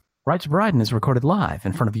Right to Bryden is recorded live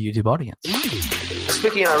in front of a YouTube audience.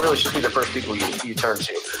 Spicky and I really should be the first people you turn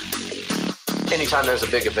to. Anytime there's a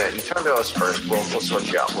big event, you turn to us first. We'll sort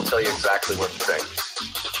you out. We'll tell you exactly what to think.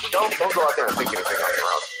 Don't go out there and think anything on your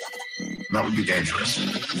own. That would be dangerous.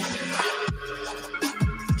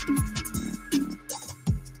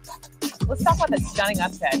 Let's talk about the stunning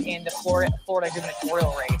upset in the Florida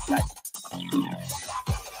gubernatorial race.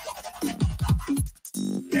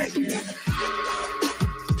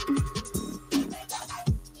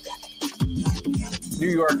 New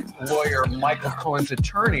York lawyer Michael Cohen's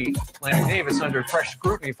attorney, Lanny Davis, under fresh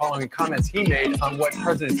scrutiny following comments he made on what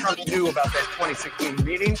President Trump knew about that 2016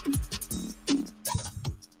 meeting.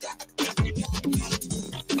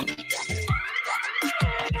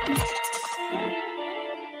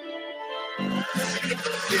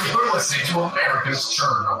 You're listening to America's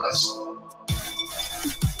Journalist.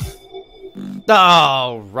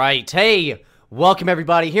 All right. Hey, welcome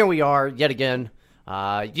everybody. Here we are yet again.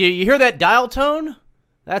 You hear that dial tone?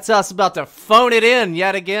 That's us about to phone it in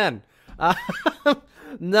yet again.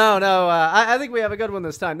 No. I think we have a good one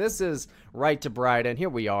this time. This is Right to Bryden. Here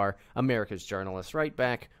we are, America's Journalist, right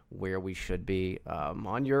back where we should be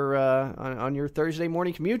on your Thursday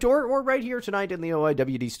morning commute or right here tonight in the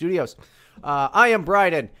OIWD studios. I am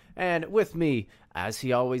Bryden, and with me, as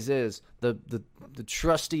he always is, the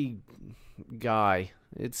trusty guy.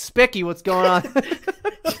 It's Spicky. What's going on?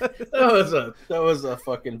 That was a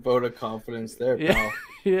fucking vote of confidence there, pal.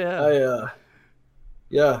 Yeah.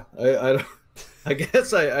 I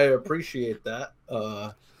guess I appreciate that.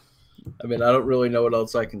 I mean, I don't really know what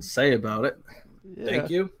else I can say about it. Yeah.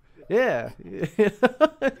 Thank you. Yeah. He's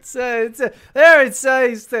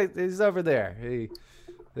over there.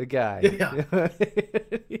 The guy. Yeah.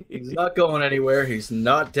 He's not going anywhere. He's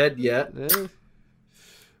not dead yet.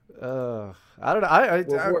 I don't know.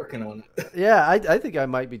 We're working on it. Yeah, I think I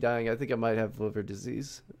might be dying. I think I might have liver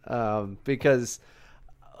disease because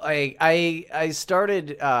I started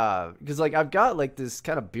because I've got like this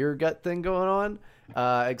kind of beer gut thing going on,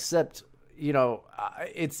 except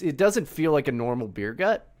it doesn't feel like a normal beer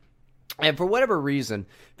gut. And for whatever reason,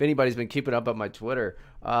 if anybody's been keeping up on my Twitter,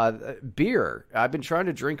 beer, I've been trying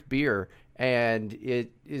to drink beer, and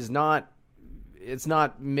it's not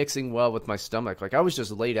mixing well with my stomach. Like, I was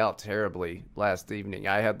just laid out terribly last evening.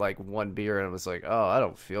 I had like one beer and I was like, oh, I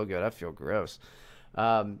don't feel good. I feel gross.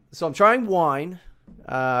 So I'm trying wine.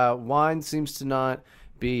 Wine seems to not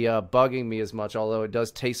be bugging me as much, although it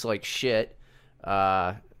does taste like shit.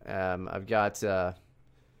 I've got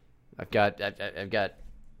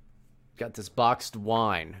this boxed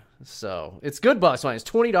wine. So it's good boxed wine. It's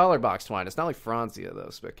 $20 boxed wine. It's not like Franzia though,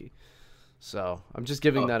 Spicky. So I'm just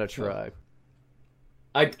giving that a try.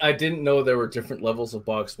 I didn't know there were different levels of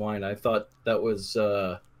boxed wine. I thought that was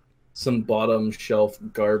some bottom shelf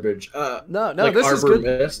garbage. No, like this Arbor is good.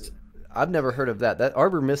 Mist. I've never heard of that. That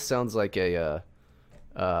Arbor Mist sounds like a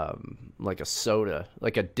soda,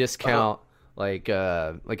 like a discount, like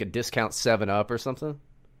a discount 7-Up or something.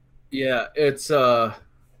 Yeah, it's I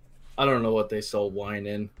don't know what they sell wine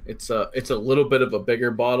in. It's a little bit of a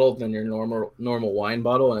bigger bottle than your normal wine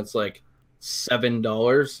bottle, and it's like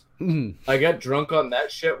 $7. I got drunk on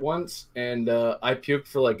that shit once, and I puked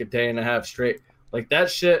for like a day and a half straight. Like,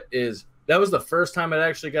 that was the first time I'd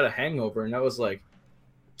actually got a hangover, and that was like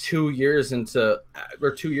 2 years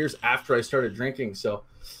after I started drinking. So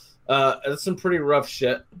that's some pretty rough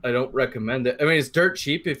shit. I don't recommend it. I mean, it's dirt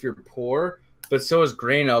cheap if you're poor, but so is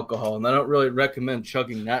grain alcohol, and I don't really recommend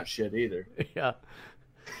chugging that shit either. Yeah.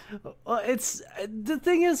 Well, it's the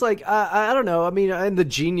thing is, like, I don't know. I mean, and the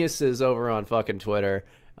geniuses over on fucking Twitter,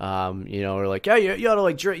 are like, yeah, you ought to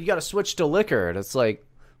like drink, you got to switch to liquor, and it's like,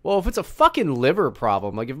 well, if it's a fucking liver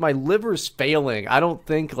problem, like if my liver's failing, I don't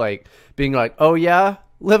think like being like, oh yeah,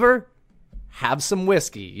 liver, have some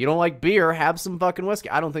whiskey. You don't like beer, have some fucking whiskey.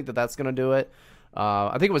 I don't think that that's gonna do it.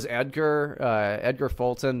 I think it was Edgar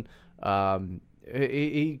Fulton.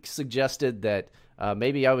 He suggested that.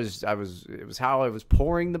 Maybe it was how I was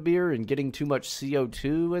pouring the beer and getting too much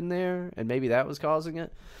CO2 in there, and maybe that was causing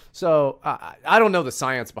it. So I don't know the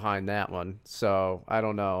science behind that one. So I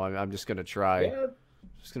don't know. I'm just gonna try.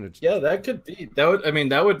 Yeah, that could be.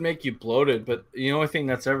 That would make you bloated. But the only thing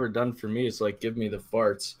that's ever done for me is like give me the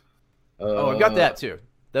farts. I've got that too.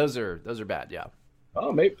 Those are bad. Yeah.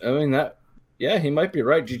 Oh, maybe. I mean that. Yeah, he might be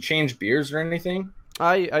right. Did you change beers or anything?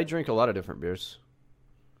 I drink a lot of different beers.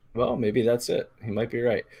 Well, maybe that's it. He might be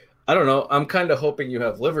right. I don't know. I'm kind of hoping you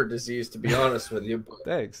have liver disease, to be honest with you. But...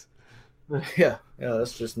 Thanks. Yeah,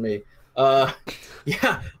 that's just me.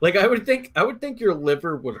 Yeah, like I would think your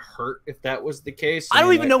liver would hurt if that was the case. I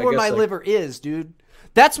don't even know where my liver is, dude.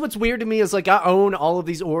 That's what's weird to me is like I own all of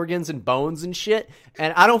these organs and bones and shit,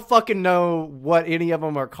 and I don't fucking know what any of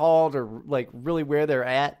them are called or like really where they're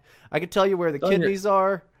at. I can tell you where the kidneys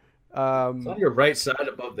are. It's on your right side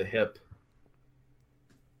above the hip.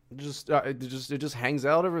 It just hangs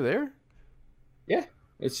out over there. Yeah,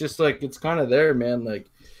 it's just like it's kind of there, man. Like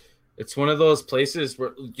it's one of those places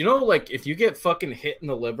where like if you get fucking hit in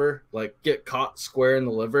the liver, like get caught square in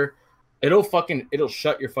the liver, it'll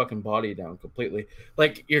shut your fucking body down completely.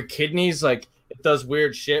 Like your kidneys, like it does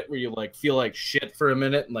weird shit where you like feel like shit for a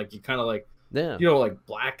minute and like you kind of like like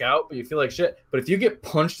black out, but you feel like shit. But if you get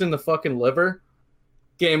punched in the fucking liver,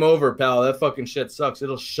 game over, pal. That fucking shit sucks.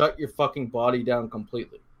 It'll shut your fucking body down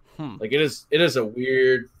completely. Like it is a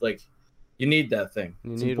weird, like you need that thing.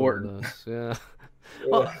 It's important. Yeah.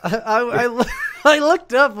 Well, I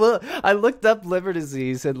looked up liver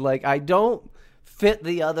disease and like I don't fit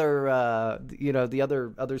the other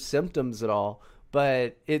the other symptoms at all,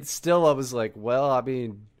 but it's still I was like, well, I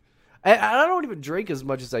mean, I don't even drink as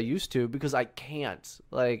much as I used to because I can't.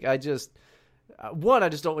 Like I just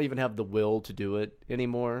don't even have the will to do it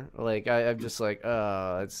anymore. Like I'm just like,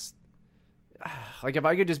 it's like if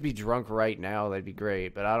I could just be drunk right now, that'd be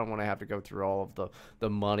great. But I don't want to have to go through all of the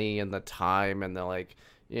money and the time and the like.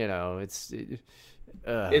 It's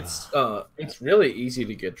really easy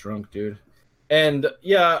to get drunk, dude. And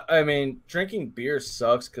yeah, I mean, drinking beer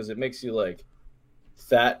sucks because it makes you like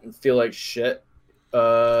fat and feel like shit.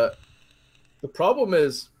 The problem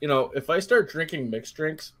is, if I start drinking mixed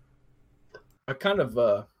drinks, I kind of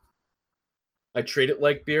I treat it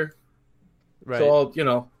like beer. Right. So I'll,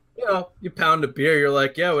 you pound a beer, you're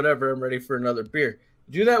like, yeah, whatever, I'm ready for another beer.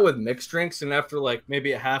 Do that with mixed drinks, and after like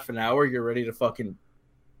maybe a half an hour, you're ready to fucking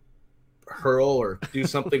hurl or do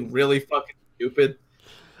something really fucking stupid.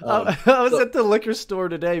 I was at the liquor store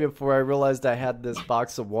today before I realized I had this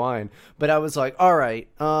box of wine, but I was like, all right,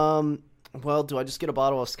 well, do I just get a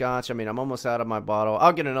bottle of scotch? I mean, I'm almost out of my bottle.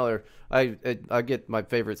 I'll get another. I get my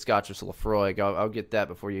favorite Scotch is Lafroig. I'll get that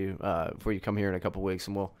before you come here in a couple weeks,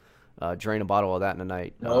 and we'll drain a bottle of that in a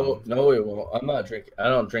night. No, we won't. I'm not drinking. I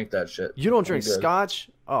don't drink that shit. You don't drink scotch?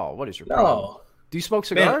 Oh, what is your problem? Do you smoke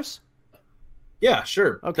cigars? Man. Yeah,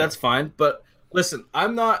 sure. Okay. That's fine. But listen,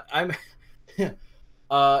 I'm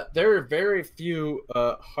there are very few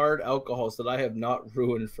hard alcohols that I have not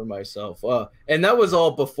ruined for myself. And that was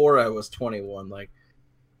all before I was 21. Like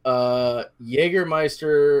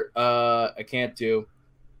Jägermeister, I can't do.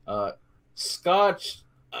 Scotch,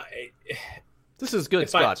 this is good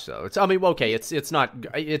scotch though.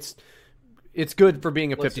 It's good for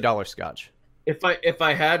being a $50 scotch. If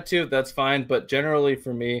I had to, that's fine. But generally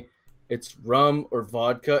for me, it's rum or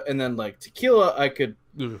vodka, and then like tequila, I could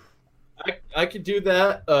do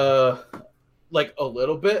that like a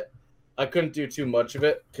little bit. I couldn't do too much of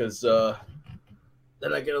it because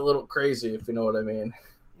then I get a little crazy, if you know what I mean.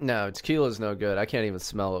 No, tequila's no good. I can't even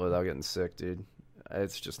smell it without getting sick, dude.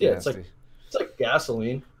 It's just nasty. It's like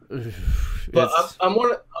gasoline. But I'm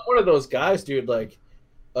one of those guys, dude. Like,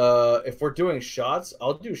 if we're doing shots,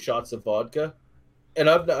 I'll do shots of vodka, and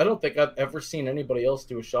I don't think I've ever seen anybody else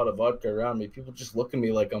do a shot of vodka around me. People just look at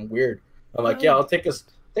me like I'm weird. I'm like, yeah, I'll take a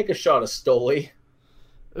shot of Stoli.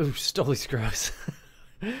 Ooh, Stoli's gross.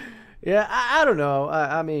 Yeah, I don't know.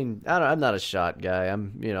 I mean, I'm not a shot guy.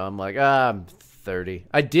 I'm like, I'm 30.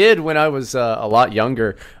 I did when I was a lot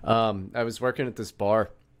younger. I was working at this bar.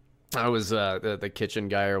 I was the kitchen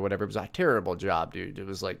guy or whatever. It was a terrible job, dude. It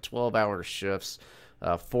was like 12-hour shifts,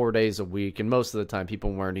 4 days a week, and most of the time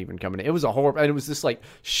people weren't even coming in. It was a horrible, and it was this like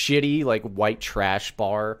shitty like white trash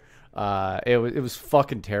bar. It was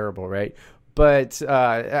fucking terrible, right? But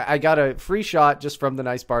I got a free shot just from the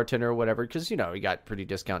nice bartender or whatever, because, we got pretty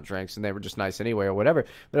discount drinks and they were just nice anyway or whatever.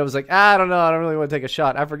 But I was like, I don't know. I don't really want to take a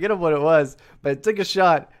shot. I forget what it was, but I took a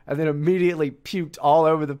shot and then immediately puked all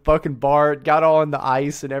over the fucking bar. It got all in the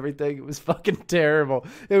ice and everything. It was fucking terrible.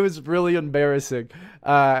 It was really embarrassing.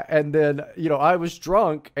 And then, I was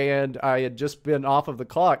drunk and I had just been off of the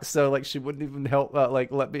clock. So, like, she wouldn't even help,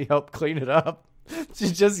 let me help clean it up.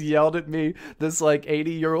 She just yelled at me, this like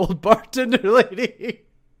 80-year-old bartender lady.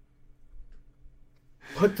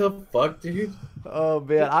 What the fuck, dude? Oh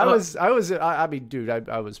man, I mean, dude,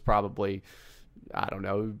 I was probably, I don't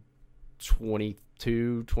know,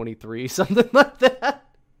 22, 23, something like that.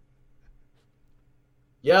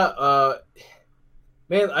 Yeah,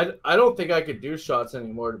 man, I don't think I could do shots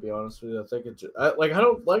anymore, to be honest with you. I think I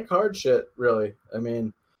don't like hard shit, really. I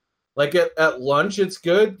mean, like at lunch, it's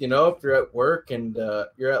good, if you're at work and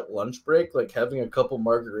you're at lunch break, like having a couple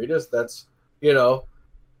margaritas, that's,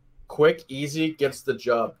 quick, easy, gets the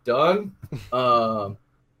job done.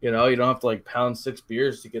 You know, you don't have to like pound 6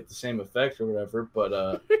 beers to get the same effect or whatever. But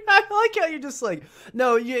I like how you're just like,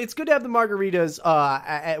 no, it's good to have the margaritas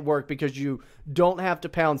at work because you don't have to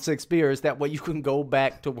pound 6 beers. That way you can go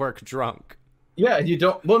back to work drunk. yeah, you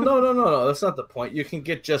don't. Well, no. That's not the point. You can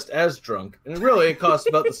get just as drunk, and really, it costs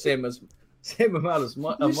about the same amount as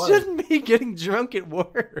money. You shouldn't be getting drunk at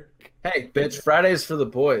work. Hey, bitch, Friday's for the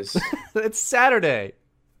boys. It's Saturday.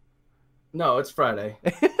 No, it's Friday.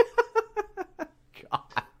 God.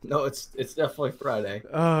 No, it's definitely Friday.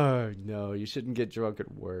 Oh no, you shouldn't get drunk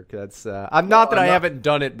at work. That's I'm not that I haven't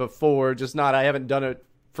done it before, just not I haven't done it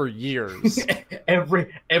for years.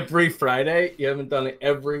 every Friday? You haven't done it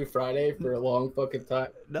every Friday for a long fucking time?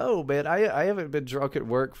 No, man, I haven't been drunk at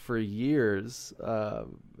work for years.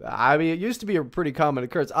 I mean, it used to be a pretty common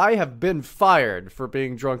occurrence. I have been fired for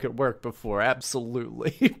being drunk at work before,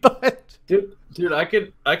 absolutely. But dude, I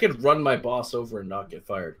could run my boss over and not get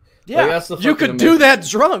fired. yeah, Like, that's the you fucking could do amazing- that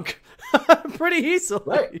drunk pretty easily.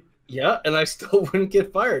 Right. Yeah, and I still wouldn't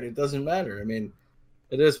get fired. It doesn't matter. I mean,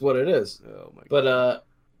 it is what it is. Oh my god. But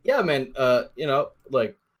yeah, man, you know,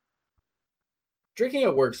 like drinking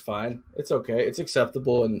at work's fine. It's okay. It's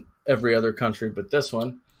acceptable in every other country but this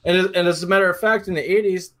one. And as a matter of fact, in the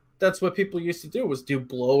 80s, that's what people used to do, was do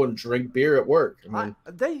blow and drink beer at work. I mean,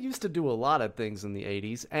 They used to do a lot of things in the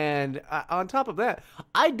 80s, and on top of that,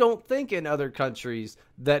 I don't think in other countries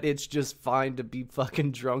that it's just fine to be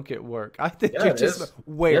fucking drunk at work. I think Yeah, you it just is.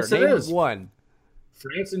 where Yes, it name is. one.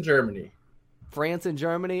 France and Germany. France and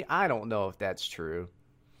Germany. I don't know if that's true.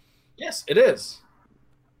 Yes, it is.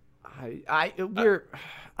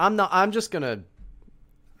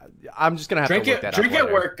 I'm just gonna have Drink to look it. that Drink up at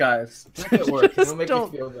later. work, guys. Drink at work. It'll make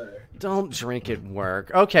don't- you feel better. Don't drink at work.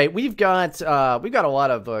 Okay, we've got a lot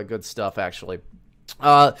of good stuff actually.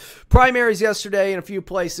 Primaries yesterday in a few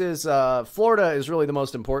places. Florida is really the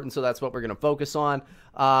most important, so that's what we're going to focus on.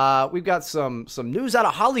 We've got some news out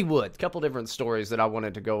of Hollywood. A couple different stories that I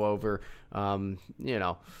wanted to go over. We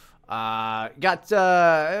got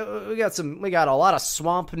a lot of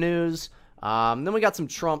swamp news. Then we got some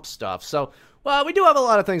Trump stuff. So, well, we do have a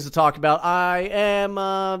lot of things to talk about. I am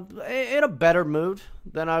in a better mood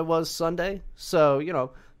than I was Sunday,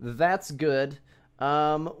 so that's good.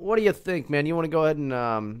 What do you think, man? You want to go ahead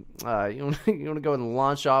and you want to go ahead and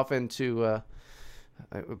launch off into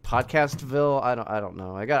Podcastville? I don't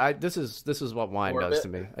know. This is what wine does to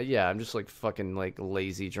me. Yeah, I'm just like fucking like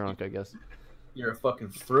lazy drunk, I guess. You're a fucking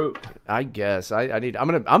fruit. I guess I'm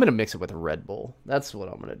gonna mix it with a Red Bull. That's what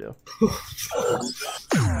I'm gonna do.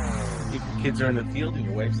 If your kids are in the field and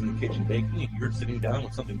your wife's in the kitchen baking and you're sitting down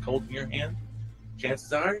with something cold in your hand,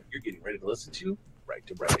 chances are you're getting ready to listen to Right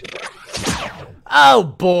to Right. Oh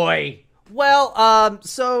boy. Well,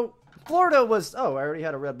 so Florida was. Oh, I already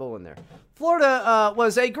had a Red Bull in there. Florida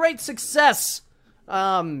was a great success.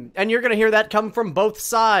 And you're going to hear that come from both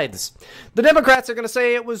sides. The Democrats are going to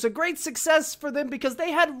say it was a great success for them because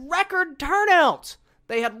they had record turnout.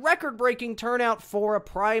 They had record-breaking turnout for a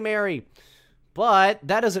primary. But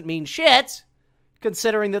that doesn't mean shit,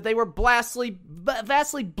 considering that they were vastly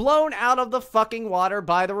blown out of the fucking water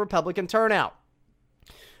by the Republican turnout.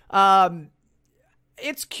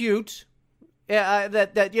 It's cute. We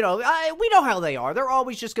know how they are. They're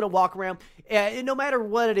always just going to walk around. No matter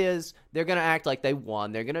what it is, they're going to act like they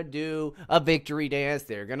won. They're going to do a victory dance.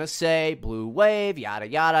 They're going to say blue wave, yada,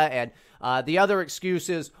 yada. And the other excuse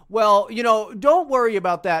is, well, don't worry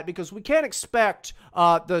about that because we can't expect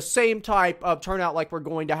the same type of turnout like we're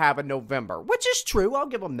going to have in November, which is true. I'll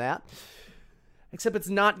give them that. Except it's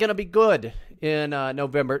not going to be good in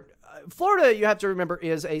November. Florida, you have to remember,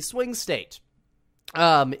 is a swing state.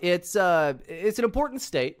 It's an important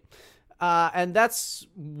state, and that's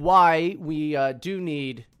why we do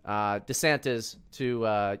need DeSantis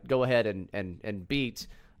to go ahead and beat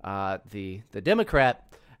the Democrat.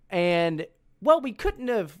 And well, we couldn't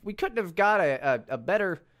have got a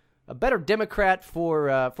better Democrat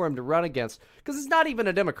for him to run against because it's not even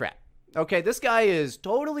a Democrat. Okay, this guy is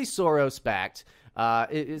totally Soros backed.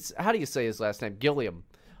 It's how do you say his last name? Gilliam.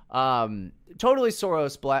 Totally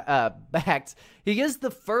Soros backed. He is the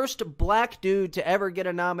first black dude to ever get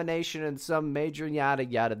a nomination in some major yada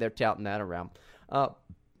yada. They're touting that around.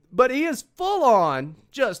 But he is full on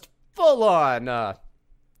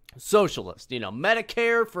socialist.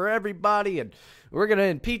 Medicare for everybody, and we're gonna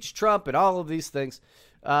impeach Trump and all of these things.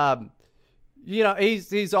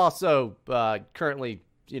 He's also currently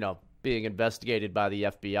being investigated by the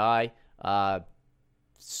FBI.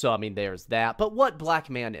 So, I mean, there's that. But what black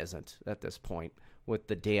man isn't at this point with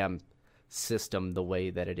the damn system the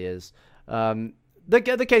way that it is?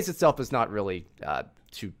 The case itself is not really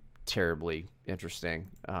terribly interesting.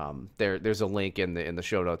 There's a link in the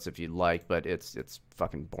show notes if you'd like, but it's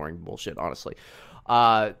fucking boring bullshit, honestly.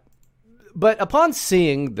 But upon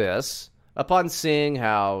seeing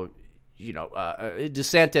how,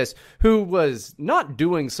 DeSantis, who was not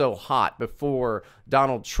doing so hot before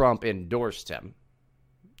Donald Trump endorsed him,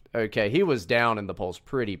 okay, he was down in the polls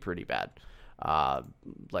pretty bad,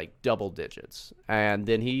 like double digits, and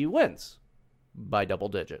then he wins by double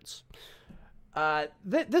digits.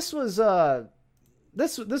 This was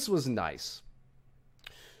nice.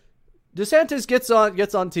 DeSantis gets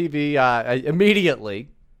on TV immediately,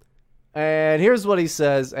 and here's what he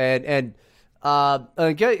says. And in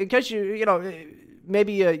case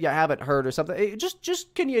maybe you haven't heard or something,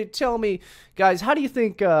 just can you tell me, guys, how do you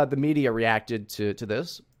think the media reacted to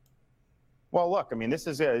this? Well, look, I mean, this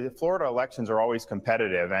is Florida elections are always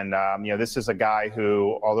competitive, and this is a guy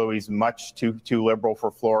who, although he's much too liberal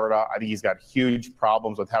for Florida, I think he's got huge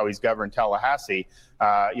problems with how he's governed Tallahassee.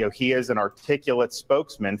 He is an articulate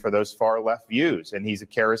spokesman for those far left views, and he's a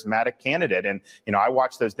charismatic candidate. And I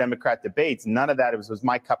watched those Democrat debates. None of that was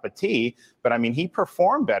my cup of tea, but I mean, he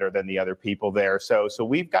performed better than the other people there. So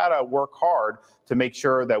we've got to work hard to make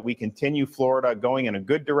sure that we continue Florida going in a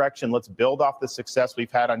good direction. Let's build off the success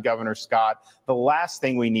we've had on Governor Scott. The last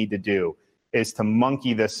thing we need to do is to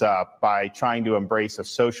monkey this up by trying to embrace a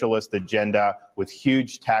socialist agenda with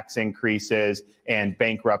huge tax increases and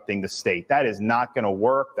bankrupting the state. That is not going to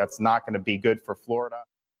work. That's not going to be good for Florida.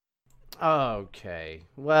 Okay.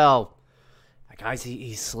 Well, guys,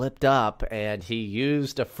 he slipped up and he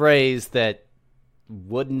used a phrase that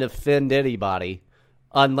wouldn't offend anybody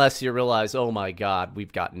unless you realize, oh my God,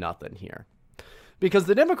 we've got nothing here. Because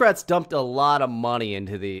the Democrats dumped a lot of money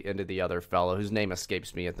into the other fellow whose name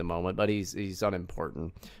escapes me at the moment, but he's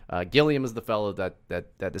unimportant. Gilliam is the fellow that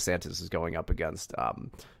DeSantis is going up against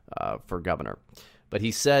for governor. But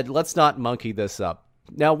he said, let's not monkey this up.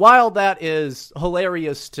 Now, while that is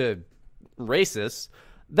hilarious to racists,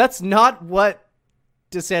 that's not what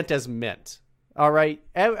DeSantis meant. All right.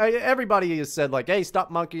 Everybody has said, like, hey, stop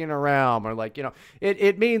monkeying around, or like,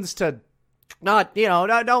 it means to not,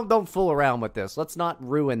 don't fool around with this. Let's not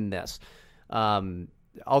ruin this.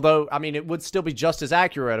 Although, I mean, it would still be just as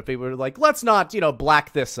accurate if people were like, let's not,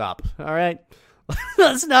 black this up. All right.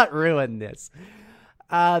 Let's not ruin this.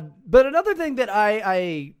 But another thing that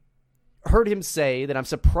I heard him say that I'm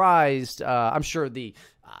surprised, I'm sure the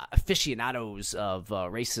aficionados of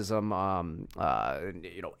racism,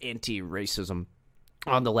 anti-racism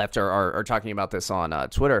on the left are talking about this on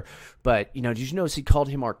Twitter. But did you notice he called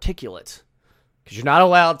him articulate? Because you're not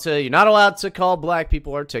allowed to call black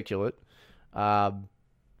people articulate,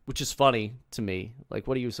 which is funny to me. Like,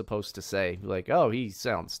 what are you supposed to say? Like, oh, he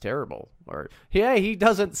sounds terrible, or yeah, he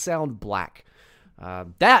doesn't sound black.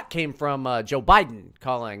 That came from Joe Biden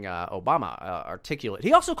calling Obama articulate.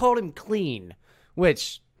 He also called him clean,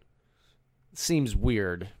 which seems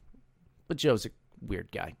weird, but Joe's a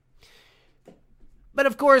weird guy. But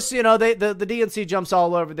of course, the DNC jumps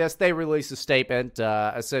all over this. They release a statement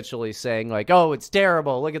essentially saying, like, oh, it's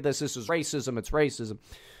terrible. Look at this. This is racism. It's racism.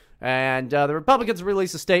 And the Republicans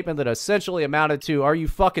released a statement that essentially amounted to, are you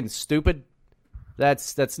fucking stupid?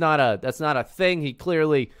 That's not a thing. He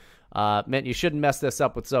clearly meant you shouldn't mess this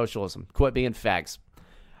up with socialism. Quit being fags.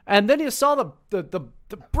 And then you saw the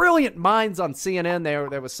brilliant minds on CNN.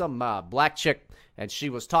 There was some black chick, and she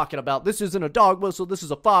was talking about, this isn't a dog whistle, this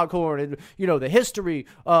is a foghorn, and the history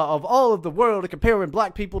of all of the world, comparing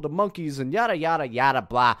black people to monkeys, and yada yada yada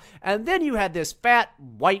blah. And then you had this fat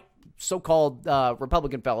white so-called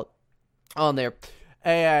Republican fella on there,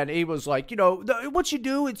 and he was like, what you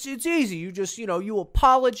do, it's easy. You just you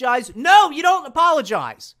apologize. No, you don't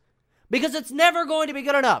apologize, because it's never going to be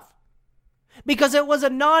good enough. Because it was a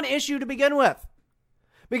non-issue to begin with.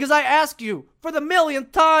 Because I ask you for the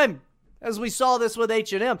millionth time, as we saw this with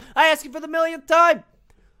H&M, I ask you for the millionth time,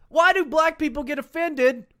 why do black people get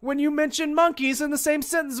offended when you mention monkeys in the same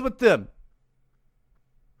sentence with them?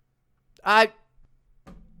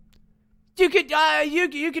 You could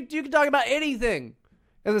talk about anything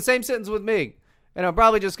in the same sentence with me, and I'm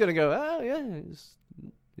probably just gonna go, oh yeah,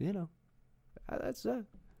 that's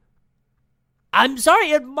I'm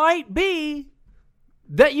sorry, it might be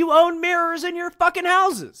that you own mirrors in your fucking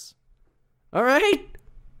houses. All right?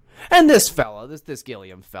 And this fella, this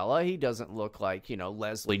Gilliam fella, he doesn't look like,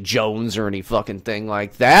 Leslie Jones or any fucking thing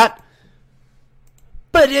like that.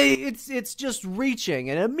 But it's just reaching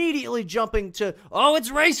and immediately jumping to, oh, it's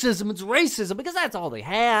racism, because that's all they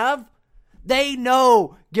have. They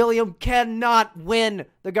know Gilliam cannot win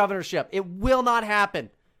the governorship. It will not happen.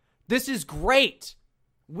 This is great.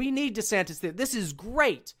 We need DeSantis. This is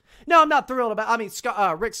great. No, I'm not thrilled about. I mean,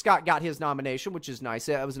 Rick Scott got his nomination, which is nice.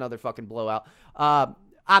 That was another fucking blowout.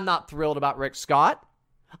 I'm not thrilled about Rick Scott.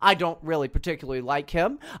 I don't really particularly like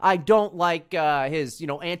him. I don't like his,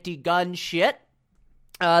 anti-gun shit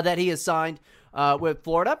that he has signed with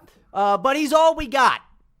Florida. But he's all we got.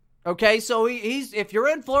 Okay, so he's if you're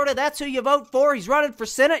in Florida, that's who you vote for. He's running for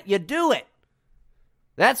Senate. You do it.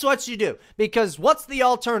 That's what you do. Because what's the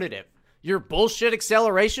alternative? Your bullshit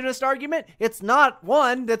accelerationist argument? It's not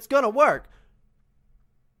one that's going to work.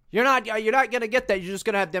 You're not going to get that. You're just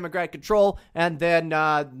going to have Democratic control, and then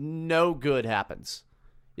no good happens.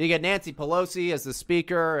 You get Nancy Pelosi as the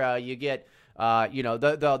speaker. You get,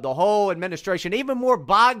 the whole administration even more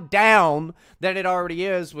bogged down than it already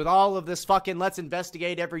is with all of this fucking let's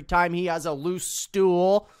investigate every time he has a loose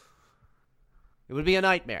stool. It would be a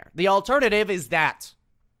nightmare. The alternative is that.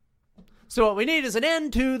 So what we need is an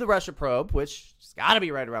end to the Russia probe, which has got to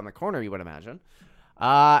be right around the corner, you would imagine.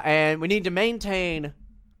 And we need to maintain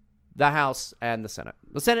the House and the Senate.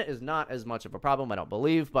 The Senate is not as much of a problem, I don't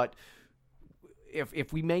believe, but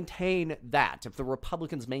if we maintain that, if the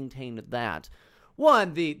Republicans maintain that,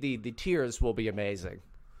 one, the tiers will be amazing.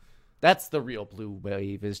 That's the real blue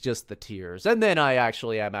wave, is just the tiers. And then I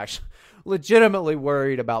am legitimately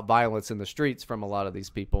worried about violence in the streets from a lot of these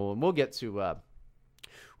people, and we'll get to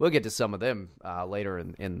some of them later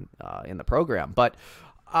in the program. But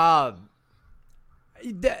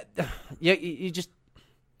you just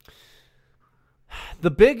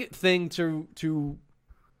the big thing to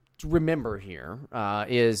remember here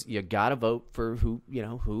is you gotta vote for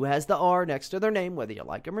who has the R next to their name, whether you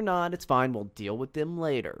like them or not. It's fine. We'll deal with them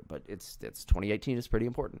later. But it's 2018 is pretty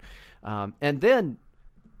important. And then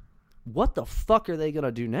what the fuck are they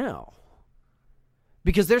gonna do now?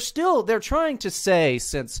 Because they're trying to say,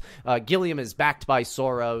 since Gilliam is backed by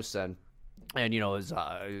Soros and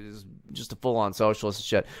is just a full-on socialist and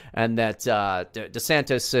shit, and that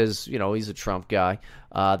DeSantis is, he's a Trump guy,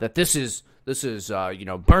 that this is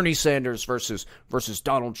Bernie Sanders versus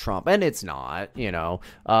Donald Trump, and it's not,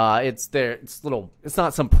 it's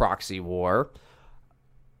not some proxy war,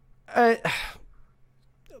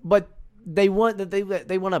 but they want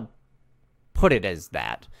to put it as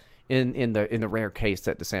that. In the rare case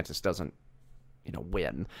that DeSantis doesn't,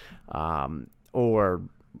 win, or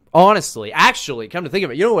honestly, actually, come to think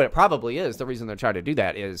of it, what it probably is. The reason they're trying to do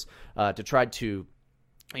that is to try to,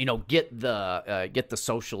 get the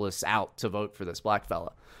socialists out to vote for this black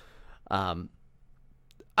fella. I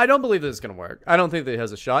don't believe this is going to work. I don't think that he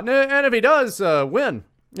has a shot. And if he does win,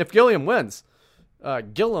 if Gilliam wins.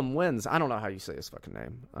 Gillum wins. I don't know how you say his fucking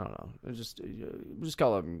name. I don't know. Just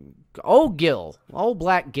call him Old Gil. Old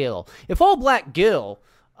Black Gil. If Old Black Gil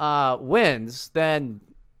wins, then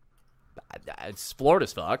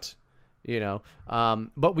Florida's fucked.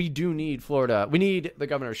 But we do need Florida. We need the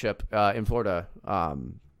governorship in Florida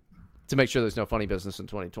to make sure there's no funny business in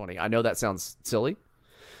 2020. I know that sounds silly,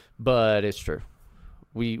 but it's true.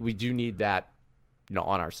 We do need that,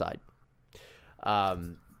 on our side.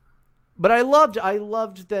 But I loved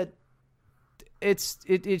that it's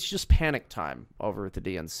just panic time over at the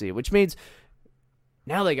DNC, which means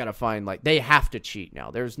now they got to find, they have to cheat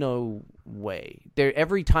now. There's no way.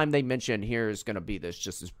 Every time they mention here is going to be this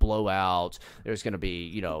blowout. There's going to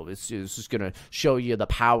be, it's just going to show you the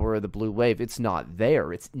power of the blue wave. It's not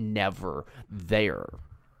there. It's never there.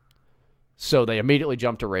 So they immediately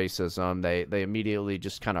jump to racism. They immediately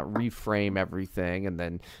just kind of reframe everything and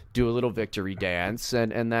then do a little victory dance,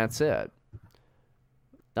 and that's it.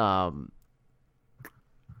 I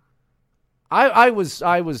was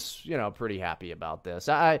pretty happy about this.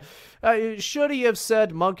 I should he have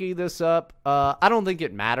said monkey this up? I don't think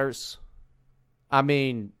it matters. I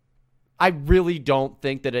mean, I really don't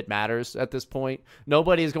think that it matters at this point.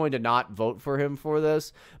 Nobody is going to not vote for him for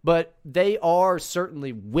this, but they are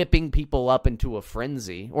certainly whipping people up into a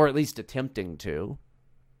frenzy, or at least attempting to.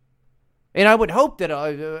 And I would hope that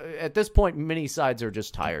at this point, many sides are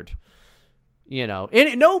just tired.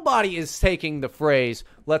 And nobody is taking the phrase,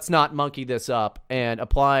 let's not monkey this up, and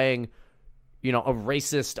applying, a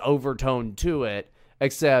racist overtone to it,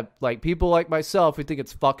 except people like myself who think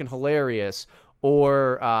it's fucking hilarious,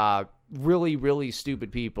 or really, really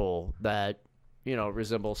stupid people that,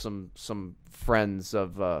 resemble some friends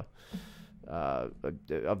of the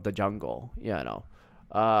jungle,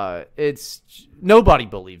 it's nobody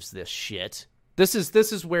believes this shit. This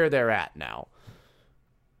is where they're at now.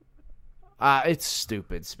 It's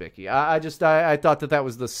stupid, Spicky. I thought that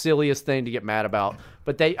was the silliest thing to get mad about,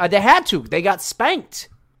 but they had to. They got spanked.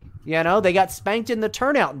 You know, they got spanked in the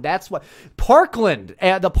turnout, and that's what Parkland,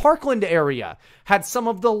 the Parkland area, had some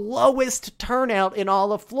of the lowest turnout in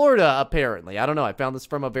all of Florida. Apparently, I don't know. I found this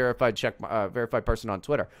from a verified person on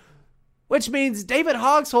Twitter, which means David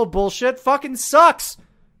Hogg's whole bullshit fucking sucks,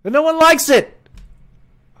 and no one likes it.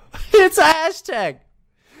 It's a hashtag.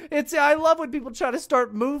 I love when people try to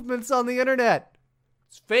start movements on the internet.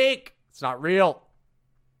 It's fake. It's not real.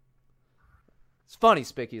 It's funny,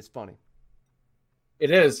 Spicky. It's funny. It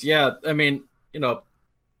is, yeah. I mean,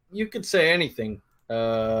 you could say anything.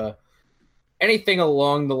 Anything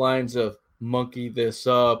along the lines of monkey this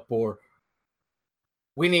up, or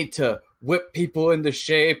we need to whip people into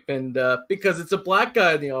shape, and because it's a black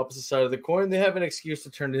guy on the opposite side of the coin, they have an excuse to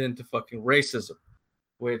turn it into fucking racism,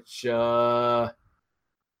 which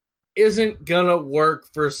isn't gonna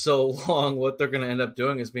work for so long. What they're gonna end up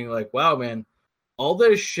doing is being like, wow, man, all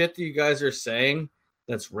this shit that you guys are saying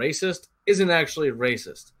that's racist isn't actually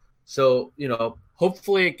racist. So,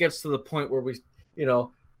 hopefully it gets to the point where we,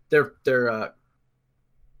 they're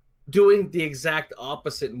doing the exact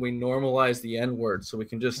opposite, and we normalize the N-word, so we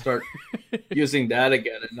can just start using that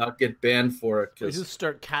again and not get banned for it. We just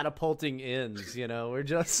start catapulting ins, we're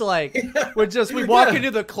just like, we walk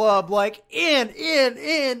into the club like in,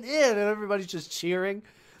 and everybody's just cheering,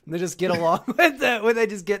 and they just get along with that when they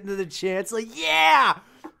just get into the chants, like, yeah!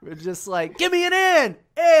 We're just like, give me an in,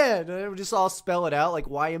 and we just all spell it out like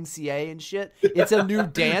YMCA and shit. It's a new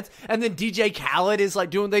dance. And then DJ Khaled is like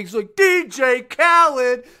doing things like DJ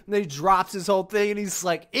Khaled, and then he drops his whole thing, and he's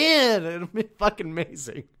like, in. It'll be fucking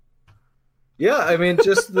amazing. Yeah, I mean,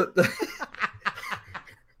 just that's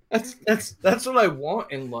what I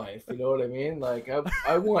want in life. You know what I mean? Like,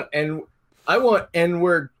 I want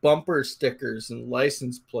N-word bumper stickers and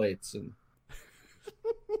license plates, and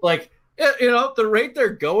like. The rate they're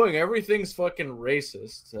going, everything's fucking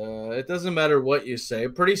racist. It doesn't matter what you say.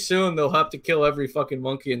 Pretty soon they'll have to kill every fucking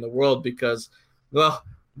monkey in the world because, well,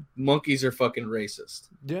 monkeys are fucking racist.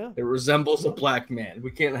 Yeah. It resembles a black man.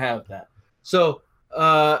 We can't have that. So,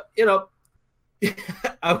 I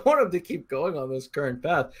want them to keep going on this current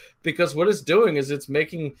path, because what it's doing is it's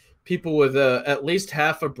making people with at least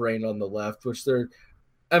half a brain on the left, which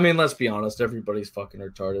let's be honest, everybody's fucking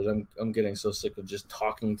retarded. I'm getting so sick of just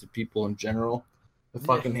talking to people in general. I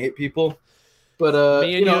fucking hate people. But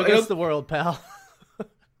me and you against the world, pal.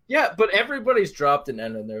 Yeah, but everybody's dropped an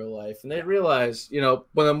N in their life, and they realize,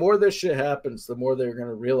 when the more this shit happens, the more they're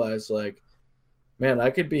gonna realize, like, man, I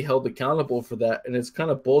could be held accountable for that, and it's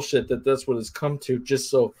kind of bullshit that that's what it's come to, just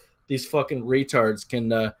so these fucking retards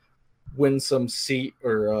can win some seat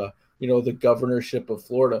or the governorship of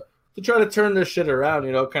Florida. To try to turn this shit around,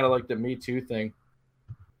 kind of like the Me Too thing.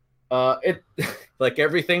 It like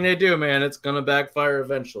everything they do, man, it's gonna backfire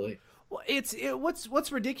eventually. Well,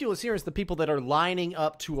 what's ridiculous here is the people that are lining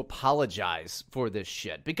up to apologize for this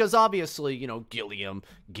shit, because obviously, Gilliam,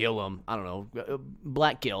 I don't know,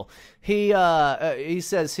 Black Gill, he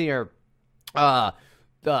says here, that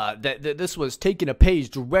this was taking a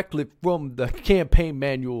page directly from the campaign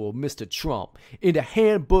manual of Mr. Trump. In the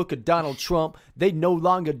handbook of Donald Trump, they no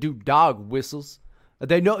longer do dog whistles.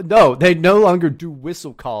 They no longer do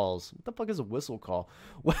whistle calls. What the fuck is a whistle call?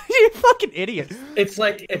 What, you fucking idiot. It's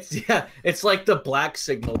like the black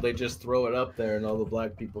signal. They just throw it up there and all the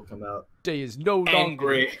black people come out. They is no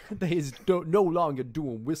longer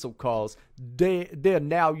doing whistle calls. They're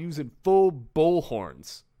now using full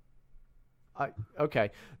bullhorns.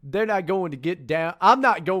 Okay, they're not going to get down. I'm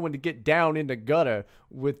not going to get down in the gutter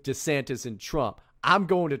with DeSantis and Trump. I'm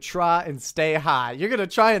going to try and stay high. You're going to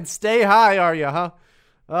try and stay high, are you, huh?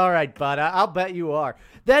 All right, bud. I'll bet you are.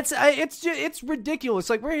 It's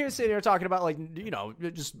ridiculous. Like, we're here sitting here talking about, like,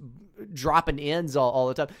 just dropping ends all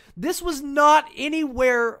the time. This was not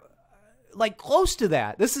anywhere like close to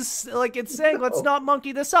that. This is like, it's saying, let's not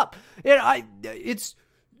monkey this up. You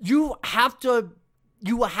have to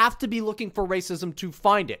be looking for racism to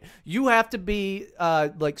find it. You have to be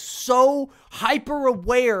so hyper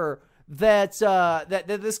aware that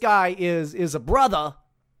this guy is a brother,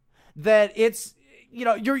 that it's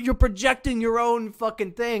you're projecting your own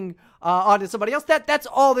fucking thing onto somebody else. That's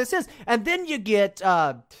all this is. And then you get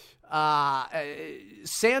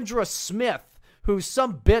Sandra Smith, who's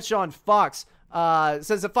some bitch on Fox.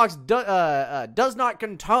 Says that Fox does not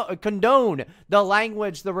condone the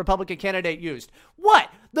language the Republican candidate used. What?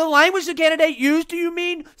 The language the candidate used? Do you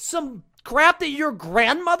mean some crap that your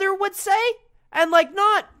grandmother would say? And like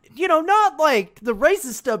not like the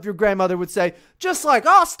racist stuff your grandmother would say. Just like,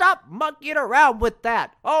 oh, stop monkeying around with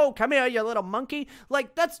that. Oh, come here, you little monkey.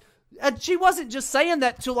 Like and she wasn't just saying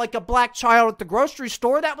that to like a black child at the grocery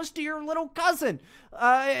store. That was to your little cousin.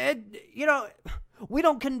 We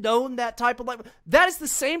don't condone that type of language. That is the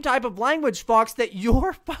same type of language, Fox, that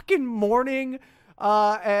you're fucking mourning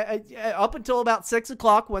up until about 6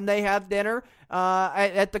 o'clock when they have dinner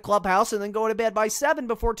at the clubhouse and then go to bed by 7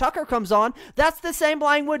 before Tucker comes on. That's the same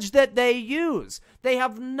language that they use. They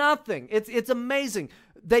have nothing. It's amazing.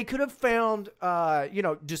 They could have found,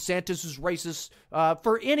 DeSantis is racist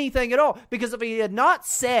for anything at all. Because if he had not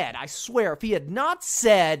said, I swear, if he had not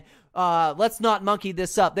said, let's not monkey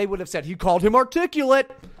this up, they would have said he called him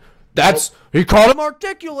articulate. He called him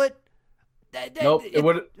articulate. Nope, it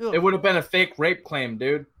would have been a fake rape claim,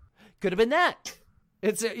 dude. Could have been that.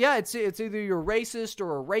 It's either you're racist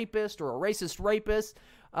or a rapist or a racist rapist.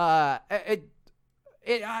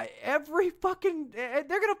 Every fucking they're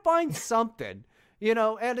gonna find something,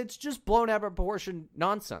 and it's just blown out of proportion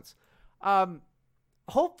nonsense.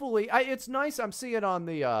 Hopefully, it's nice. I'm seeing on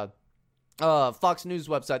the Fox News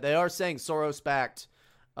website they are saying Soros backed.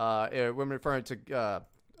 We're referring to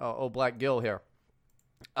Black Gil here.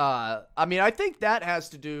 I think that has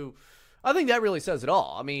to do. I think that really says it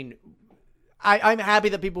all. I mean, I'm happy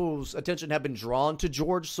that people's attention have been drawn to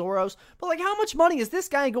George Soros, but how much money is this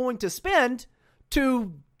guy going to spend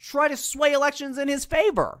to try to sway elections in his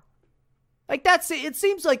favor? It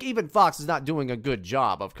seems like even Fox is not doing a good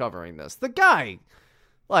job of covering this. The guy,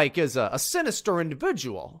 is a sinister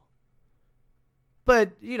individual.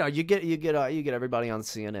 But you get everybody on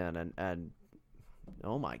CNN and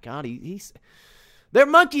oh my God, they're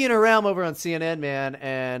monkeying around over on CNN, man,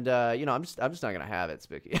 and I'm just not gonna have it,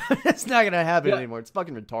 Spicky. It's not gonna happen anymore. It's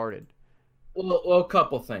fucking retarded. Well, a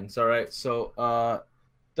couple things. All right, so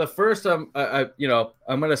the first, I'm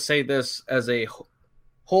gonna say this as a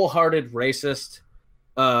wholehearted racist.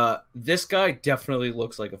 This guy definitely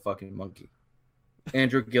looks like a fucking monkey.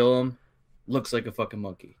 Andrew Gillum looks like a fucking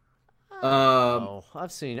monkey.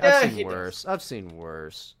 I've seen worse. I've seen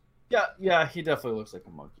worse. Yeah, he definitely looks like a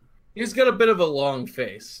monkey. He's got a bit of a long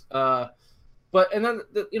face. The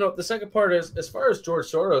second part is, as far as George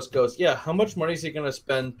Soros goes, how much money is he going to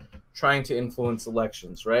spend trying to influence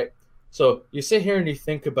elections, right? So you sit here and you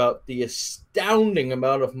think about the astounding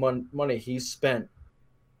amount of money he's spent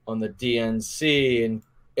on the DNC and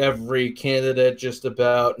every candidate just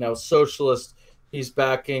about. Now, socialist, he's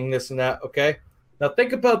backing this and that, okay? Now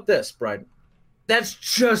think about this, Brian. That's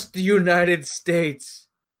just the United States.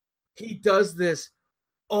 He does this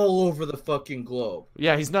all over the fucking globe.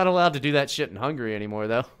 Yeah, he's not allowed to do that shit in Hungary anymore,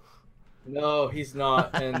 though. No, he's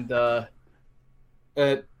not. And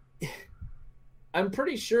I'm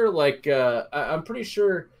pretty sure, I'm pretty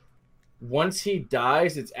sure once he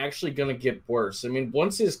dies, it's actually going to get worse. I mean,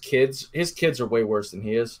 once his kids are way worse than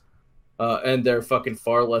he is. And they're fucking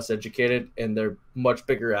far less educated, and they're much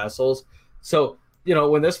bigger assholes. So,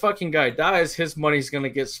 when this fucking guy dies, his money's going to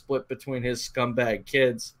get split between his scumbag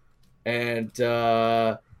kids. And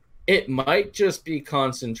it might just be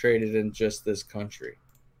concentrated in just this country.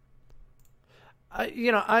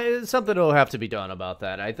 Something will have to be done about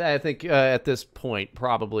that. I think at this point,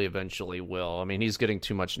 probably eventually will. I mean, he's getting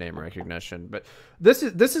too much name recognition. But this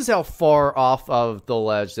is how far off of the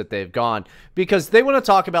ledge that they've gone, because they want to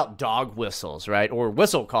talk about dog whistles, right, or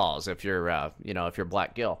whistle calls if you're if you're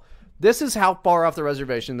Black Gil. This is how far off the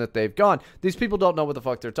reservation that they've gone. These people don't know what the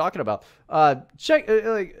fuck they're talking about.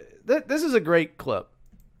 This is a great clip.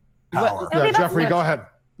 Jeffrey, go ahead.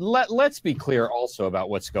 Let's be clear also about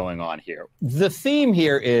what's going on here. The theme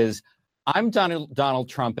here is, I'm Donald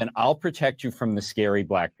Trump, and I'll protect you from the scary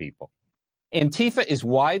black people. Antifa is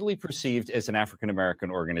widely perceived as an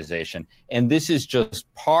African-American organization, and this is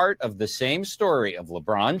just part of the same story of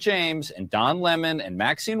LeBron James and Don Lemon and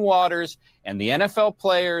Maxine Waters and the NFL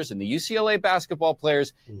players and the UCLA basketball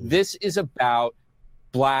players. This is about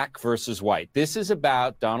black versus white. This is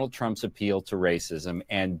about Donald Trump's appeal to racism.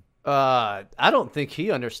 And I don't think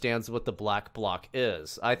he understands what the black bloc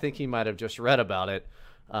is. I think he might have just read about it.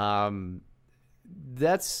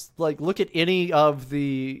 That's look at any of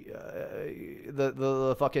the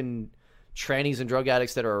fucking trannies and drug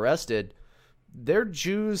addicts that are arrested. They're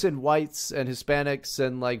Jews and whites and Hispanics,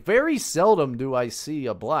 and very seldom do I see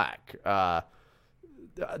a black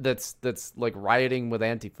that's rioting with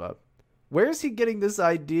Antifa. Where is he getting this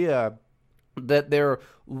idea that they're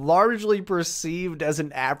largely perceived as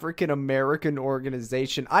an African-American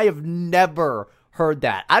organization? I have never heard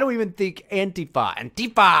that. I don't even think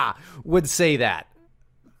Antifa would say that.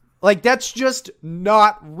 That's just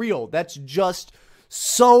not real. That's just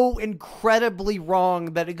so incredibly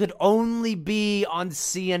wrong that it could only be on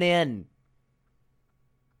CNN.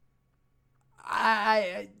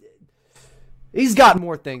 He's got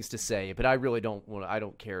more things to say, but I really don't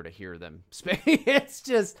care to hear them. It's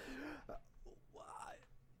just,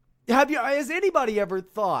 Has anybody ever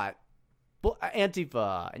thought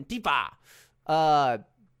Antifa?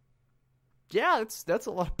 Yeah, that's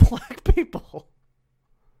a lot of black people.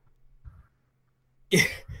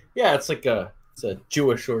 Yeah, it's a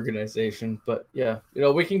Jewish organization, but yeah,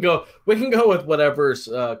 we can go with whatever's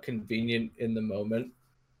convenient in the moment.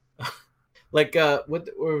 Where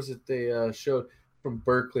was it they showed from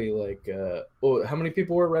Berkeley? How many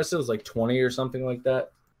people were arrested? It was like 20 or something like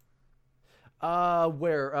that.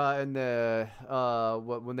 Where in the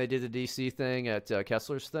when they did the DC thing at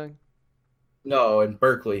Kessler's thing? No, in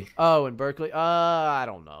Berkeley. Oh, in Berkeley. I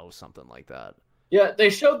don't know, something like that. Yeah, they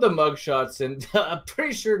showed the mugshots, and I'm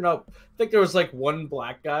pretty sure I think there was like one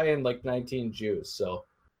black guy and like 19 Jews. So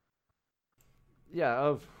yeah,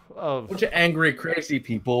 of a bunch of angry, crazy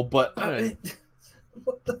people. But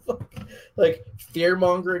what the fuck? Like fear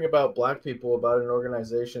mongering about black people about an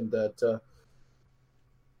organization that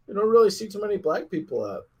you don't really see too many black people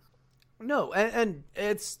at. No, and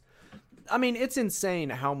it's insane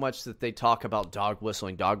how much that they talk about dog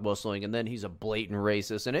whistling, and then he's a blatant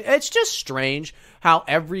racist. And it's just strange how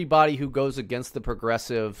everybody who goes against the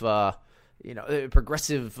progressive,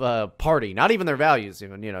 party, not even their values,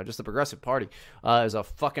 even, just the progressive party, is a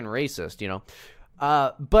fucking racist,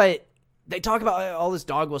 But they talk about all this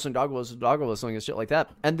dog whistling and shit like that.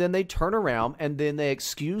 And then they turn around and then they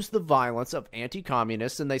excuse the violence of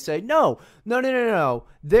anti-communists and they say, no.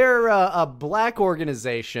 They're a black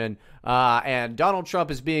organization and Donald Trump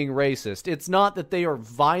is being racist. It's not that they are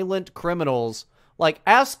violent criminals. I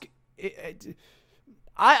guess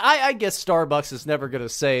Starbucks is never going to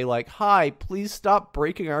say hi, please stop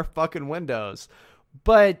breaking our fucking windows.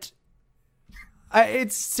 But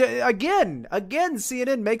it's again,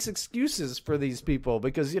 CNN makes excuses for these people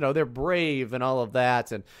because, they're brave and all of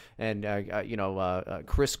that. And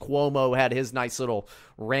Chris Cuomo had his nice little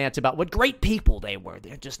rant about what great people they were.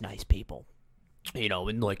 They're just nice people,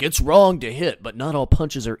 and it's wrong to hit, but not all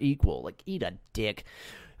punches are equal. Eat a dick.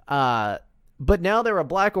 But now they're a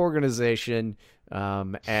black organization.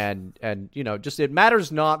 And just it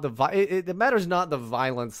matters not it matters not the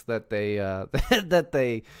violence that they that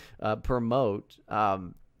they promote.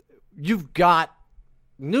 You've got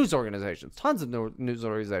news organizations, tons of news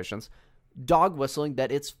organizations, dog whistling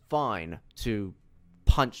that it's fine to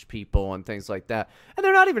punch people and things like that, and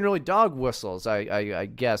they're not even really dog whistles, I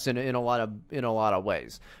guess, in a lot of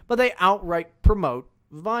ways, but they outright promote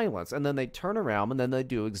violence, and then they turn around and then they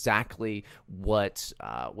do exactly what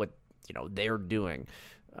they're doing.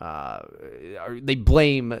 They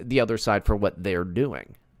blame the other side for what they're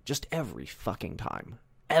doing. Just every fucking time.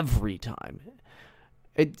 Every time.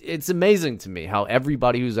 It's amazing to me how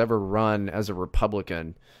everybody who's ever run as a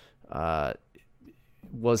Republican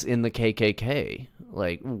was in the KKK.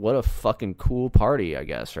 What a fucking cool party, I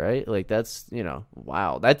guess, right? That's,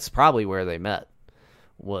 wow. That's probably where they met,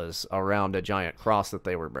 was around a giant cross that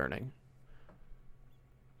they were burning.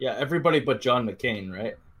 Yeah, everybody but John McCain,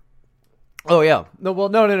 right? Oh yeah, no.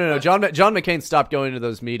 John McCain stopped going to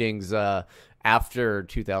those meetings after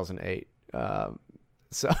 2008.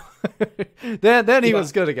 So then he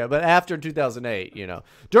was good again. But after 2008,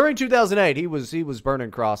 during 2008, he was burning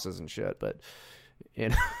crosses and shit. But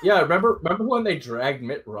yeah, remember when they dragged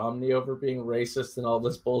Mitt Romney over being racist and all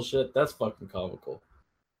this bullshit? That's fucking comical.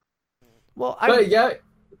 Well, yeah,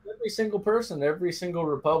 every single person, every single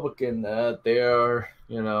Republican, they are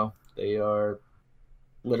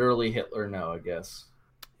literally Hitler now, I guess.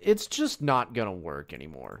 It's just not gonna work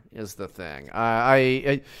anymore, is the thing.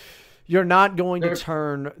 You're not going to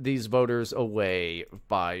turn these voters away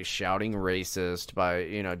by shouting racist, by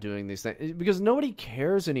doing these things, because nobody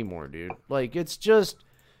cares anymore, dude. It's just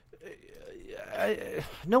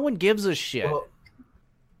no one gives a shit. Well,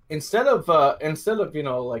 instead of how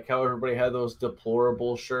everybody had those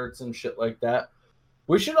deplorable shirts and shit like that,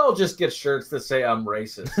 we should all just get shirts that say I'm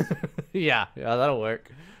racist. Yeah, that'll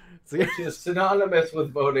work. Which is synonymous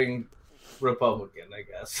with voting Republican, I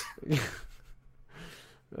guess.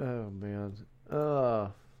 Oh, man.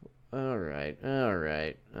 All right.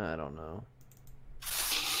 I don't know.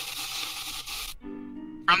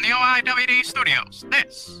 From the OIWD studios,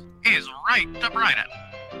 this is Right to Brighton.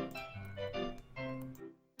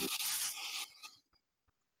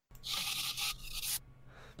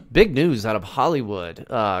 Big news out of Hollywood.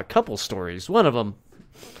 A couple stories. One of them,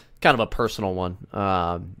 kind of a personal one.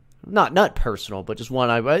 Not personal, but just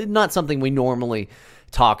one. Not something we normally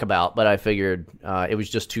talk about, but I figured it was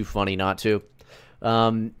just too funny not to.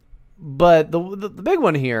 But the big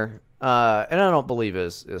one here, and I don't believe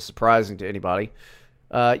is surprising to anybody.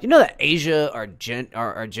 That Asia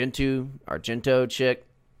Argento chick.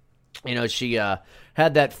 She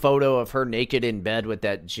had that photo of her naked in bed with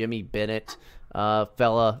that Jimmy Bennett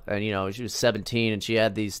fella, and she was 17, and she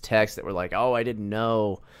had these texts that were like, "Oh, I didn't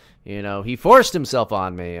know, he forced himself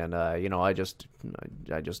on me, and I just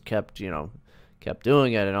kept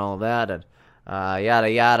doing it and all of that, and yada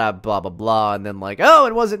yada, blah blah blah, and then like, oh,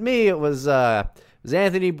 it wasn't me, it was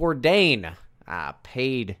Anthony Bourdain,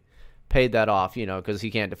 paid that off, because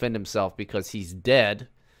he can't defend himself because he's dead,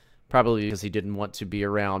 probably because he didn't want to be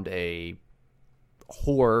around a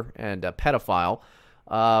whore and a pedophile."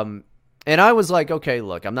 And I was like, okay,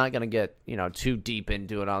 look, I'm not gonna get too deep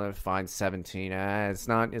into it. I'll find 17. It's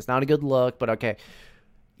not a good look, but okay,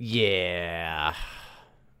 yeah.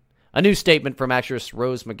 A new statement from actress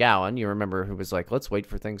Rose McGowan, you remember, who was like, let's wait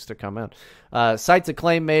for things to come out, cites a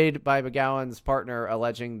claim made by McGowan's partner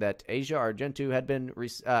alleging that Asia Argento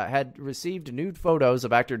had received nude photos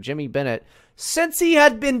of actor Jimmy Bennett since he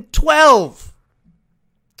had been 12.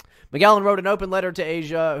 McGowan wrote an open letter to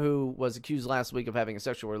Asia, who was accused last week of having a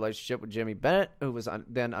sexual relationship with Jimmy Bennett, who was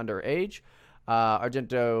then underage.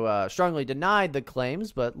 Argento strongly denied the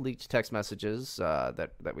claims, but leaked text messages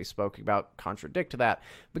that we spoke about contradict that.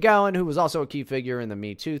 McGowan, who was also a key figure in the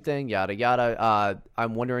Me Too thing, yada yada.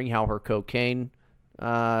 I'm wondering how her cocaine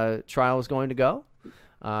trial is going to go.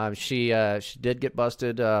 She did get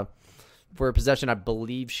busted for possession. I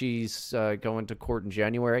believe she's going to court in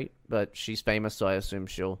January, but she's famous, so I assume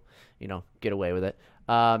she'll get away with it.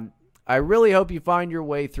 I really hope you find your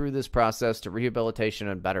way through this process to rehabilitation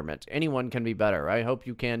and betterment. Anyone can be better. I hope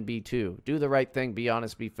you can be too. Do the right thing. Be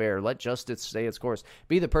honest. Be fair. Let justice stay its course.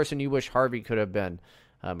 Be the person you wish Harvey could have been.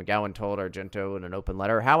 McGowan told Argento in an open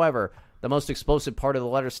letter. However, the most explosive part of the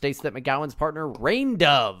letter states that McGowan's partner, Rain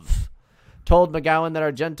Dove, told McGowan that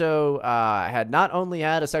Argento had not only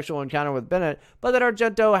had a sexual encounter with Bennett, but that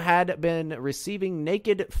Argento had been receiving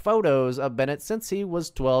naked photos of Bennett since he was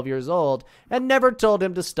 12 years old and never told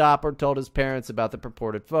him to stop or told his parents about the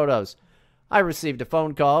purported photos. I received a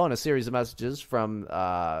phone call and a series of messages from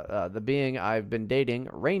the being I've been dating,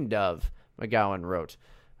 Rain Dove, McGowan wrote.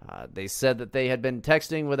 They said that they had been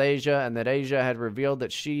texting with Asia and that Asia had revealed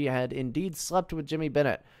that she had indeed slept with Jimmy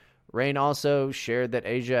Bennett. Rain also shared that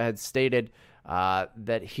Asia had stated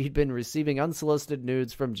that he'd been receiving unsolicited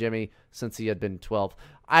nudes from Jimmy since he had been 12.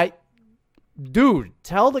 Dude,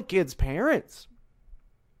 tell the kid's parents.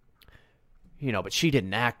 But she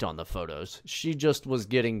didn't act on the photos. She just was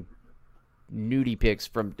getting nudie pics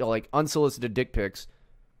from, like, unsolicited dick pics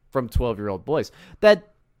from 12-year-old boys.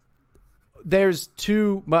 There's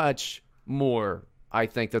too much more, I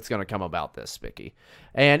think, that's going to come about this, Spicky.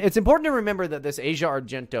 And it's important to remember that this Asia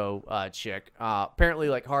Argento chick, apparently,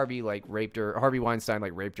 like, Harvey Weinstein,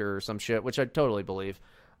 like, raped her or some shit, which I totally believe.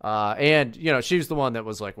 And, she's the one that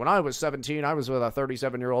was like, when I was 17, I was with a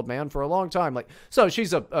 37-year-old man for a long time. Like, so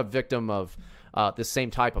she's a victim of the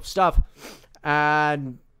same type of stuff.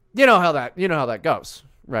 And you know how that goes,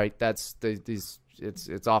 right? That's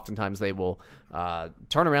it's oftentimes they will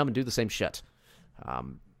turn around and do the same shit.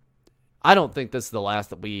 I don't think this is the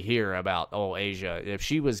last that we hear about, Asia. If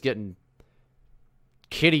she was getting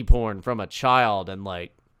kiddie porn from a child and,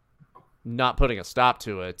 like, not putting a stop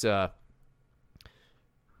to it,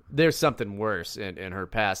 there's something worse in her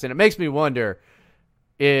past. And it makes me wonder,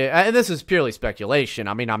 and this is purely speculation.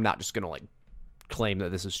 I mean, I'm not just going to, like, claim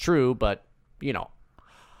that this is true, but,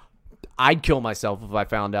 I'd kill myself if I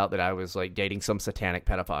found out that I was, like, dating some satanic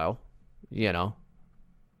pedophile,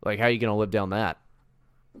 Like, how are you going to live down that?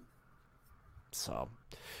 So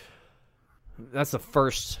that's the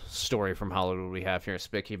first story from Hollywood we have here,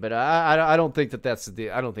 Spicky. But I don't think that's the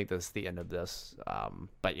end of this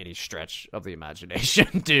by any stretch of the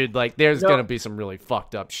imagination, dude. Like, there's gonna be some really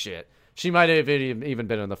fucked up shit. She might have even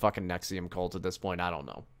been in the fucking NXIVM cult at this point. I don't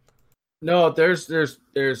know. No, there's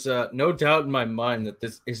no doubt in my mind that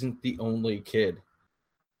this isn't the only kid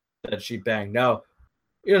that she banged. Now,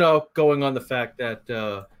 going on the fact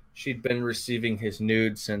that she'd been receiving his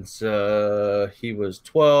nudes since he was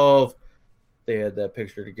 12. They had that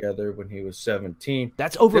picture together when he was 17.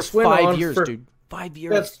 That's over 5 years, dude. 5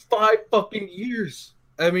 years. That's 5 fucking years.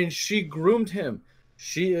 I mean, she groomed him.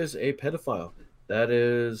 She is a pedophile. That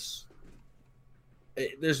is...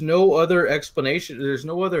 There's no other explanation. There's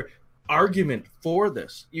no other argument for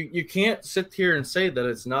this. You can't sit here and say that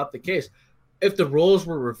it's not the case. If the roles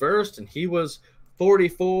were reversed and he was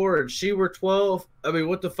 44 and she were 12, I mean,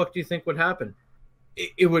 what the fuck do you think would happen?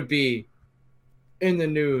 It would be in the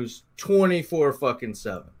news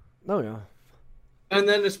 24/7. Oh yeah. And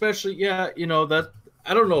then especially, that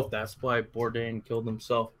I don't know if that's why Bourdain killed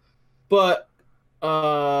himself, but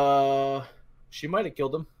she might have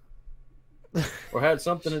killed him or had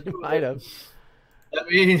something to do with it. Might have. I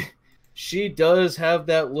mean, she does have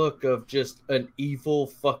that look of just an evil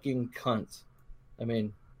fucking cunt. I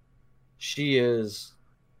mean, she is.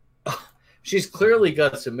 She's clearly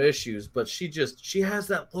got some issues, but she has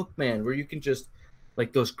that look, man, where you can just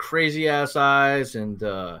like those crazy ass eyes and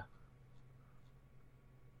I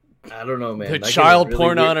don't know, man. The child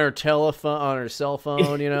porn on her telephone, on her cell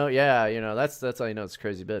phone, you know. Yeah, you know, that's how you know it's a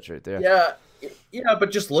crazy bitch right there. Yeah,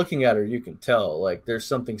 but just looking at her, you can tell like there's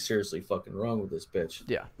something seriously fucking wrong with this bitch.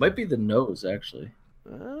 Yeah, might be the nose actually.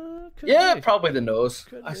 Be. Probably the nose.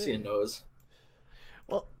 I see a nose.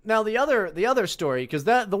 Well, now the other story, because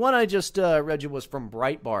the one I just read you was from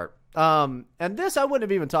Breitbart, and this I wouldn't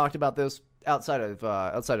have even talked about this outside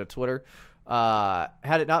of Twitter,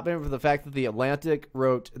 had it not been for the fact that the Atlantic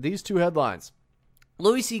wrote these two headlines: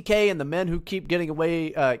 Louis C.K. and the men who keep getting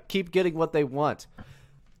what they want.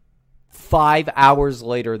 5 hours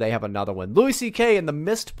later, they have another one: Louis C.K. and the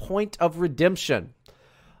missed point of redemption.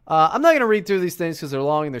 I'm not going to read through these things because they're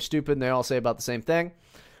long and they're stupid and they all say about the same thing.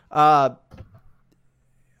 I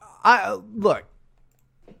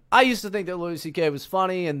used to think that Louis C.K. was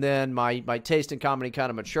funny, and then my taste in comedy kind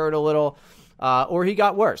of matured a little, or he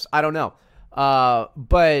got worse. I don't know.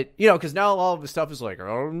 But, you know, because now all of his stuff is like,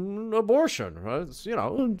 abortion, right? It's, you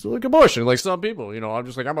know, it's like abortion. Like some people, you know, I'm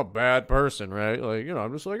just like, I'm a bad person, right? Like, you know,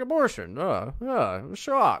 I'm just like abortion.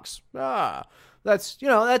 Shocks. That's, you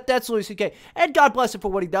know, that's Louis C.K. And God bless him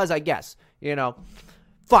for what he does, I guess, you know.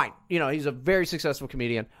 Fine. You know, he's a very successful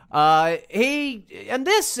comedian. And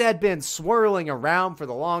this had been swirling around for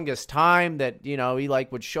the longest time that, you know, he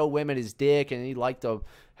like would show women his dick and he'd like to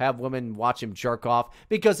have women watch him jerk off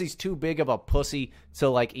because he's too big of a pussy to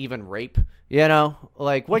like even rape, you know,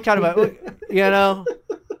 like what kind of a, you know,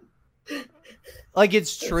 like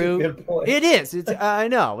it's true. It is. I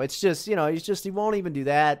know. It's just, you know, he won't even do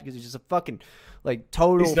that because he's just a fucking like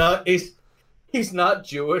total. He's not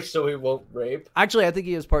Jewish, so he won't rape. Actually, I think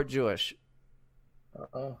he is part Jewish.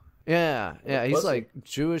 Uh-oh. Yeah. He's like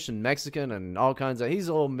Jewish and Mexican and all kinds of. He's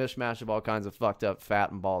a little mishmash of all kinds of fucked up, fat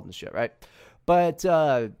and bald and shit, right? But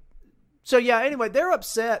so yeah. Anyway, they're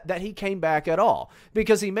upset that he came back at all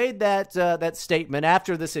because he made that statement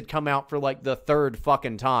after this had come out for like the third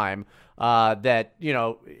fucking time. That, you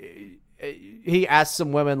know, he asked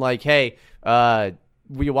some women like, "Hey,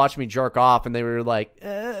 will you watch me jerk off?" And they were like,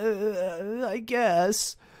 I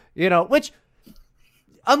guess, you know, which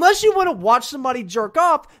unless you want to watch somebody jerk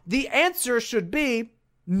off, the answer should be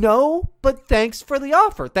no, but thanks for the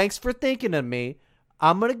offer. Thanks for thinking of me.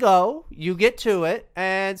 I'm going to go. You get to it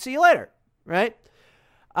and see you later. Right.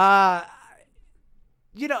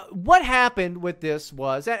 You know, what happened with this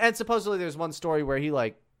was, and supposedly there's one story where he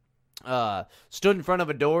like, stood in front of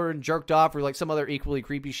a door and jerked off or like some other equally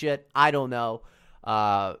creepy shit. I don't know.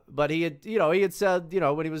 But he had said, you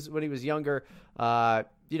know, when he was younger,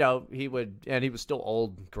 you know, he would, and he was still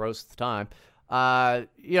old, gross at the time.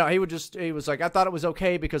 You know, he was like, I thought it was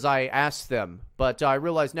okay because I asked them, but I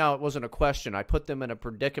realized now it wasn't a question. I put them in a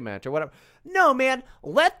predicament or whatever. No, man,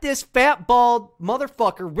 let this fat, bald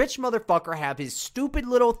motherfucker, rich motherfucker have his stupid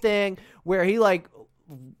little thing where he like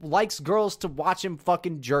likes girls to watch him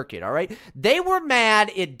fucking jerk it, all right? They were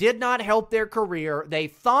mad. It did not help their career. They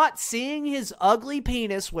thought seeing his ugly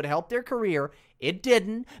penis would help their career. It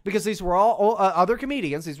didn't, because these were all other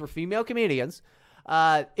comedians. These were female comedians.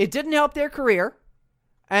 It didn't help their career,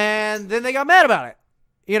 and then they got mad about it,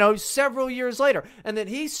 you know, several years later. And then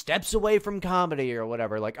he steps away from comedy or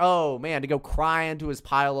whatever, like, oh, man, to go cry into his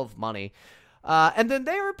pile of money. And then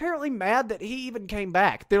they were apparently mad that he even came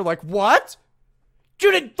back. They're like, what?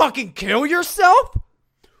 You didn't fucking kill yourself?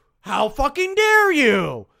 How fucking dare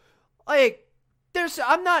you? Like,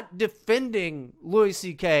 I'm not defending Louis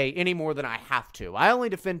C.K. any more than I have to. I only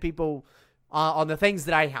defend people on the things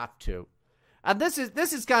that I have to. And this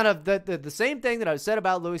is kind of the same thing that I've said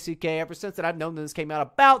about Louis C.K. ever since that I've known that this came out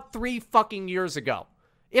about 3 fucking years ago.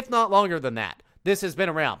 If not longer than that. This has been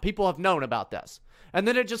around. People have known about this. And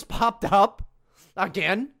then it just popped up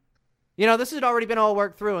again. You know, this had already been all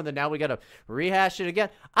worked through, and then now we got to rehash it again.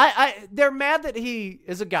 They're mad that he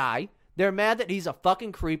is a guy. They're mad that he's a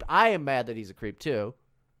fucking creep. I am mad that he's a creep, too.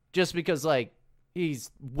 Just because, like,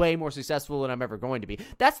 he's way more successful than I'm ever going to be.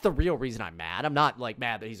 That's the real reason I'm mad. I'm not, like,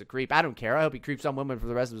 mad that he's a creep. I don't care. I hope he creeps on women for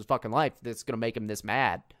the rest of his fucking life. That's going to make him this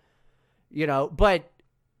mad. You know, but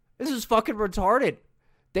this is fucking retarded.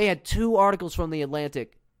 They had 2 articles from The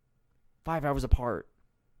Atlantic 5 hours apart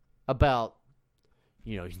about,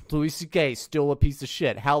 you know, Louis C.K. still a piece of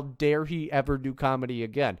shit. How dare he ever do comedy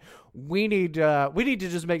again? We need to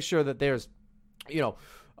just make sure that there's, you know,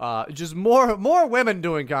 just more women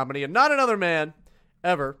doing comedy and not another man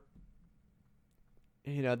ever.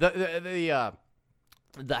 You know, the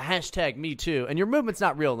the hashtag Me Too, and your movement's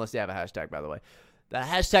not real unless you have a hashtag, by the way. The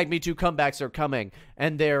hashtag Me Too comebacks are coming,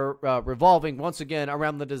 and they're revolving once again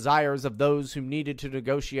around the desires of those who needed to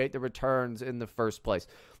negotiate the returns in the first place.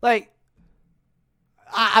 Like,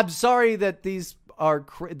 I'm sorry that these are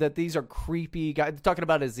creepy guys. Talking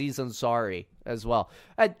about Aziz Ansari as well.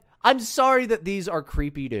 I'm sorry that these are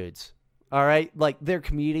creepy dudes. All right, like they're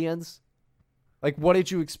comedians. Like, what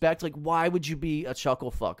did you expect? Like, why would you be a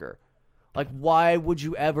chuckle fucker? Like, why would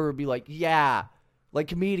you ever be like, yeah, like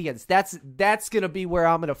comedians? That's gonna be where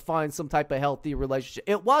I'm gonna find some type of healthy relationship.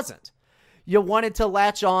 It wasn't. You wanted to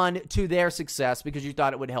latch on to their success because you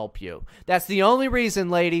thought it would help you. That's the only reason,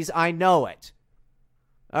 ladies. I know it.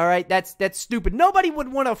 All right, that's stupid. Nobody would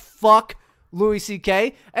want to fuck Louis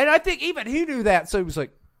C.K. And I think even he knew that. So he was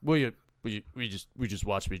like, "Will you just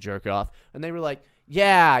watch me jerk off?" And they were like,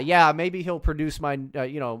 "Yeah, maybe he'll produce my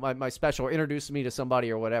my special, or introduce me to somebody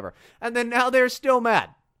or whatever." And then now they're still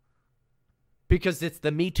mad because it's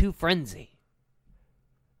the Me Too frenzy.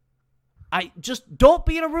 I just don't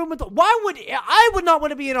be in a room with. I would not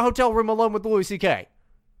want to be in a hotel room alone with Louis C.K.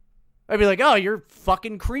 I'd be like, "Oh, you're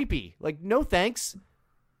fucking creepy." Like, no thanks.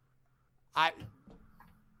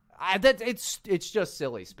 It's just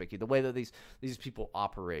silly, Spicky, the way that these people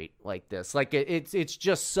operate like this. Like it's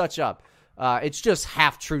just such a it's just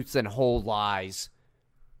half truths and whole lies.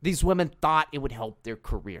 These women thought it would help their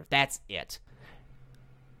career. That's it.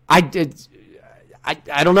 I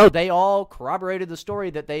don't know. They all corroborated the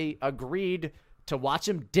story that they agreed to watch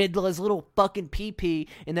him diddle his little fucking pee-pee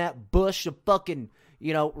in that bush of fucking,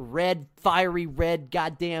 red, fiery red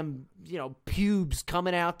goddamn, pubes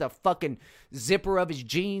coming out the fucking zipper of his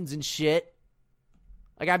jeans and shit.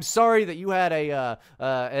 Like, I'm sorry that you had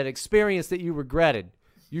an experience that you regretted.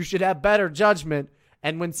 You should have better judgment.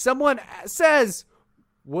 And when someone says,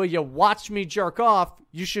 "Will you watch me jerk off?"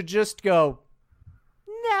 you should just go,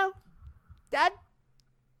 "No, that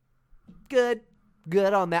good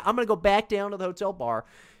on that. I'm going to go back down to the hotel bar.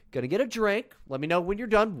 Going to get a drink. Let me know when you're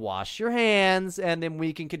done. Wash your hands. And then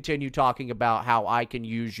we can continue talking about how I can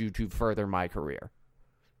use you to further my career."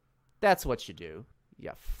 That's what you do.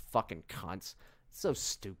 You fucking cunts. It's so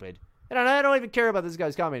stupid. And I don't even care about this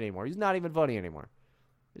guy's comment anymore. He's not even funny anymore.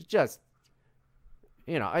 It's just,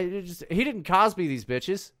 he didn't Cosby these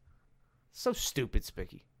bitches. So stupid,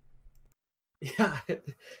 Spicky.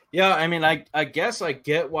 Yeah. I mean, I guess I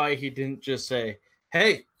get why he didn't just say,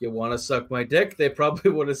 "Hey, you want to suck my dick?" They probably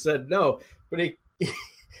would have said no. But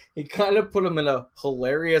he kind of put him in a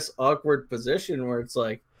hilarious, awkward position where it's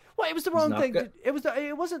like, well, it was the wrong thing. It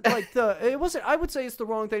wasn't like it wasn't. I would say it's the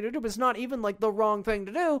wrong thing to do, but it's not even like the wrong thing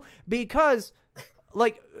to do because,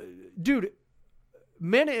 like, dude,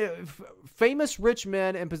 famous rich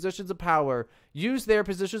men in positions of power use their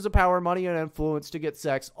positions of power, money, and influence to get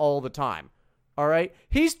sex all the time. All right,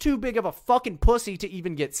 he's too big of a fucking pussy to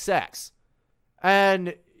even get sex,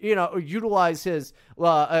 and utilize his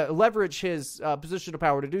leverage his position of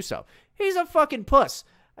power to do so. He's a fucking puss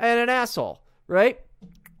and an asshole, right?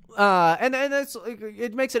 And that's,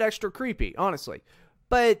 it makes it extra creepy, honestly.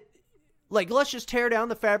 But like, let's just tear down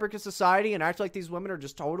the fabric of society and act like these women are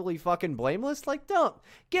just totally fucking blameless. Like, don't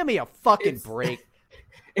give me a fucking break.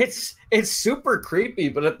 It's super creepy,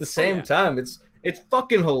 but at the same time, it's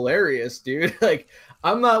fucking hilarious, dude. Like,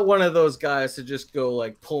 I'm not one of those guys to just go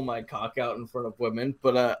like pull my cock out in front of women,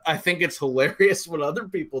 but I think it's hilarious when other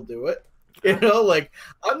people do it. Like,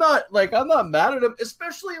 I'm not mad at him,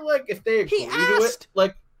 especially like if they agree to it.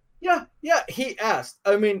 Like, yeah, he asked.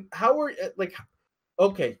 I mean,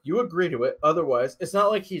 okay, you agree to it. Otherwise, it's not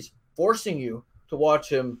like he's forcing you to watch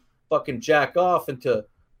him fucking jack off into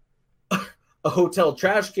a hotel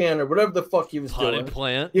trash can or whatever the fuck he was doing.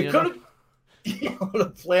 Plant. You could have put a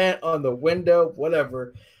plant on the window,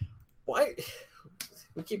 whatever. Why?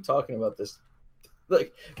 We keep talking about this.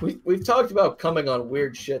 Like, we've talked about coming on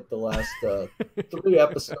weird shit the last 3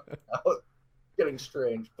 episodes now. Getting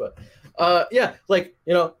strange, but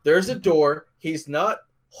there's a door. He's not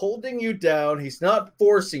holding you down. He's not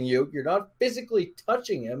forcing you. You're not physically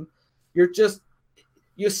touching him.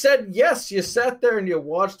 You said yes. You sat there and you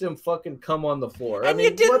watched him fucking come on the floor. And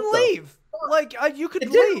you didn't leave. Like, you could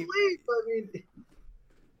leave. Didn't leave. I mean,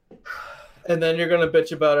 and then you're gonna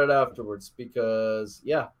bitch about it afterwards because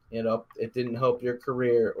it didn't help your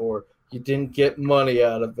career, or you didn't get money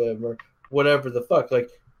out of him, or whatever the fuck. Like,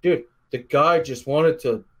 dude, the guy just wanted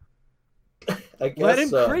to. I guess, let him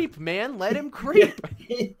creep, man. Let him creep.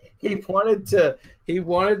 Yeah, he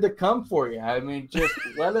wanted to come for you. I mean, just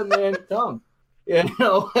let a man come.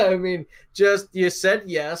 I mean, you said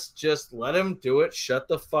yes, just let him do it, shut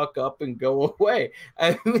the fuck up and go away.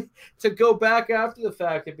 I mean, to go back after the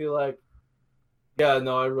fact and be like, Yeah,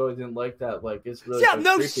 no, I really didn't like that. Like, it's really Yeah,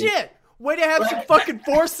 no creepy. shit. Way to have some fucking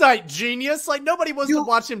foresight, genius. Like, nobody wants to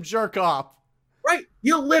watch him jerk off. Right.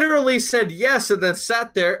 You literally said yes and then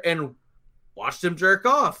sat there and watched him jerk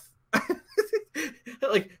off.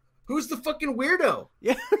 Like, who's the fucking weirdo?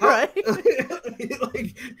 Yeah, right.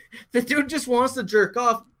 Like, the dude just wants to jerk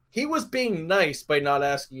off. He was being nice by not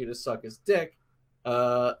asking you to suck his dick.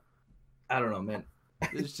 I don't know, man.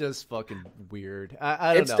 It's just fucking weird.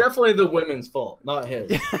 I don't know. It's definitely the women's fault, not his.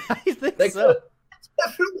 Yeah, I think so. It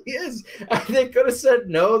definitely is. They could have said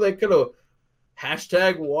no. They could have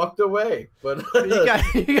hashtag walked away. But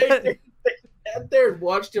they sat there and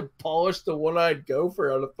watched him polish the one-eyed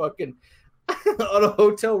gopher on a fucking on a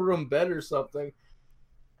hotel room bed or something.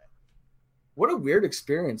 What a weird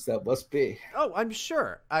experience that must be. Oh, I'm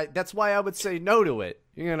sure. That's why I would say no to it.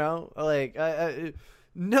 You know, like,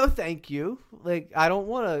 no, thank you. Like, I don't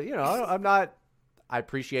want to, you know, I'm not, I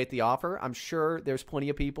appreciate the offer. I'm sure there's plenty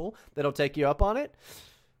of people that'll take you up on it.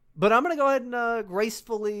 But I'm going to go ahead and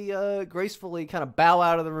gracefully kind of bow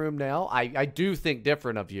out of the room now. I do think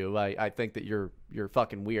different of you. I think that you're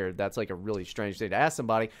fucking weird. That's like a really strange thing to ask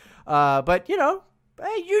somebody. But, you know,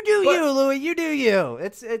 hey, you do you, Louis. You do you.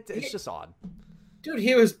 It's just odd. Dude,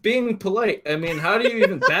 he was being polite. I mean, how do you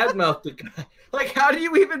even badmouth the guy? Like, how do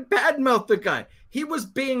you even badmouth the guy? He was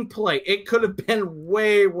being polite. It could have been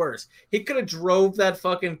way worse. He could have drove that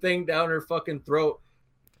fucking thing down her fucking throat.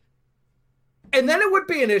 And then it would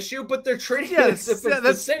be an issue, but they're treating it as if it's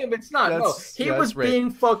the same. It's not. No, he was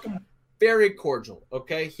being fucking very cordial,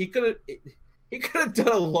 okay? He could have done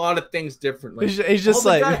a lot of things differently. He's just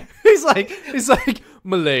like, he's like,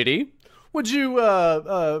 milady, would you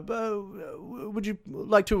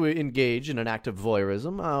like to engage in an act of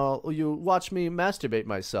voyeurism? You watch me masturbate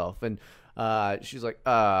myself. And she's like,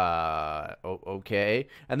 okay.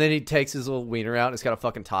 And then he takes his little wiener out and it's got a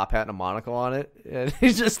fucking top hat and a monocle on it. And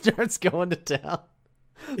he just starts going to town.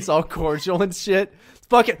 It's all cordial and shit.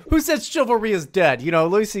 Fucking, who says chivalry is dead? You know,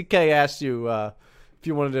 Louis C.K. asked you if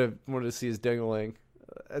you wanted to see his ding-a-ling.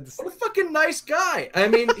 What a fucking nice guy. I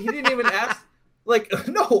mean, he didn't even ask. Like,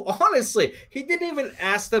 no, honestly, he didn't even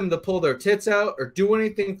ask them to pull their tits out or do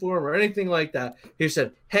anything for him or anything like that. He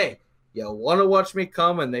said, hey, you want to watch me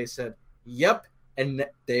come? And they said, yep. And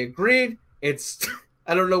they agreed. It's,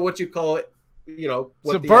 I don't know what you call it. You know,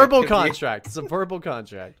 it's a verbal contract. It's a verbal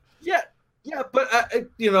contract. Yeah. Yeah. But,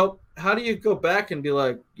 you know, how do you go back and be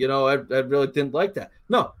like, you know, I really didn't like that.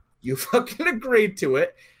 No, you fucking agreed to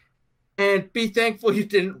it. And be thankful you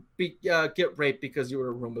didn't get raped because you were in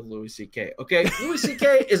a room with Louis C.K. Okay? Louis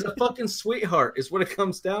C.K. is a fucking sweetheart is what it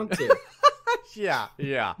comes down to. Yeah.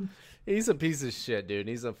 He's a piece of shit, dude.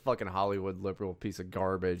 He's a fucking Hollywood liberal piece of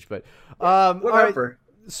garbage. But whatever.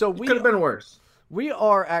 Right, so we could have been worse. We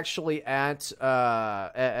are actually at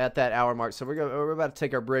that hour mark, so we're about to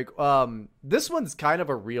take our break. This one's kind of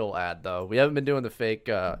a real ad, though. We haven't been doing the fake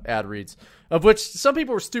ad reads, of which some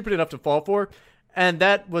people were stupid enough to fall for. And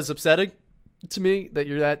that was upsetting to me that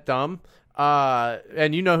you're that dumb.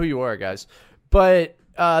 And you know who you are, guys. But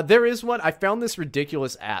there is one. I found this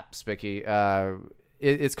ridiculous app, Spicky.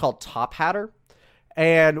 It's called Top Hatter.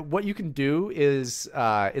 And what you can do is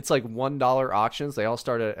it's like $1 auctions. They all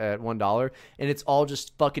start at $1. And it's all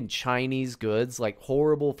just fucking Chinese goods, like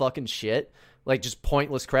horrible fucking shit. Like just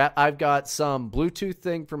pointless crap. I've got some Bluetooth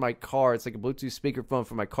thing for my car. It's like a Bluetooth speakerphone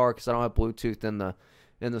for my car because I don't have Bluetooth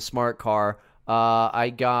in the smart car.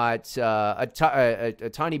 I got a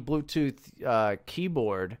tiny Bluetooth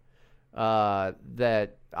keyboard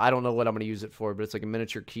that I don't know what I'm going to use it for, but it's like a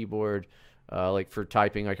miniature keyboard, like for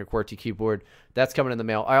typing, like a QWERTY keyboard. That's coming in the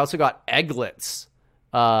mail. I also got egglets.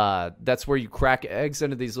 That's where you crack eggs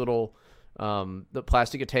into these little the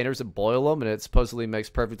plastic containers and boil them, and it supposedly makes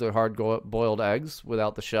perfectly hard boiled eggs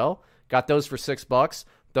without the shell. Got those for $6.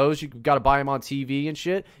 Those you got to buy them on TV and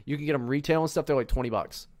shit. You can get them retail and stuff. They're like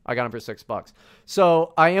 $20. I got them for $6.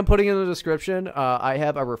 So I am putting in the description. I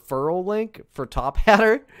have a referral link for Top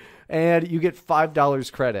Hatter, and you get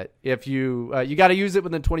 $5 credit if you got to use it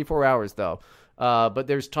within 24 hours though. But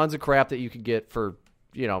there's tons of crap that you can get for,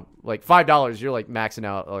 you know, like $5. You're like maxing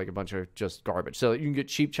out like a bunch of just garbage. So you can get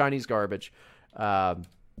cheap Chinese garbage, and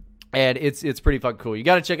it's pretty fucking cool. You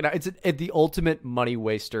got to check it out. It's the ultimate money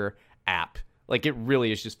waster app. Like it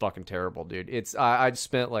really is just fucking terrible, dude. It's I've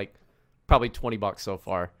spent like probably $20 so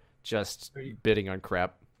far just bidding on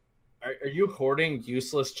crap. Are you hoarding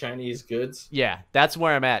useless Chinese goods? Yeah, that's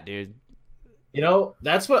where I'm at, dude. You know,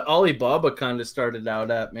 that's what Alibaba kind of started out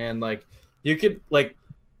at, man. Like you could like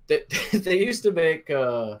they used to make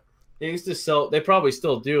they used to sell, they probably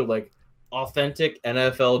still do, like authentic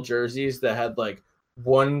NFL jerseys that had like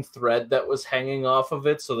one thread that was hanging off of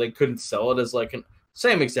it, so they couldn't sell it as like an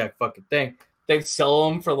same exact fucking thing. They'd sell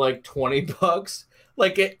them for like $20.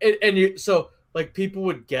 Like so like people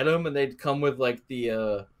would get them and they'd come with like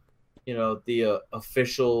the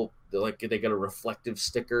official, like they got a reflective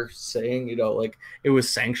sticker saying, like it was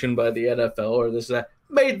sanctioned by the NFL or this, that,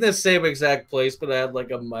 made in the same exact place, but it had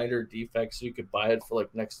like a minor defect, so you could buy it for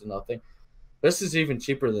like next to nothing. This is even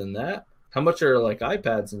cheaper than that. How much are like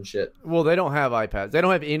iPads and shit? Well, they don't have iPads. They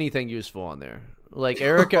don't have anything useful on there. Like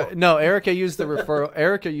Erica used the referral.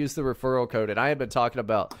 Erica used the referral code, and I had been talking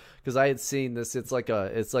about, because I had seen this. It's like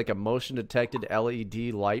a motion detected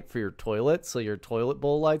LED light for your toilet, so your toilet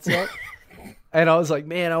bowl lights up. And I was like,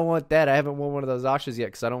 man, I want that. I haven't won one of those options yet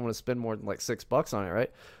because I don't want to spend more than like $6 on it,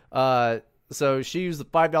 right? So she used the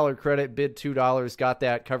 $5 credit, bid $2, got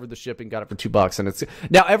that, covered the shipping, got it for $2, and it's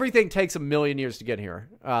now everything takes a million years to get here.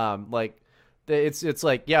 It's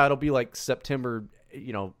like, yeah, it'll be like September,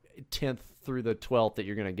 10th through the 12th that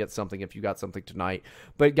you're going to get something if you got something tonight.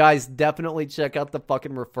 But guys, definitely check out the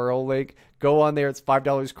fucking referral link. Go on there. It's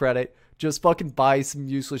 $5 credit. Just fucking buy some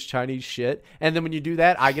useless Chinese shit. And then when you do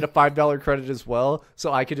that, I get a $5 credit as well.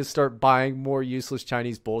 So I could just start buying more useless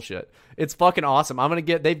Chinese bullshit. It's fucking awesome. I'm going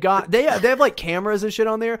to get, they have like cameras and shit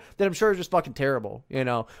on there that I'm sure are just fucking terrible,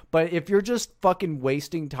 But if you're just fucking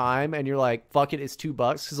wasting time and you're like, fuck it, it's $2,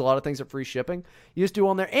 because a lot of things are free shipping, you just do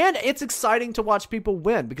on there. And it's exciting to watch people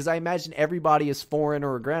win, because I imagine everybody is foreign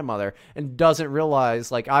or a grandmother and doesn't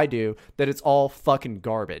realize, like I do, that it's all fucking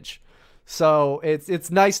garbage. So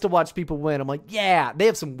it's nice to watch people win. I'm like, yeah, they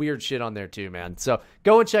have some weird shit on there too, man. So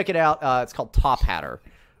go and check it out. It's called Top Hatter.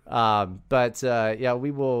 Yeah,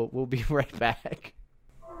 we'll be right back.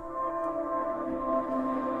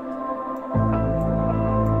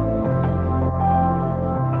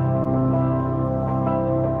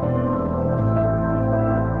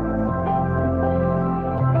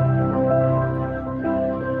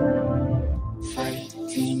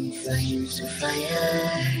 Fighting flames of fire,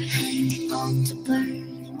 hanging on to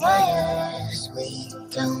burning wires. We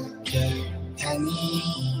don't care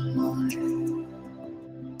anymore.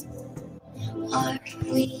 Are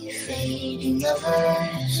we fading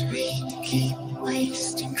lovers? We keep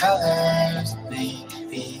wasting colors.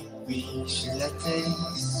 Maybe we should let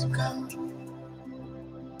this go.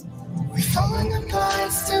 We're falling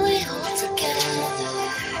apart, still we hold together.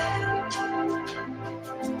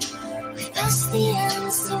 We passed the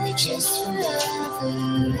end, so we chase forever.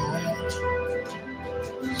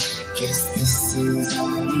 Guess this is all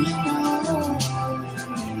we know.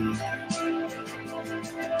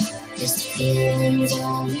 This feeling's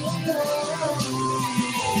all we know.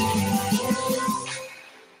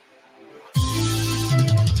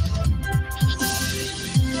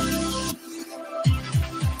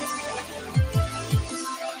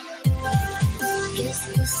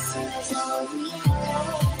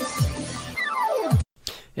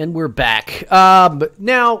 And we're back.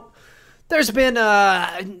 Now, there's been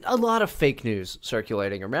a lot of fake news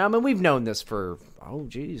circulating around, and we've known this for,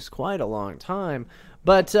 quite a long time.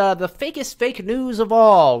 But the fakest fake news of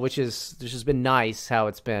all, which has been nice how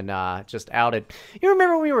it's been just outed. You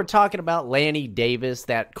remember we were talking about Lanny Davis,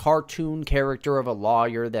 that cartoon character of a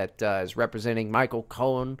lawyer that is representing Michael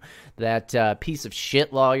Cohen, that piece of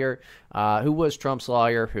shit lawyer who was Trump's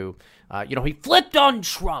lawyer, who, he flipped on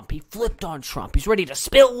Trump. He's ready to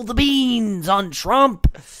spill the beans on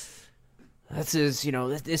Trump. This is,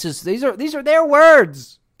 these are their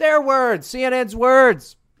words. Their words. CNN's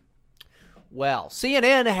words. Well,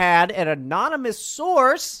 CNN had an anonymous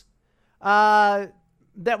source it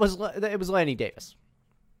was Lanny Davis.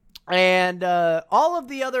 And all of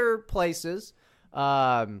the other places,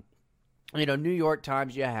 New York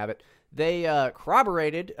Times, you have it, they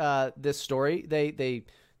corroborated this story. They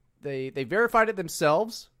verified it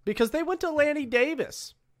themselves because they went to Lanny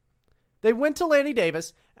Davis. They went to Lanny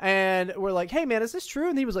Davis and were like, hey, man, is this true?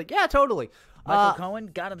 And he was like, yeah, totally. Michael Cohen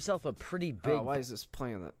got himself a pretty big... why is this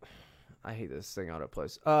playing that? I hate this thing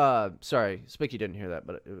autoplays. Sorry, Spicky didn't hear that,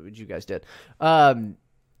 but you guys did.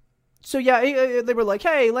 So yeah, they were like,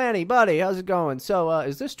 "Hey, Lanny, buddy, how's it going? So,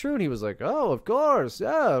 is this true?" And he was like, "Oh, of course,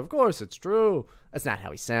 yeah, of course, it's true." That's not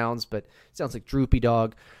how he sounds, but it sounds like Droopy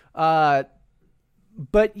Dog. But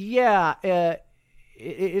yeah,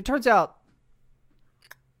 it turns out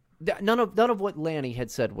none of what Lanny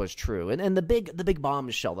had said was true, and the big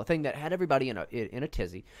bombshell, the thing that had everybody in a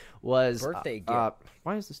tizzy, was birthday gift.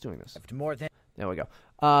 Why is this doing this? More than there we go.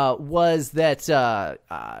 Was that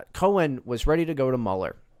Cohen was ready to go to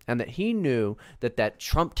Mueller, and that he knew that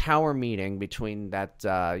Trump Tower meeting between that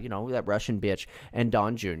that Russian bitch and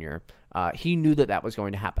Don Jr. He knew that was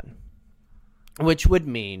going to happen. which would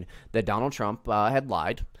mean that Donald Trump had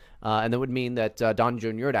lied, and that would mean that Don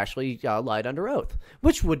Jr. had actually lied under oath,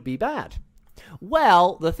 which would be bad.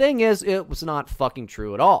 Well, the thing is, it was not fucking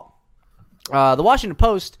true at all. The Washington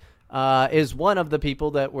Post is one of the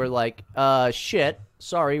people that were like, shit,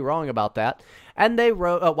 sorry, wrong about that. And they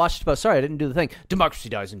wrote, Washington Post, sorry, I didn't do the thing. Democracy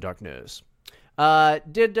dies in darkness.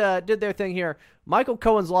 Did their thing here. Michael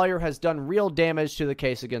Cohen's lawyer has done real damage to the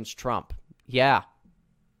case against Trump. Yeah,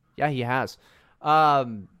 he has.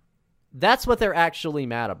 That's what they're actually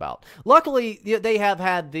mad about. Luckily, they have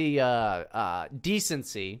had the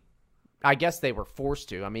decency. I guess they were forced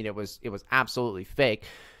to. I mean, it was absolutely fake.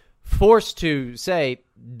 Forced to say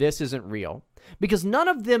this isn't real because none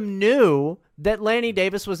of them knew that Lanny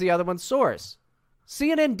Davis was the other one's source.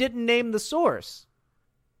 CNN didn't name the source.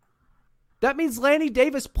 That means Lanny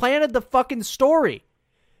Davis planted the fucking story.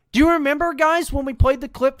 Do you remember, guys, when we played the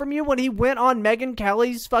clip from you when he went on Megyn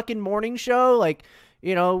Kelly's fucking morning show? Like,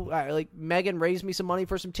 you know, like Megyn raised me some money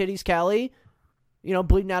for some titties, Kelly. You know,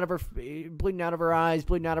 bleeding out of her eyes,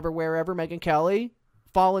 bleeding out of her wherever, Megyn Kelly.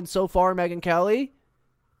 Fallen so far, Megyn Kelly.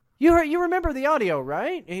 You remember the audio,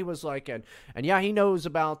 right? He was like, and yeah, he knows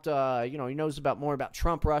about, he knows about more about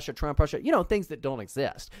Trump, Russia, you know, things that don't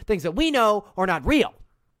exist. Things that we know are not real.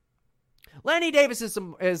 Lanny Davis is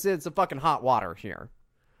some fucking hot water here.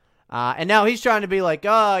 And now he's trying to be like,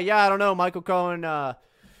 oh, yeah, I don't know, Michael Cohen,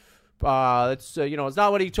 it's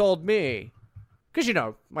not what he told me. Because, you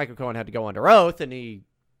know, Michael Cohen had to go under oath, and he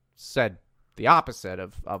said the opposite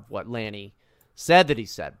of what Lanny said that he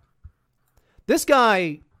said. This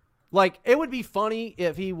guy, like, it would be funny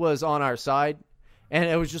if he was on our side, and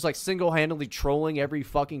it was just, like, single-handedly trolling every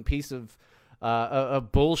fucking piece of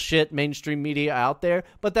bullshit mainstream media out there,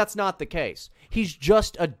 but that's not the case. He's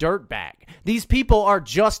just a dirtbag. These people are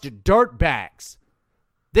just dirtbags.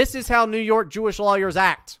 This is how New York Jewish lawyers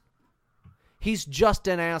act. He's just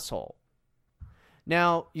an asshole.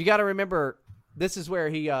 Now, you got to remember, this is where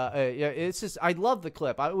he, I love the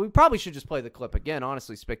clip. We probably should just play the clip again,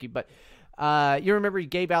 honestly, Spicky, but you remember he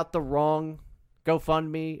gave out the wrong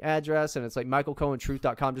GoFundMe address, and it's like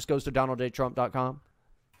MichaelCohenTruth.com, just goes to DonaldJTrump.com.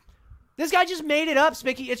 This guy just made it up,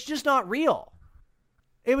 Spicky. It's just not real.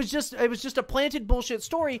 It was just a planted bullshit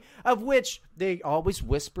story of which they always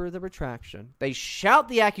whisper the retraction. They shout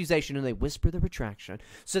the accusation and they whisper the retraction.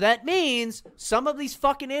 So that means some of these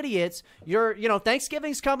fucking idiots,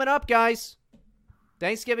 Thanksgiving's coming up, guys.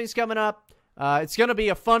 Thanksgiving's coming up. It's going to be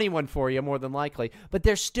a funny one for you, more than likely. But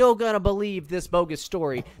they're still going to believe this bogus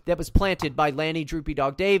story that was planted by Lanny Droopy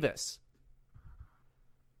Dog Davis.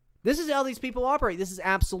 This is how these people operate. This is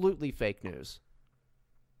absolutely fake news.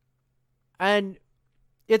 And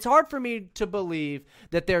it's hard for me to believe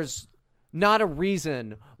that there's not a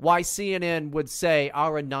reason why CNN would say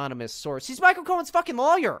our anonymous source. He's Michael Cohen's fucking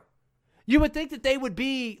lawyer. You would think that they would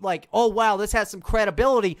be like, oh, wow, this has some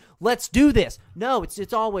credibility. Let's do this. No,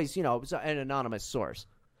 it's always, it's an anonymous source.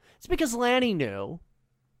 It's because Lanny knew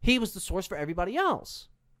he was the source for everybody else.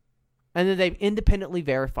 And then they independently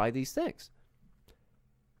verify these things.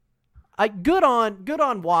 Good on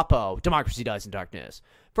WAPO, Democracy Dies in Darkness,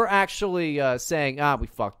 for actually saying, we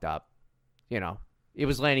fucked up. It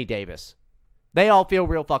was Lanny Davis. They all feel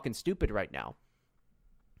real fucking stupid right now.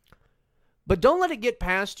 But don't let it get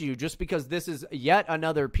past you just because this is yet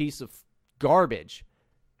another piece of garbage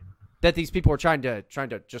that these people are trying to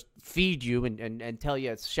just feed you and tell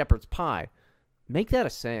you it's shepherd's pie. Make that a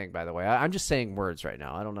saying, by the way. I'm just saying words right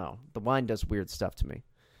now. I don't know. The wine does weird stuff to me.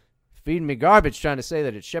 Feeding me garbage trying to say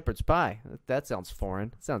that it's shepherd's pie. That sounds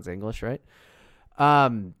foreign. It sounds English, right?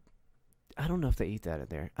 I don't know if they eat that in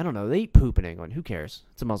there. I don't know. They eat poop in England. Who cares?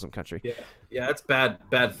 It's a Muslim country. Yeah, it's bad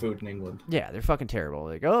food in England. Yeah, they're fucking terrible.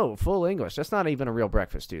 Like, oh, full English. That's not even a real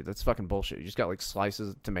breakfast, dude. That's fucking bullshit. You just got, like, slices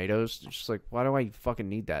of tomatoes. It's just like, why do I fucking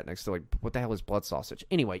need that next to, like, what the hell is blood sausage?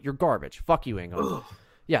 Anyway, you're garbage. Fuck you, England. Ugh.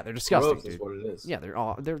 Yeah, they're disgusting, Gross dude. is what it is. Yeah,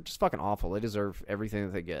 they're just fucking awful. They deserve everything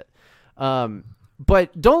that they get.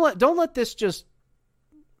 But don't let this just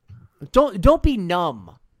don't be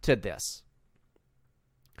numb to this.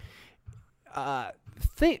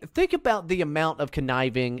 Think about the amount of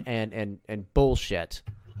conniving and bullshit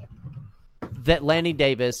that Lanny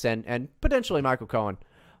Davis and potentially Michael Cohen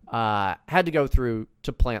had to go through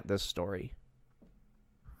to plant this story.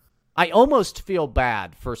 I almost feel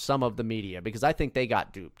bad for some of the media because I think they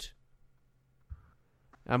got duped.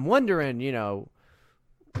 I'm wondering,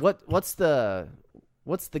 what's the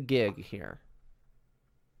gig here?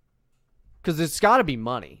 Because it's got to be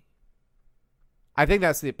money. I think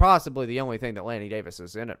that's possibly the only thing that Lanny Davis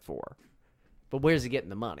is in it for. But where's he getting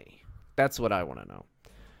the money? That's what I want to know.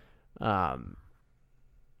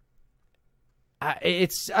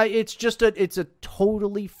 It's a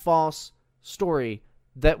totally false story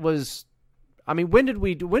that was. I mean, when did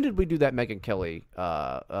we do that Megyn Kelly,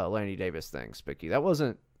 Lanny Davis thing, Spicky? That was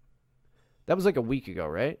like a week ago,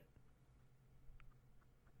 right?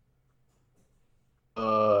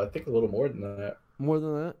 I think a little more than that. More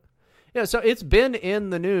than that? Yeah, so it's been in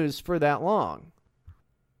the news for that long.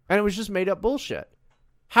 And it was just made up bullshit.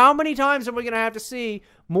 How many times are we going to have to see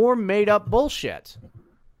more made up bullshit?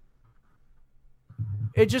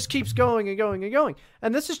 It just keeps going and going and going.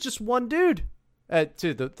 And this is just one dude,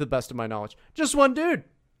 to the best of my knowledge. Just one dude.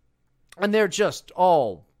 And they're just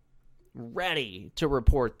all ready to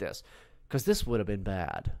report this. Because this would have been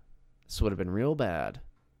bad. This would have been real bad.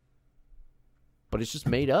 But it's just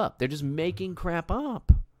made up. They're just making crap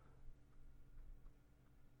up.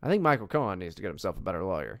 I think Michael Cohen needs to get himself a better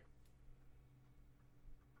lawyer.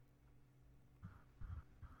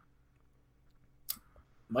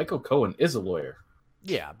 Michael Cohen is a lawyer.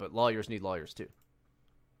 Yeah, but lawyers need lawyers too.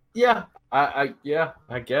 Yeah, I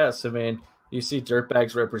guess. I mean, you see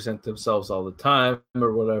dirtbags represent themselves all the time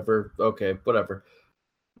or whatever. Okay, whatever.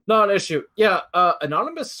 Not an issue. Yeah,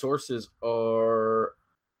 anonymous sources are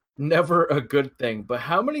never a good thing, but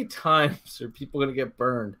how many times are people going to get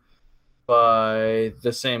burned by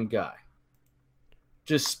the same guy?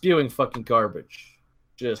 Just spewing fucking garbage.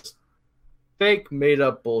 Just fake,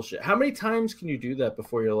 made-up bullshit. How many times can you do that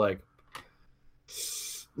before you're like,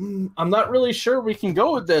 I'm not really sure we can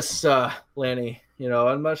go with this, Lanny.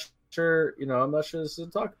 I'm not sure this is a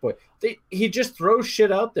talking point. He just throws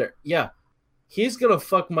shit out there. Yeah. He's going to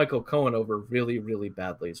fuck Michael Cohen over really, really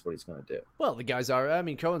badly is what he's going to do. Well,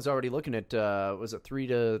 Cohen's already looking at, was it 3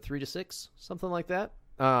 to 6? Something like that.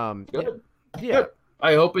 Good. Yeah. Good.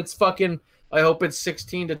 I hope it's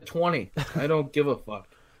 16 to 20. I don't give a fuck.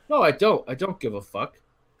 No, I don't. I don't give a fuck.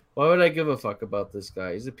 Why would I give a fuck about this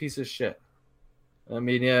guy? He's a piece of shit. I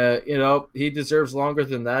mean, he deserves longer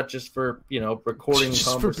than that just for, recording just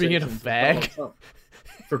conversations. For being a fag.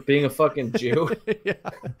 For being a fucking Jew. Yeah.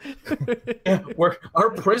 We're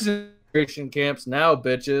our prison camps now,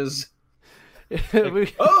 bitches.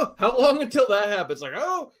 How long until that happens? Like,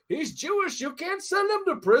 he's Jewish. You can't send him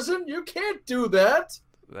to prison. You can't do that.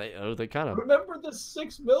 They kind of remember the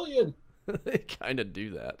 6 million. They kind of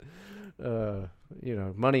do that.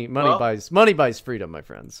 Money buys freedom, my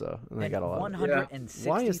friend. So they got a lot.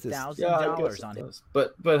 $160,000 on him.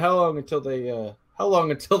 But how long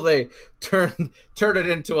until they turn it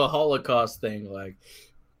into a Holocaust thing? Like,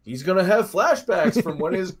 he's gonna have flashbacks from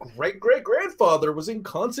when his great-great-grandfather was in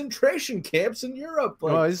concentration camps in Europe.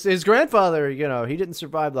 Like, well, his grandfather, he didn't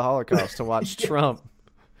survive the Holocaust to watch Trump.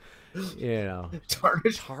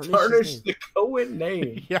 Tarnish the Cohen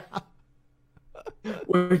name. Yeah.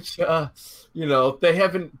 Which they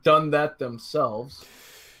haven't done that themselves.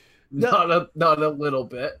 Not a little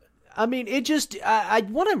bit. I mean, I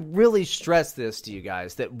want to really stress this to you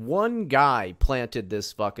guys, that one guy planted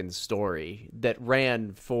this fucking story that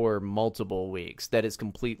ran for multiple weeks that is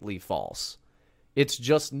completely false. It's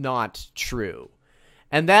just not true.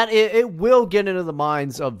 And that it will get into the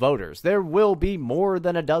minds of voters. There will be more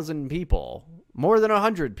than a dozen people, more than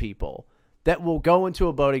 100 people that will go into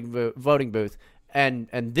a voting booth, and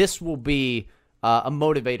this will be a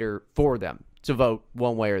motivator for them to vote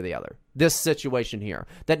one way or the other. This situation here,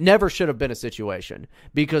 that never should have been a situation,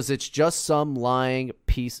 because it's just some lying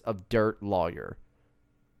piece of dirt lawyer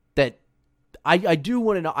that I do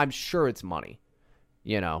want to know. I'm sure it's money.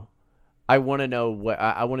 I want to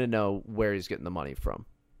know where he's getting the money from.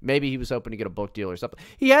 Maybe he was hoping to get a book deal or something.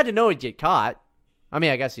 He had to know he'd get caught. I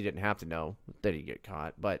mean, I guess he didn't have to know that he'd get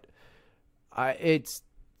caught, but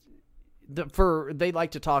they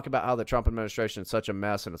like to talk about how the Trump administration is such a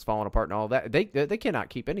mess and it's falling apart and all that. They cannot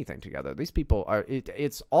keep anything together. These people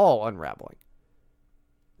it's all unraveling.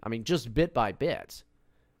 I mean, just bit by bit.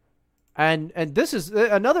 And this is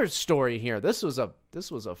another story here. This was a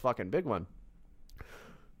fucking big one.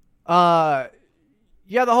 Yeah,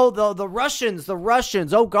 the Russians.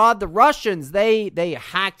 Oh God, the Russians. They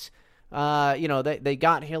hacked. They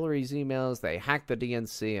got Hillary's emails. They hacked the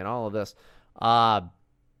DNC and all of this.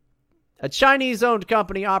 A Chinese-owned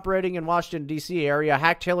company operating in Washington, D.C. area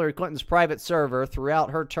hacked Hillary Clinton's private server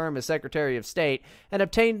throughout her term as Secretary of State and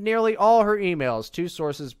obtained nearly all her emails, two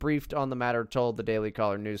sources briefed on the matter told the Daily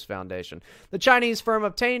Caller News Foundation. The Chinese firm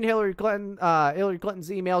obtained Hillary Clinton's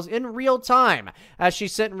emails in real time as she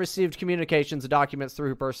sent and received communications and documents through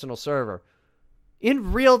her personal server.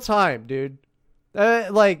 In real time, dude.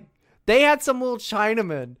 They had some little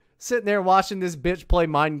Chinaman sitting there watching this bitch play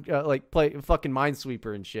fucking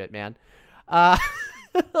Minesweeper and shit, man.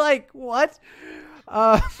 What?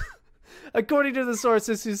 According to the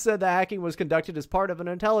sources who said the hacking was conducted as part of an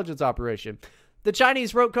intelligence operation, the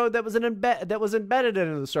Chinese wrote code that was embedded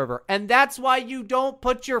into the server. And that's why you don't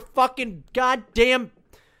put your fucking goddamn...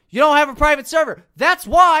 You don't have a private server. That's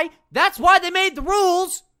why they made the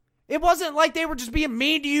rules. It wasn't like they were just being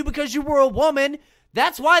mean to you because you were a woman.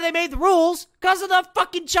 That's why they made the rules. Because of the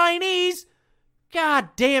fucking Chinese. God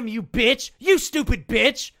damn you, bitch. You stupid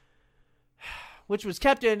bitch. Which was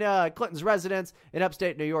kept in Clinton's residence in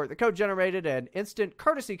upstate New York. The code generated an instant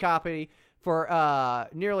courtesy copy for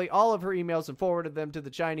nearly all of her emails and forwarded them to the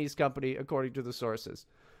Chinese company, according to the sources.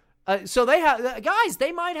 So they have, guys,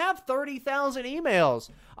 they might have 30,000 emails.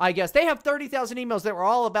 I guess they have 30,000 emails that were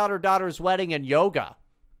all about her daughter's wedding and yoga,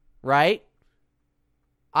 right?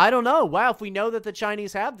 I don't know. Wow, if we know that the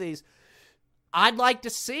Chinese have these, I'd like to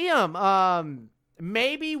see them.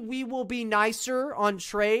 Maybe we will be nicer on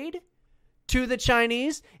trade to the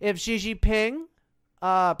Chinese if Xi Jinping,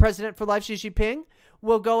 President for Life Xi Jinping,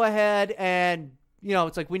 will go ahead and, you know,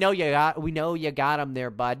 it's like, we know you got them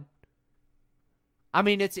there, bud. I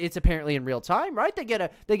mean, it's apparently in real time, right? They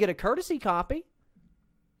get a courtesy copy.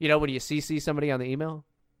 You know, when you CC somebody on the email.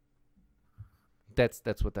 That's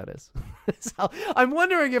what that is. So I'm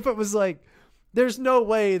wondering if it was like, there's no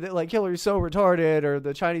way that like Hillary's so retarded or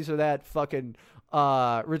the Chinese are that fucking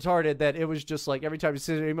retarded that it was just like every time you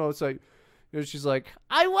send an email, it's like, you know, she's like,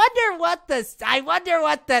 I wonder what who's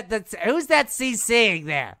that CCing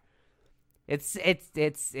there?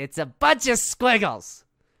 It's a bunch of squiggles.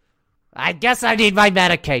 I guess I need my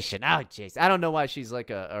medication. Oh, jeez. I don't know why she's like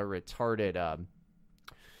a retarded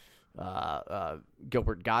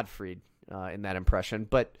Gilbert Gottfried in that impression,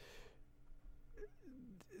 but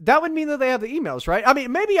that would mean that they have the emails, right? I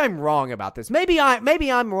mean, maybe I'm wrong about this. Maybe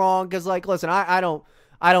I'm wrong because, like, listen, I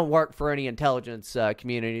don't work for any intelligence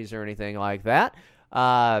communities or anything like that.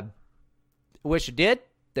 Wish I did.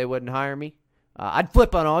 They wouldn't hire me. I'd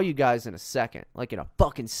flip on all you guys in a second, like in a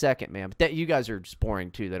fucking second, man. But that you guys are just boring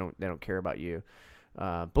too. They don't care about you.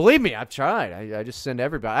 Believe me, I've tried. I just send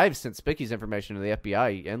everybody. I've sent Spicky's information to the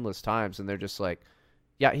FBI endless times, and they're just like,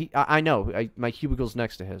 yeah, I know. My cubicle's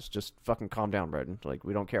next to his. Just fucking calm down, Braden. Like,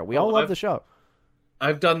 we don't care. We all love the show.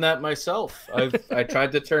 I've done that myself. I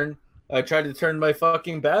tried to turn my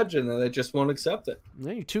fucking badge, and then they just won't accept it.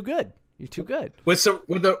 No, you're too good. You're too good. With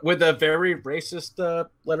a very racist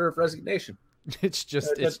letter of resignation. It's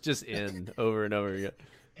just in over and over again.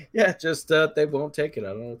 Yeah, just they won't take it. I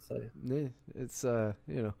don't know what to tell you. Yeah, it's you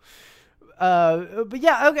know, but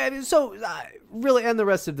yeah, okay. So really, and the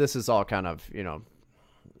rest of this is all kind of, you know,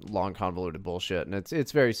 long convoluted bullshit, and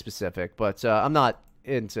it's very specific. But I'm not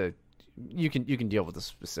into. You can deal with the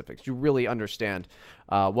specifics. You really understand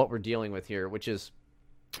what we're dealing with here, which is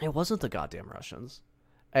it wasn't the goddamn Russians,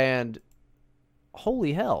 and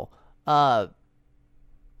holy hell.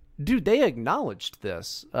 Dude, they acknowledged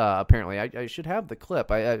this, apparently. I should have the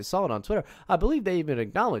clip. I saw it on Twitter. I believe they even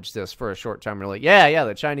acknowledged this for a short time. They're like, yeah,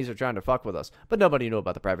 the Chinese are trying to fuck with us. But nobody knew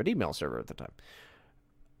about the private email server at the time.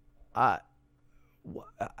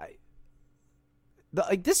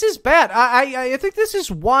 This is bad. I think this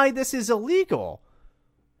is why this is illegal.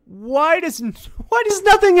 Why does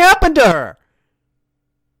nothing happen to her?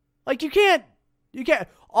 Like, you can't.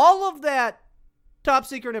 All of that top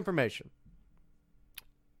secret information.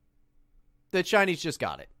 The Chinese just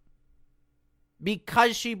got it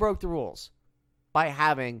because she broke the rules by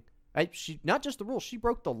having, she not just the rules, she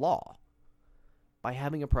broke the law by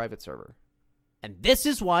having a private server. And this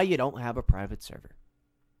is why you don't have a private server.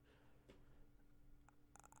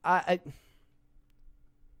 God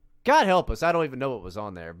help us, I don't even know what was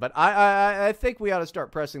on there, but I think we ought to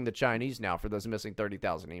start pressing the Chinese now for those missing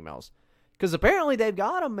 30,000 emails, because apparently they've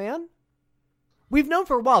got them, man. We've known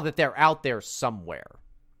for a while that they're out there somewhere.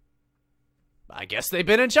 I guess they've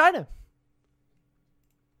been in China.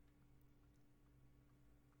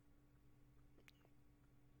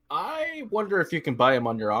 I wonder if you can buy them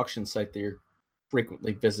on your auction site that you're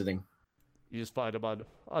frequently visiting. You just find them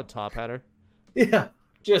on Top Hatter? Yeah,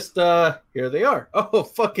 just here they are. Oh,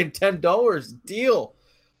 fucking $10 deal.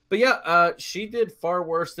 But yeah, she did far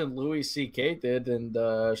worse than Louis C.K. did,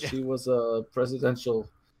 and she was a presidential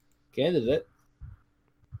candidate.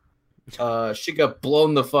 She got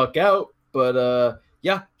blown the fuck out. But,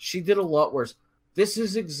 yeah, she did a lot worse. This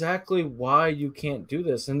is exactly why you can't do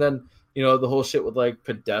this. And then, you know, the whole shit with, like,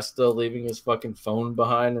 Podesta leaving his fucking phone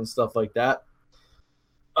behind and stuff like that.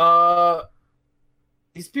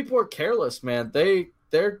 These people are careless, man. They're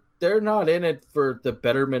not in it for the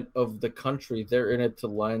betterment of the country. They're in it to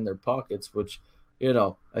line their pockets, which, you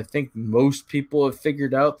know, I think most people have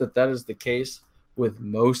figured out that is the case with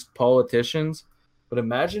most politicians. But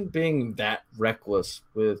imagine being that reckless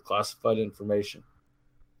with classified information.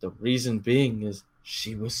 The reason being is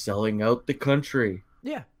she was selling out the country.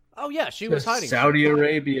 Yeah. Oh yeah, she was hiding Saudi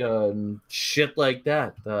Arabia and shit like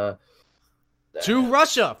that. To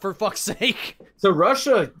Russia, for fuck's sake. To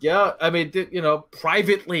Russia, yeah. I mean,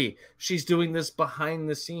 privately, she's doing this behind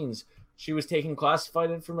the scenes. She was taking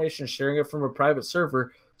classified information, sharing it from a private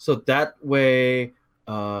server, so that way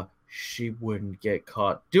she wouldn't get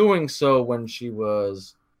caught doing so when she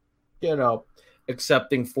was,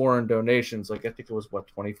 accepting foreign donations. Like, I think it was,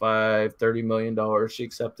 $25-30 million she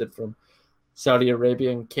accepted from Saudi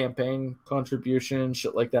Arabian campaign contribution,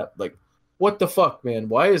 shit like that. Like, what the fuck, man?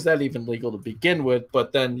 Why is that even legal to begin with?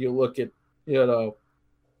 But then you look at, the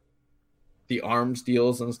arms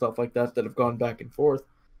deals and stuff like that have gone back and forth.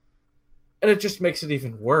 And it just makes it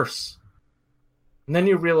even worse. And then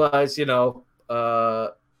you realize,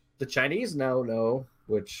 the Chinese now know,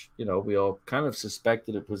 which, we all kind of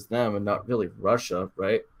suspected it was them and not really Russia,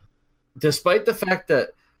 right? Despite the fact that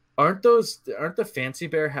aren't the Fancy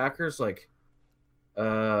Bear hackers like,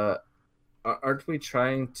 aren't we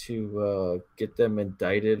trying to get them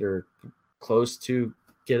indicted or close to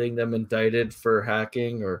getting them indicted for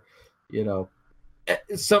hacking or,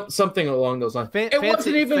 something along those lines? It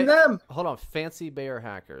wasn't even them. Hold on, Fancy Bear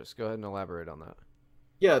hackers. Go ahead and elaborate on that.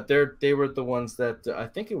 Yeah, they were the ones that I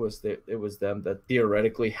think it was them that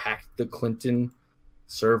theoretically hacked the Clinton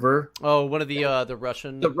server. Oh, one of the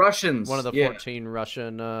Russians. One of the 14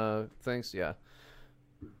 Russian things. Yeah.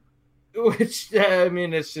 Which, I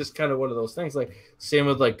mean, it's just kind of one of those things. Like, same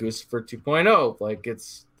with like Guccifer 2.0. Like,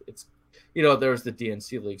 it's there's the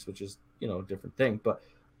DNC leaks, which is a different thing. But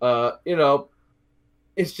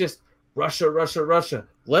it's just Russia.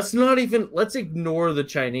 Let's ignore the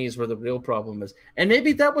Chinese where the real problem is. And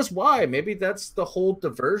maybe that was why. Maybe that's the whole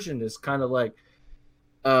diversion is kind of like,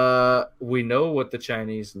 we know what the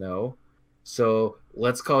Chinese know. So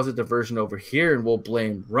let's cause a diversion over here and we'll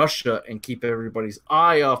blame Russia and keep everybody's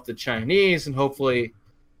eye off the Chinese and hopefully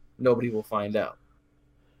nobody will find out.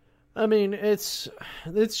 I mean, it's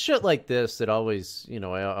shit like this that always,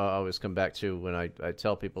 I always come back to when I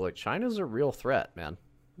tell people, like, China's a real threat, man.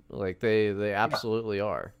 Like, they absolutely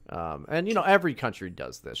are. And, every country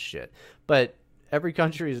does this shit. But every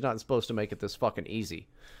country is not supposed to make it this fucking easy,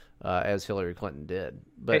 as Hillary Clinton did.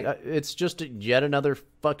 But it's just yet another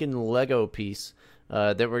fucking Lego piece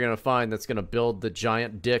that we're going to find that's going to build the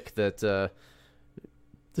giant dick that,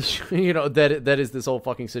 that is this whole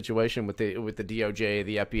fucking situation with the DOJ,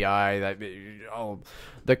 the FBI,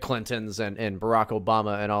 the Clintons and Barack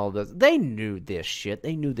Obama and all of this. They knew this shit.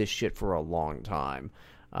 They knew this shit for a long time.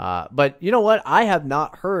 But you know what? I have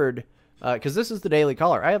not heard, because this is the Daily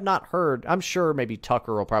Caller. I have not heard. I'm sure maybe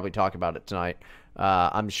Tucker will probably talk about it tonight.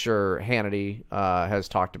 I'm sure Hannity has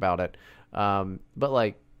talked about it. But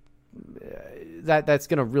like that's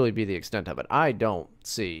going to really be the extent of it. I don't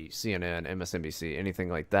see CNN, MSNBC, anything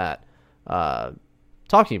like that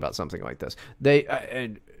talking about something like this. They,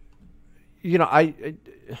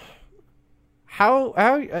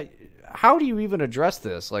 how do you even address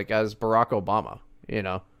this? Like, as Barack Obama,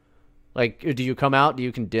 like, do you come out? Do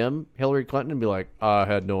you condemn Hillary Clinton and be like, I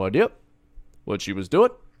had no idea what she was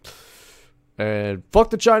doing, and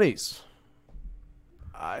fuck the Chinese?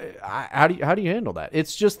 How do you handle that?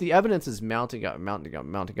 It's just the evidence is mounting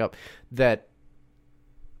up that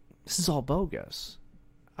this is all bogus.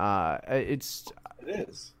 It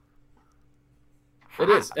is.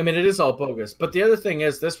 I mean, it is all bogus. But the other thing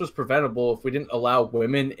is, this was preventable if we didn't allow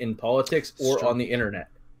women in politics or on the internet.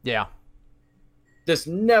 Yeah. This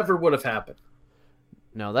never would have happened.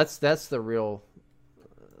 No, that's the real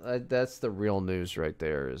news right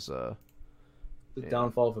there. Is the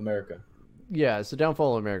downfall of America. Yeah, it's the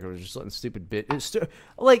downfall of America. We're just letting stupid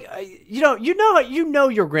you know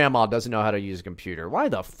your grandma doesn't know how to use a computer. Why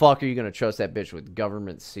the fuck are you gonna trust that bitch with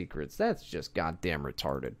government secrets? That's just goddamn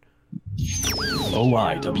retarded.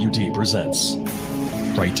 OIWD presents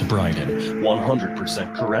Right to Bryden.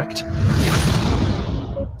 100% correct.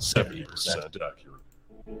 70% accurate.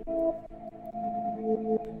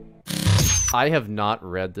 I have not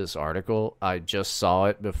read this article. I just saw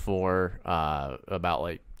it before, about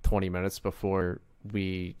like 20 minutes before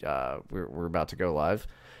we're about to go live.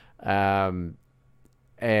 And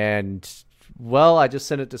well, I just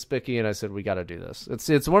sent it to Spicky and I said, we got to do this.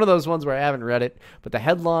 It's one of those ones where I haven't read it, but the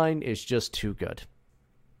headline is just too good.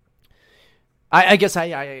 I guess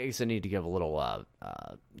I need to give a little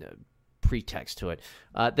pretext to it.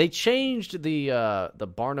 They changed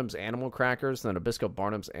the Barnum's Animal Crackers, the Nabisco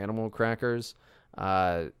Barnum's Animal Crackers,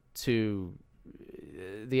 to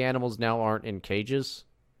the animals now aren't in cages,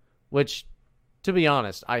 which To be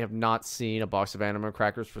honest, I have not seen a box of animal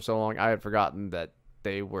crackers for so long. I had forgotten that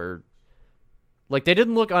they were, like, they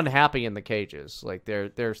didn't look unhappy in the cages. Like,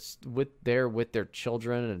 they're with their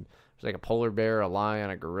children, and there's like a polar bear, a lion,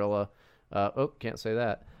 a gorilla. Can't say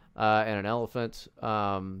that. And an elephant.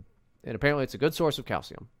 And apparently it's a good source of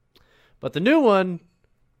calcium. But the new one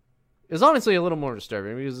is honestly a little more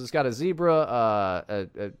disturbing because it's got a zebra,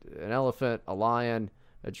 an elephant, a lion,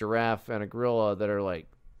 a giraffe, and a gorilla that are like,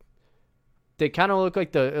 they kind of look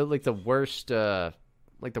like the worst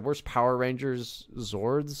Power Rangers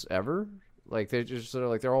Zords ever. Like they're just sort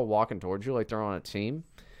of like they're all walking towards you like they're on a team.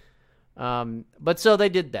 But so they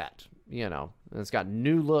did that, and it's got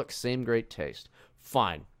new look, same great taste.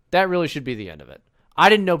 Fine. That really should be the end of it. I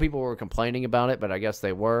didn't know people were complaining about it, but I guess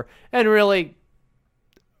they were. And really,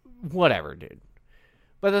 whatever, dude.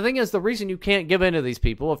 But the thing is, the reason you can't give in to these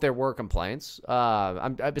people, if there were complaints,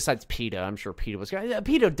 besides PETA, I'm sure PETA was...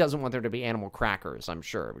 PETA doesn't want there to be animal crackers, I'm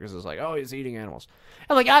sure, because it's like, oh, he's eating animals.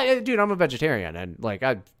 And, like, dude, I'm a vegetarian, and, like,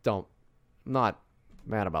 I'm not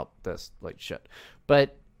mad about this, like, shit.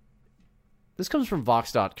 But this comes from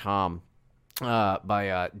Vox.com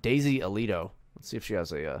by Daisy Alito. Let's see if she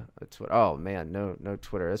has a Twitter. Oh, man, no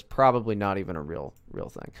Twitter. It's probably not even a real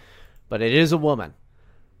thing. But it is a woman.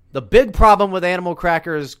 The big problem with animal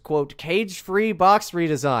crackers, quote, cage-free box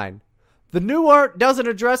redesign. The new art doesn't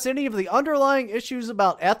address any of the underlying issues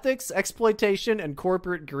about ethics, exploitation, and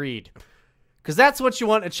corporate greed. Because that's what you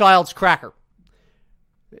want in a child's cracker.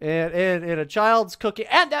 And in a child's cookie.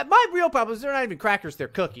 And my real problem is they're not even crackers, they're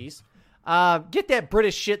cookies. Get that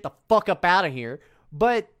British shit the fuck up out of here.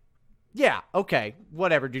 But, yeah, okay,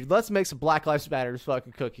 whatever, dude. Let's make some Black Lives Matter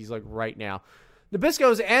fucking cookies, like, right now.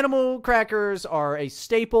 Nabisco's animal crackers are a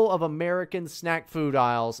staple of American snack food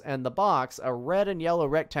aisles, and the box, a red and yellow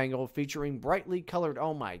rectangle featuring brightly colored...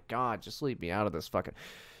 Oh my god, just leave me out of this fucking...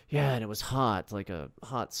 Yeah, and it was hot, like a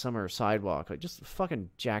hot summer sidewalk. Like, just fucking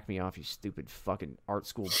jack me off, you stupid fucking art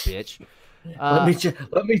school bitch.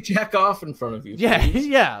 Let me jack off in front of you. Yeah, please.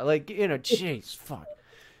 yeah, like, jeez, fuck.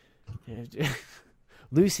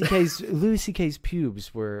 Lucy K's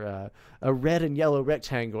pubes were a red and yellow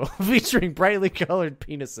rectangle featuring brightly colored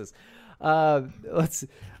penises.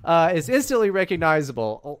 It's instantly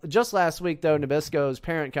recognizable. Just last week, though, Nabisco's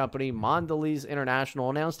parent company, Mondelez International,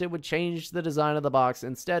 announced it would change the design of the box,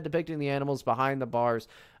 instead depicting the animals behind the bars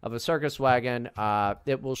of a circus wagon.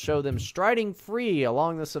 It will show them striding free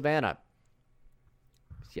along the savannah.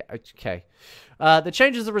 Yeah, okay. The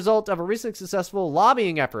change is the result of a recent successful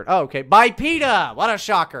lobbying effort. Oh, okay. By PETA! What a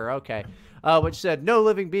shocker. Okay. Which said, no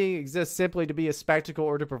living being exists simply to be a spectacle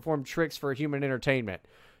or to perform tricks for human entertainment.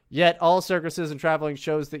 Yet all circuses and traveling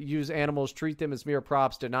shows that use animals treat them as mere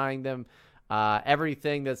props, denying them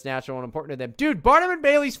everything that's natural and important to them. Dude, Barnum and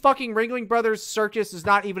Bailey's fucking Ringling Brothers circus is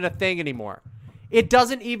not even a thing anymore. It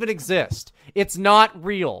doesn't even exist. It's not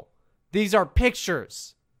real. These are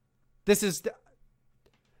pictures. This is...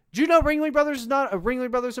 Do you know Ringling Brothers is not...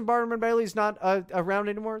 Ringling Brothers and Barnum and Bailey is not around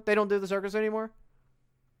anymore? They don't do the circus anymore?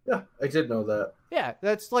 Yeah, I did know that. Yeah,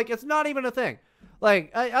 that's like... It's not even a thing.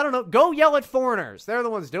 Like, I don't know. Go yell at foreigners. They're the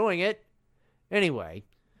ones doing it. Anyway,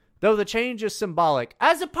 though the change is symbolic,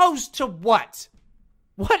 as opposed to what?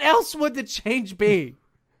 What else would the change be?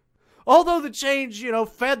 Although the change,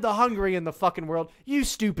 fed the hungry in the fucking world. You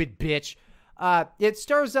stupid bitch. It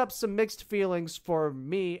stirs up some mixed feelings for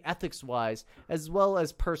me, ethics-wise, as well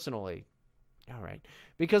as personally. All right.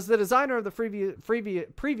 Because the designer of the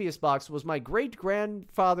previous box was my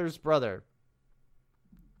great-grandfather's brother.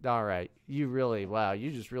 All right. Wow,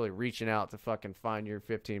 you just really reaching out to fucking find your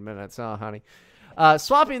 15 minutes, huh, honey?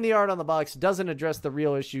 Swapping the art on the box doesn't address the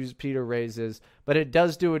real issues Peter raises, but it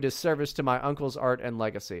does do a disservice to my uncle's art and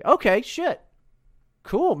legacy. Okay, shit.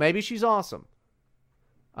 Cool. Maybe she's awesome.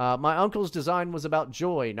 My uncle's design was about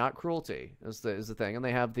joy, not cruelty, is the thing. And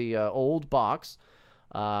they have the old box.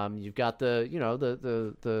 You've got the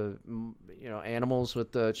animals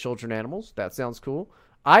with the children animals. That sounds cool.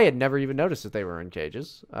 I had never even noticed that they were in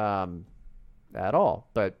cages at all.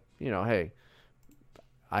 But, hey,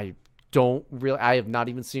 I have not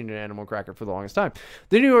even seen an animal cracker for the longest time.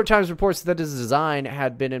 The New York Times reports that this design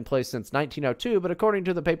had been in place since 1902, but according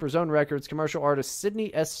to the paper's own records, commercial artist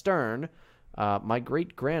Sidney S. Stern, my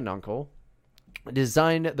great-granduncle,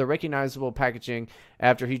 designed the recognizable packaging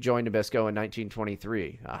after he joined Nabisco in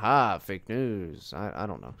 1923. Aha, fake news. I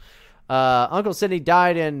don't know. Uncle Sidney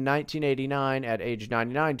died in 1989 at age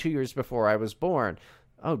 99, 2 years before I was born.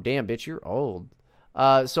 Oh, damn, bitch, you're old.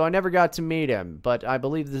 So I never got to meet him, but I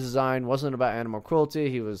believe the design wasn't about animal cruelty.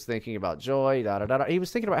 He was thinking about joy, He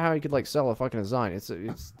was thinking about how he could, sell a fucking design.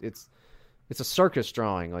 It's It's a circus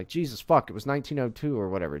drawing. Like, Jesus fuck, it was 1902 or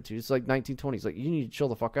whatever. Dude, it's like 1920s. Like, you need to chill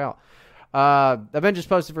the fuck out. Avengers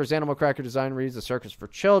posted for his animal cracker design reads a circus for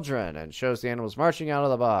children and shows the animals marching out of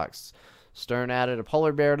the box. Stern added a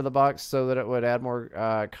polar bear to the box so that it would add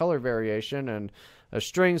more color variation and a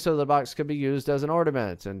string so the box could be used as an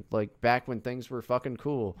ornament. And like back when things were fucking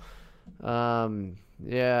cool.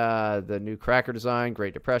 Yeah, the new cracker design,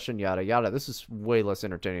 Great Depression, yada yada. This is way less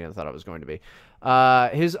entertaining than I thought it was going to be.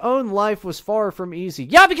 His own life was far from easy.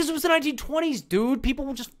 Yeah, because it was the 1920s, dude. People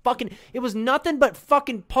were just fucking... It was nothing but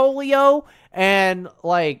fucking polio and,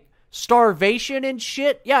 like, starvation and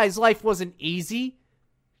shit. Yeah, his life wasn't easy.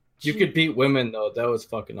 You could beat women, though. That was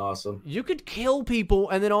fucking awesome. You could kill people,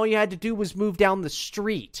 and then all you had to do was move down the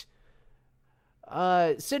street.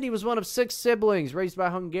 Sidney was one of 6 siblings raised by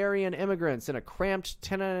Hungarian immigrants in a cramped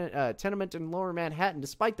tenement in lower Manhattan.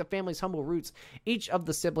 Despite the family's humble roots, each of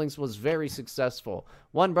the siblings was very successful.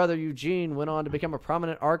 One brother, Eugene, went on to become a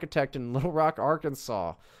prominent architect in Little Rock,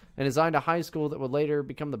 Arkansas, and designed a high school that would later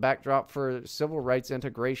become the backdrop for civil rights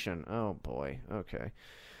integration. Oh, boy. Okay.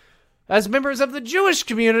 As members of the Jewish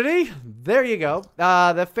community, there you go.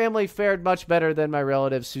 The family fared much better than my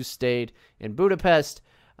relatives who stayed in Budapest.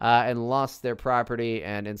 And lost their property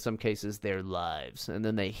and in some cases their lives. And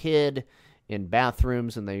then they hid in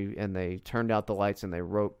bathrooms and they turned out the lights and they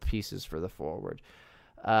wrote pieces for the foreword.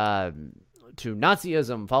 To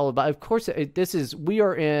Nazism, followed by, of course, we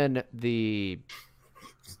are in the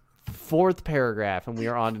 4th paragraph and we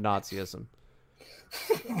are on to Nazism.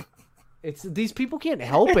 These people can't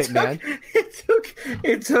help it, man.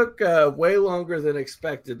 It took way longer than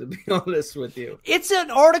expected, to be honest with you. It's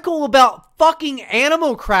an article about fucking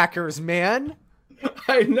animal crackers, man.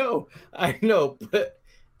 I know, but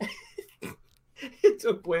it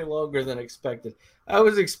took way longer than expected. I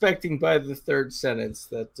was expecting by the 3rd sentence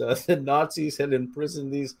that the Nazis had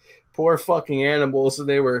imprisoned these poor fucking animals and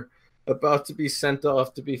they were about to be sent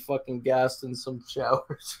off to be fucking gassed in some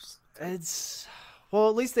showers. Well,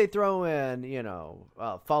 at least they throw in,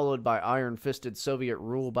 followed by iron-fisted Soviet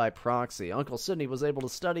rule by proxy. Uncle Sidney was able to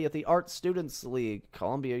study at the Art Students League,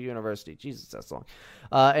 Columbia University. Jesus, that's long.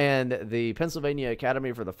 And the Pennsylvania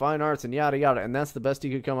Academy for the Fine Arts and yada yada. And that's the best he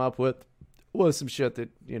could come up with was some shit that,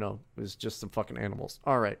 was just some fucking animals.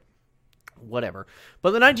 All right. Whatever.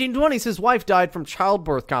 But in the 1920s, his wife died from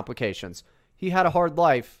childbirth complications. He had a hard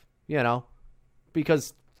life,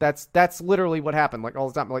 because that's literally what happened. Like all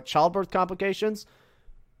the time, like childbirth complications.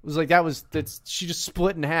 It was like she just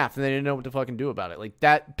split in half and they didn't know what to fucking do about it. Like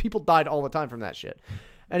that, people died all the time from that shit.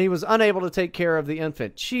 And he was unable to take care of the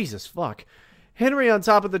infant. Jesus fuck. Henry, on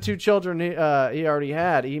top of the 2 children he already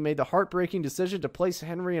had, he made the heartbreaking decision to place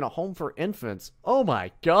Henry in a home for infants. Oh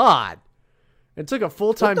my God. It took a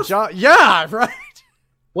full-time job. Yeah, right.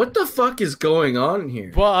 What the fuck is going on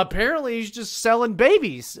here? Well, apparently he's just selling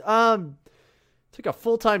babies. Took a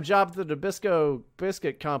full-time job at the Nabisco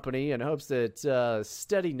Biscuit Company in hopes that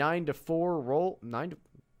steady 9 to 4 role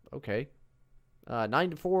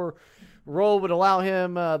would allow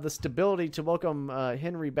him the stability to welcome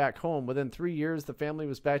Henry back home. Within 3 years, the family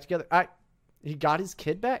was back together. He got his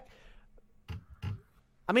kid back?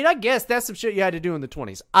 I mean, I guess that's some shit you had to do in the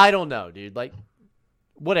 20s. I don't know, dude. Like,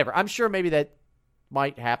 whatever. I'm sure maybe that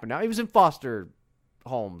might happen now. He was in foster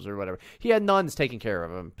homes or whatever. He had nuns taking care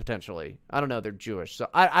of him, potentially. I don't know. They're Jewish, so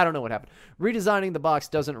I don't know what happened. Redesigning the box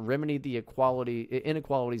doesn't remedy the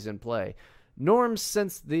inequalities in play. Norms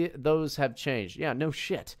since those have changed. Yeah, no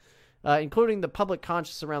shit. Including the public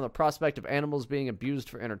conscience around the prospect of animals being abused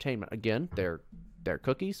for entertainment. Again, they're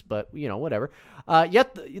cookies, but, whatever.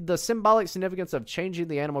 Yet the symbolic significance of changing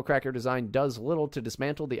the animal cracker design does little to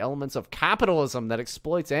dismantle the elements of capitalism that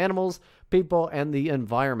exploits animals, people, and the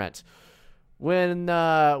environment. When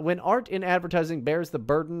art in advertising bears the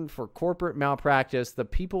burden for corporate malpractice, the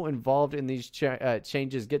people involved in these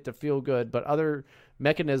changes get to feel good, but other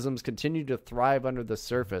mechanisms continue to thrive under the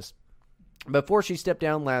surface. Before she stepped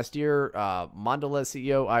down last year, Mondelez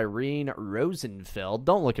CEO Irene Rosenfeld,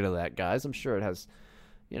 don't look into that, guys. I'm sure it has,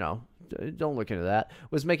 don't look into that,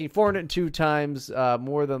 was making 402 times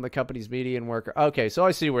more than the company's median worker. Okay, so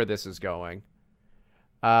I see where this is going.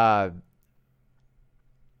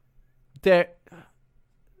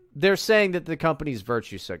 They're saying that the company's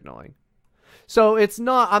virtue signaling. So it's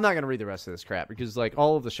not, I'm not going to read the rest of this crap because like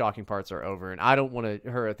all of the shocking parts are over and I don't want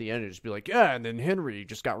her at the end to just be like, yeah, and then Henry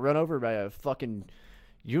just got run over by a fucking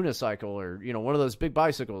unicycle or, one of those big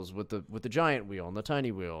bicycles with the giant wheel and the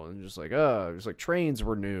tiny wheel and just like, it's like trains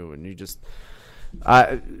were new and you just,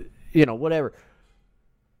 whatever.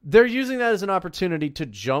 They're using that as an opportunity to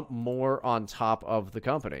jump more on top of the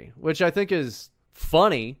company, which I think is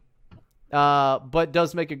funny. but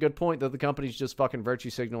does make a good point that the company's just fucking virtue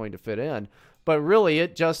signaling to fit in. But really,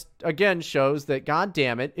 it just, again, shows that, God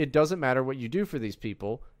damn it, it doesn't matter what you do for these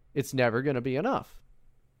people. It's never going to be enough.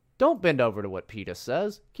 Don't bend over to what PETA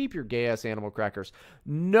says. Keep your gay-ass animal crackers.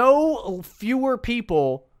 No fewer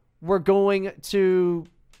people were going to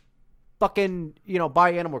fucking,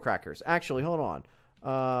 buy animal crackers. Actually, hold on.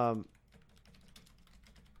 I'm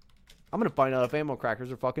going to find out if animal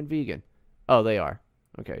crackers are fucking vegan. Oh, they are.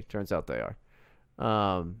 Okay, turns out they are.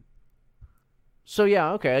 So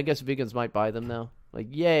yeah, okay, I guess vegans might buy them now. Like,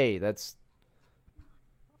 yay, it's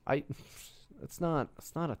not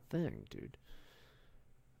a thing, dude.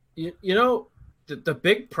 The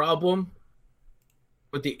big problem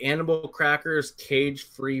with the animal crackers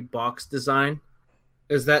cage-free box design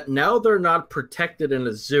is that now they're not protected in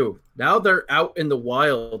a zoo. Now they're out in the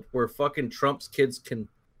wild where fucking Trump's kids can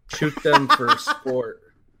shoot them for sport.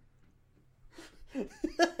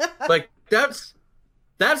 Like, that's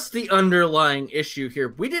the underlying issue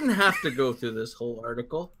here. We didn't have to go through this whole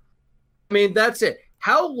article. I mean, that's it.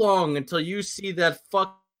 How long until you see that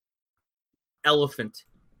fuck elephant?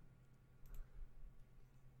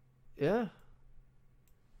 Yeah.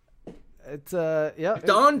 It's yeah.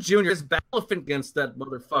 Don Jr. is elephant against that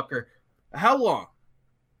motherfucker. How long?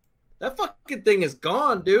 That fucking thing is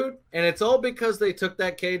gone, dude. And it's all because they took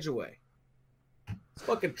that cage away. These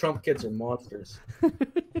fucking Trump kids are monsters.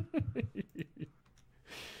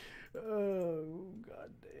 Oh,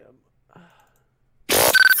 goddamn.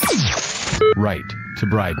 Right to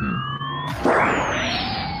Bryden.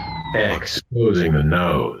 Exposing the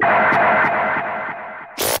nose.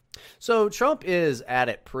 So Trump is at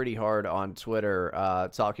it pretty hard on Twitter,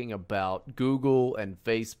 talking about Google and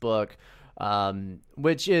Facebook,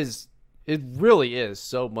 which is, it really is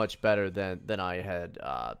so much better than I had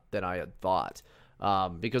thought.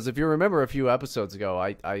 Because if you remember a few episodes ago,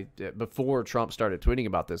 I before Trump started tweeting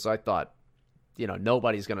about this, I thought,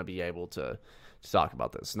 nobody's going to be able to talk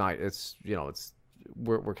about this.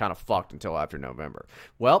 We're kind of fucked until after November.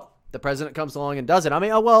 Well, the president comes along and does it. I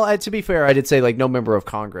mean, to be fair, I did say, like, no member of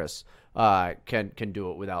Congress can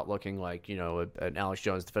do it without looking like, an Alex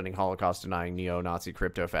Jones defending Holocaust denying neo-Nazi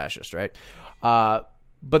crypto fascist, right? But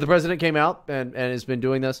the president came out and has been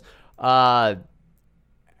doing this. And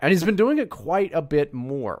he's been doing it quite a bit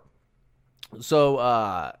more.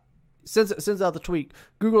 So, sends out the tweet.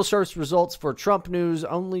 Google search results for Trump news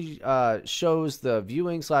only shows the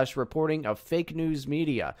viewing/reporting of fake news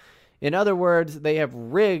media. In other words, they have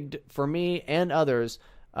rigged for me and others.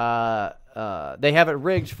 They have it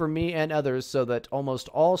rigged for me and others so that almost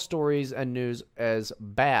all stories and news is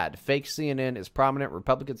bad. Fake CNN is prominent,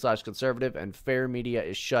 Republican/conservative, and fair media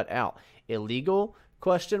is shut out. Illegal? ?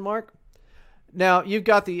 Now, you've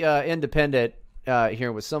got the Independent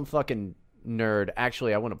here with some fucking nerd.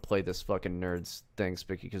 Actually, I want to play this fucking nerd's thing,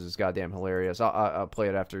 Spicky, because it's goddamn hilarious. I'll play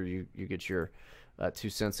it after you get your 2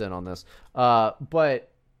 cents in on this. But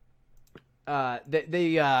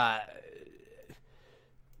the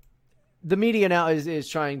media now is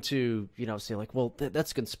trying to, say, like, well,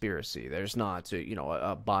 that's conspiracy. There's not,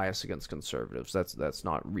 a bias against conservatives. That's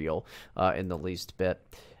not real in the least bit.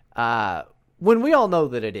 When we all know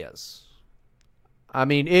that it is. I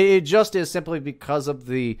mean, it just is simply because of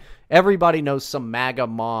everybody knows some MAGA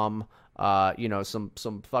mom, some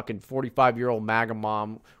fucking 45-year-old MAGA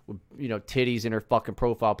mom with, titties in her fucking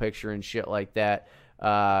profile picture and shit like that,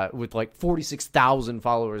 with like 46,000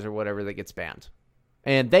 followers or whatever, that gets banned.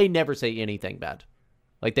 And they never say anything bad.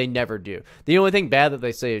 Like, they never do. The only thing bad that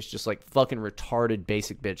they say is just like fucking retarded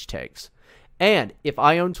basic bitch takes. And if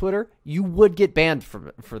I own Twitter, you would get banned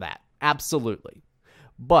for that. Absolutely.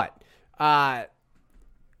 But,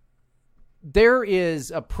 there is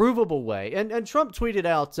a provable way, and Trump tweeted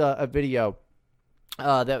out a video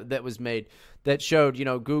that was made that showed,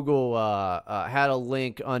 Google had a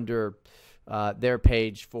link under their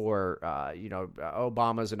page for,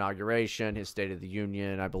 Obama's inauguration, his State of the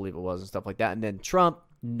Union, I believe it was, and stuff like that. And then Trump,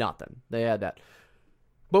 nothing. They had that.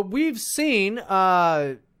 But we've seen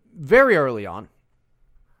very early on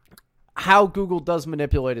how Google does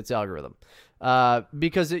manipulate its algorithm.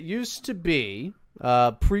 Because it used to be,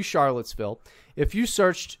 pre-Charlottesville, if you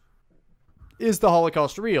searched, is the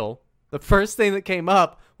Holocaust real? The first thing that came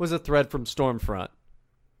up was a thread from Stormfront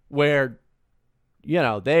where,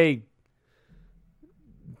 they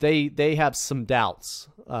have some doubts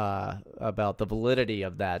about the validity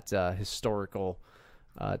of that historical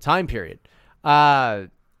time period.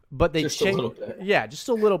 But they changed, just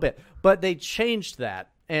a little bit. But they changed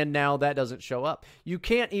that, and now that doesn't show up. You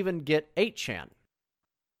can't even get 8chan.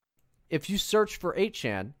 If you search for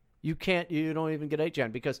 8chan, you don't even get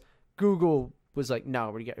 8chan because Google was like,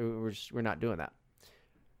 no, we're not doing that.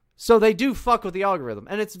 So they do fuck with the algorithm.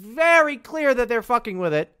 And it's very clear that they're fucking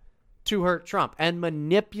with it to hurt Trump and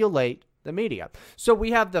manipulate the media. So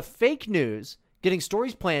we have the fake news getting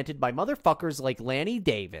stories planted by motherfuckers like Lanny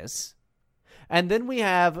Davis. And then we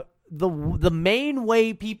have the main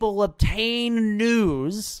way people obtain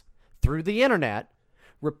news through the internet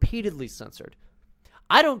repeatedly censored.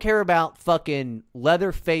 I don't care about fucking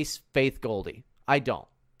Leatherface Faith Goldie. I don't.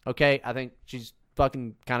 Okay? I think she's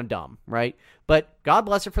fucking kind of dumb, right? But God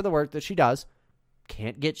bless her for the work that she does.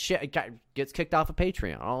 Can't get shit. Gets kicked off of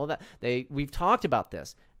Patreon. All of that. We've talked about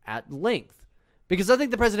this at length because I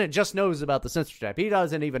think the president just knows about the censorship. He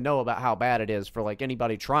doesn't even know about how bad it is for like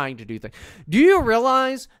anybody trying to do things. Do you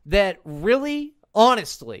realize that really,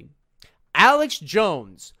 honestly, Alex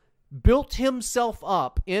Jones built himself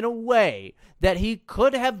up in a way that he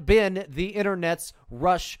could have been the internet's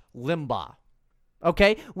Rush Limbaugh?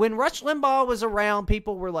 Okay, when Rush Limbaugh was around,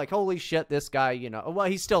 people were like, holy shit, this guy, well,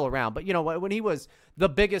 he's still around. But, when he was the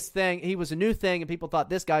biggest thing, he was a new thing, and people thought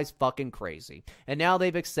this guy's fucking crazy. And now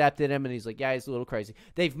they've accepted him, and he's like, yeah, he's a little crazy.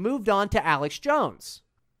 They've moved on to Alex Jones.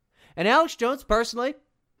 And Alex Jones, personally,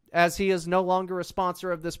 as he is no longer a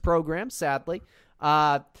sponsor of this program, sadly,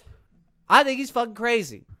 I think he's fucking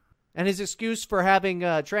crazy. And his excuse for having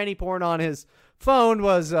tranny porn on his phone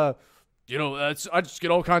was... I just get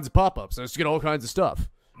all kinds of pop-ups. I just get all kinds of stuff.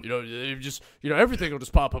 Everything will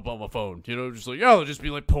just pop up on my phone. Just like, it'll just be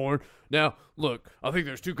like porn. Now, look, I think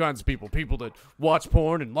there's two kinds of people. People that watch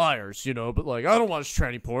porn and liars, but like, I don't watch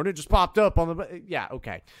tranny porn. It just popped up on the... Yeah,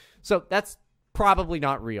 okay. So that's probably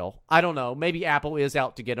not real. I don't know. Maybe Apple is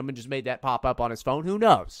out to get him and just made that pop up on his phone. Who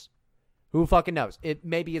knows? Who fucking knows?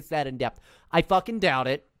 Maybe it's that in-depth. I fucking doubt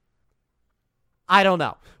it. I don't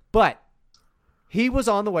know. But... he was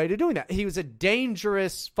on the way to doing that. He was a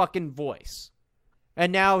dangerous fucking voice.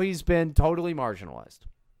 And now he's been totally marginalized.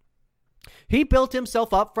 He built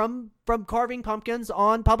himself up from carving pumpkins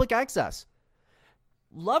on public access.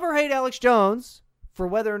 Love or hate Alex Jones for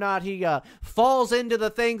whether or not he falls into the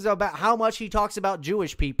things about how much he talks about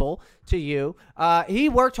Jewish people to you. He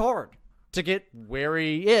worked hard to get where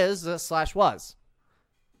he is / was.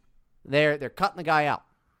 They're cutting the guy out.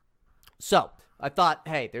 So... I thought,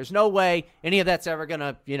 hey, there's no way any of that's ever going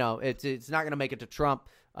to, it's not going to make it to Trump.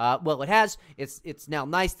 Well, it has. It's now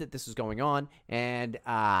nice that this is going on. And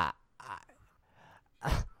I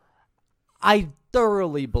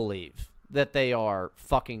thoroughly believe that they are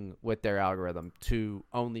fucking with their algorithm to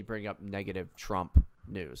only bring up negative Trump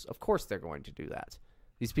news. Of course they're going to do that.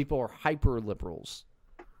 These people are hyper-liberals.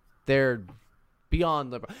 They're beyond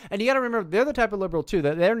liberal. And you got to remember, they're the type of liberal, too,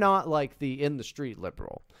 that they're not like the in-the-street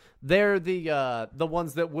liberal. They're the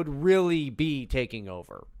ones that would really be taking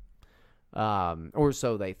over, or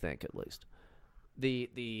so they think, at least.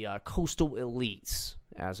 The coastal elites,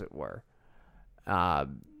 as it were. I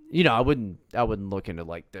wouldn't look into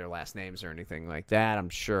like their last names or anything like that. I'm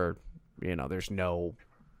sure, there's no.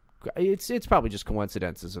 It's probably just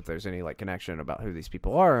coincidences if there's any like connection about who these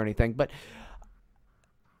people are or anything. But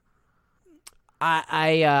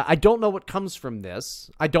I don't know what comes from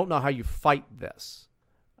this. I don't know how you fight this.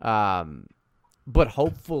 But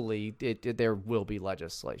hopefully there will be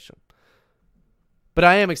legislation. But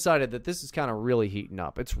I am excited that this is kind of really heating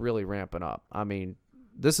up. It's really ramping up. I mean,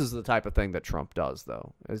 this is the type of thing that Trump does,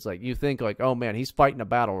 though. It's like, you think like, oh man, he's fighting a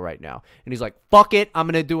battle right now. And he's like, fuck it, I'm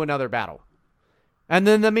going to do another battle. And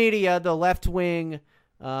then the media, the left-wing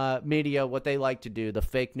media, what they like to do, the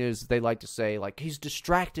fake news, they like to say, like, he's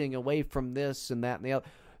distracting away from this and that and the other.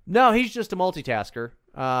 No, he's just a multitasker.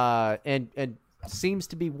 And seems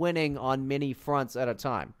to be winning on many fronts at a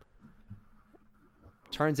time.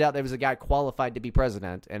 Turns out there was a guy qualified to be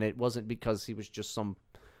president, and it wasn't because he was just some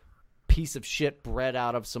piece of shit bred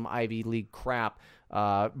out of some Ivy League crap,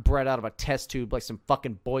 bred out of a test tube like some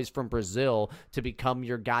fucking boys from Brazil to become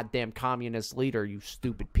your goddamn communist leader, you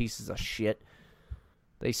stupid pieces of shit.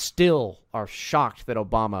 They still are shocked that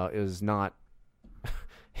Obama is not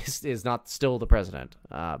still the president.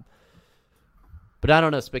 But I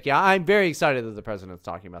don't know, Spicky. I'm very excited that the president's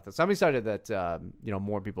talking about this. I'm excited that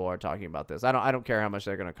more people are talking about this. I don't care how much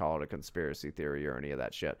they're going to call it a conspiracy theory or any of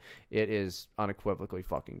that shit. It is unequivocally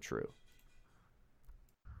fucking true.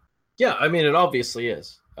 Yeah, I mean, it obviously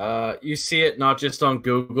is. You see it not just on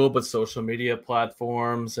Google, but social media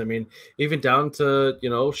platforms. I mean, even down to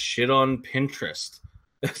shit on Pinterest.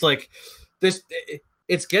 It's like this.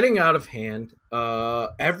 It's getting out of hand.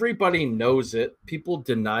 Everybody knows it. People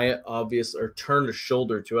deny it, obvious, or turn a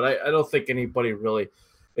shoulder to it. I don't think anybody really.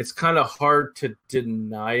 It's kind of hard to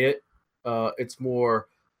deny it. It's more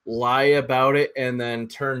lie about it and then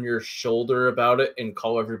turn your shoulder about it and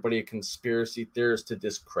call everybody a conspiracy theorist to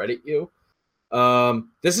discredit you.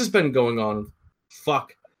 This has been going on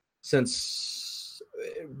since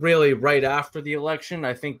really right after the election.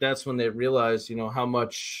 I think that's when they realized, how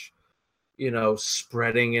much,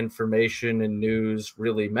 spreading information and news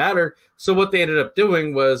really matter. So what they ended up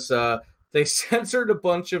doing was they censored a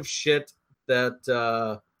bunch of shit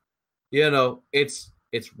that,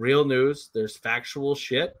 it's real news. There's factual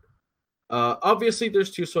shit. Obviously,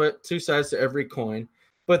 there's two sides to every coin.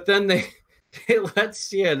 But then they let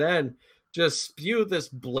CNN just spew this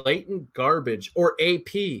blatant garbage, or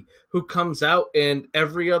AP, who comes out in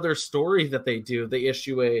every other story that they do, they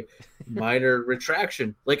issue a minor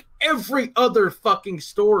retraction. Like every other fucking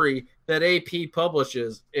story that AP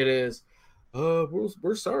publishes, it is,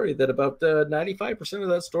 we're sorry that about 95% of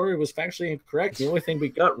that story was factually incorrect. The only thing we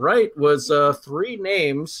got right was 3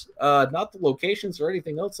 names, not the locations or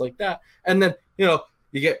anything else like that. And then, you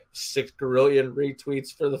get 6 gazillion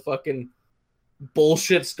retweets for the fucking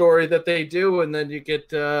bullshit story that they do, and then you get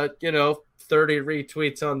 30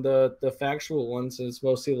 retweets on the factual ones, and it's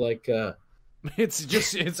mostly like it's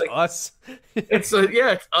us. It's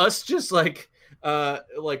us just like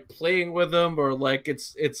playing with them, or like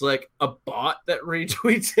it's like a bot that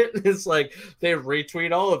retweets it. It's like they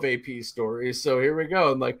retweet all of AP stories, so here we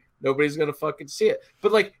go, and like nobody's gonna fucking see it.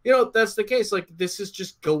 But like, that's the case. Like, this is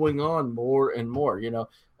just going on more and more,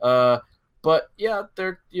 but yeah,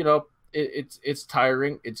 they're it's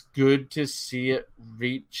tiring. It's good to see it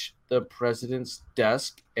reach the president's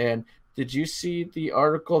desk. And did you see the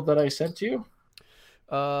article that I sent to you?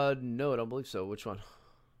 No, I don't believe so. Which one?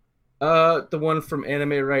 The one from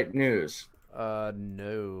Anime Right News.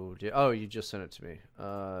 No. Oh, you just sent it to me.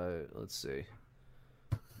 Let's see.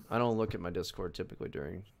 I don't look at my Discord typically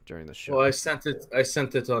during the show. Well, I sent it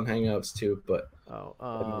on Hangouts too, but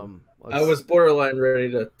I was borderline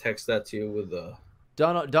ready to text that to you with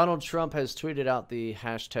Donald Trump has tweeted out the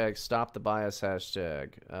hashtag Stop the Bias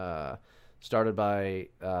hashtag, started by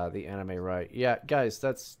the Anime Right. Yeah, guys,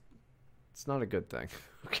 it's not a good thing.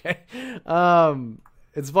 Okay,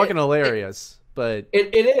 it's fucking hilarious, but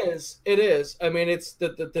it is. I mean, it's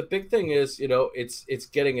the big thing is, it's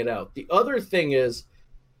getting it out. The other thing is,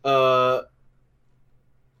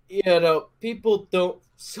 people don't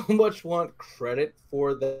so much want credit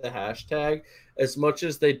for the hashtag as much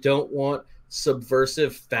as they don't want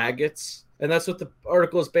subversive faggots. And that's what the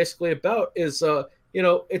article is basically about, is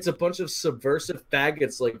it's a bunch of subversive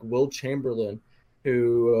faggots like Will Chamberlain,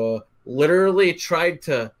 who literally tried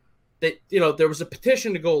to, there was a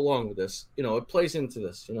petition to go along with this. It plays into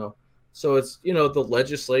this, so it's the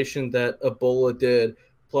legislation that Ebola did,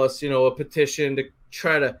 plus a petition to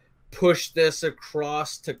try to push this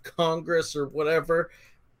across to Congress or whatever.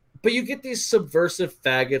 But you get these subversive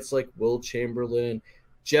faggots like Will Chamberlain,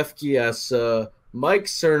 Jeff Giesa, Mike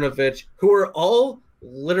Cernovich, who are all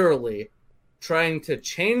literally trying to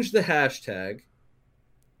change the hashtag,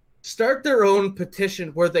 start their own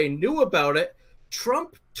petition where they knew about it.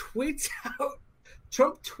 Trump tweets out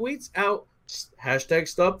hashtag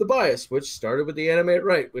Stop the Bias, which started with the Animate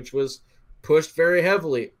Right, which was pushed very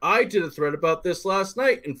heavily. I did a thread about this last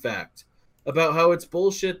night, in fact, about how it's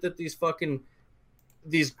bullshit that these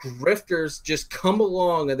grifters just come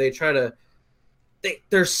along and they try to,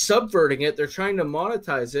 they're subverting it. They're trying to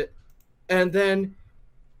monetize it. And then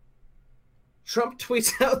Trump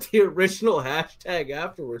tweets out the original hashtag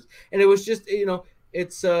afterwards. And it was just,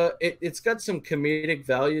 it's got some comedic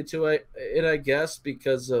value to it, I guess,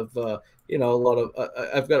 because of, a lot of,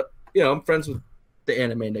 I'm friends with the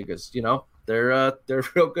anime niggas, they're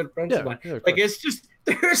real good friends of mine. Like, it's just,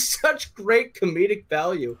 there's such great comedic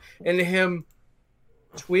value in him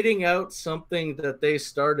tweeting out something that they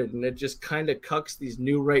started, and it just kind of cucks these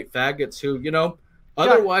new right faggots who,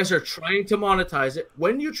 otherwise are trying to monetize it.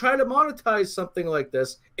 When you try to monetize something like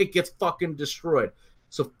this, it gets fucking destroyed.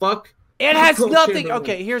 So fuck. It has nothing.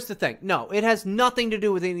 Okay, here's the thing. No, it has nothing to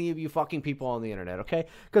do with any of you fucking people on the internet, okay?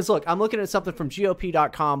 Because look, I'm looking at something from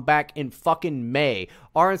GOP.com back in fucking May.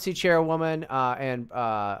 RNC chairwoman and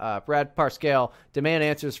Brad Parscale demand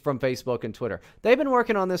answers from Facebook and Twitter. They've been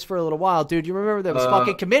working on this for a little while, dude. You remember there was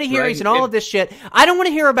fucking committee hearings and all of this shit. I don't want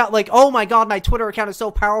to hear about like, oh my god, my Twitter account is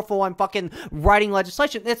so powerful, I'm fucking writing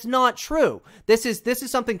legislation. That's not true. This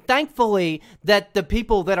is something, thankfully, that the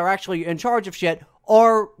people that are actually in charge of shit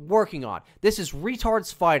are working on. This is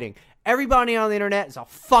retards fighting. Everybody on the internet is a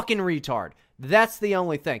fucking retard. That's the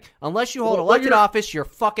only thing. Unless you hold elected office, you're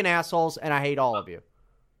fucking assholes, and I hate all of you.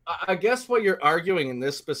 I guess what you're arguing in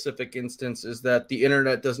this specific instance is that the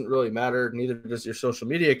internet doesn't really matter, neither does your social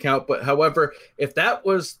media account. But however, if that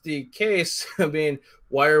was the case, I mean,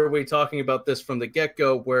 why are we talking about this from the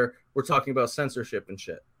get-go where we're talking about censorship and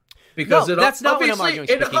shit? Because that's not what I'm arguing.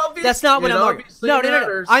 That's not what I'm arguing.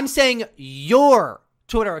 No. I'm saying your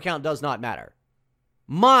Twitter account does not matter.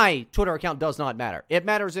 My Twitter account does not matter. It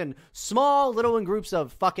matters in small, little in groups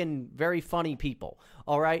of fucking very funny people.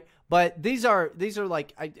 All right, but these are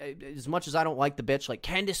like as much as I don't like the bitch, like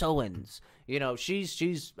Candace Owens. You know,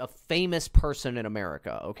 she's a famous person in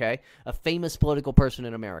America. Okay, a famous political person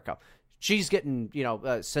in America. She's getting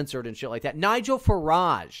censored and shit like that. Nigel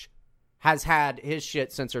Farage has had his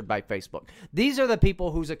shit censored by Facebook. These are the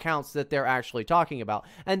people whose accounts that they're actually talking about.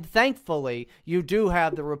 And thankfully, you do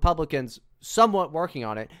have the Republicans somewhat working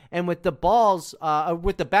on it. And with the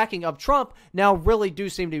with the backing of Trump, now really do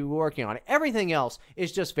seem to be working on it. Everything else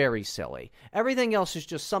is just very silly. Everything else is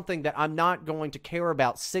just something that I'm not going to care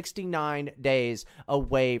about 69 days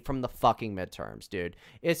away from the fucking midterms, dude.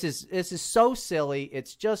 This is so silly.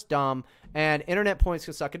 It's just dumb. And internet points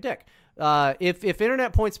can suck a dick. If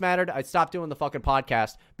internet points mattered, I'd stop doing the fucking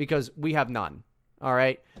podcast because we have none. All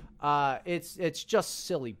right. It's just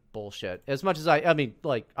silly bullshit. As much as I'm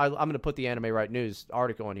going to put the Anime Right News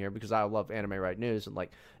article in here because I love Anime Right News and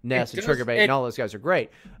like Ness and Triggerbait and all those guys are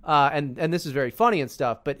great. And this is very funny and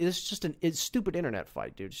stuff, but it's just it's stupid internet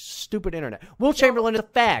fight, dude. Stupid internet. Will Chamberlain is a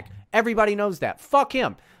fag. Everybody knows that. Fuck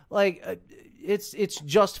him. Like, it's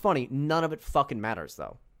just funny. None of it fucking matters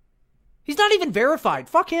though. He's not even verified.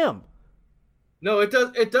 Fuck him. No, it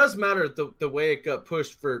does matter the way it got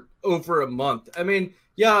pushed for over a month. I mean,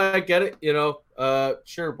 yeah, I get it,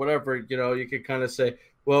 sure, whatever, you could kind of say,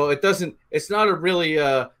 well, it's not a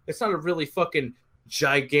really fucking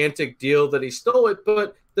gigantic deal that he stole it,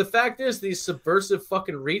 but the fact is these subversive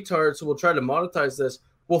fucking retards who will try to monetize this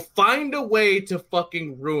will find a way to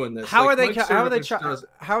fucking ruin this. How are they trying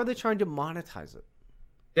to monetize it?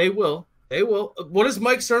 They will. What does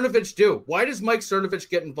Mike Cernovich do? Why does Mike Cernovich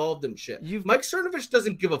get involved in shit? Mike Cernovich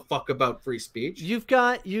doesn't give a fuck about free speech. You've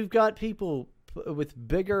got people with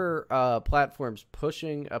bigger platforms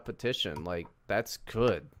pushing a petition. Like, that's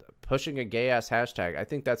good. Pushing a gay ass hashtag. I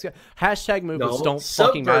think that's good. Hashtag movements don't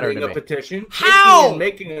fucking matter to me. Petition. How?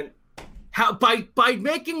 By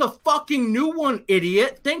making a fucking new one,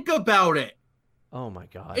 idiot. Think about it. Oh my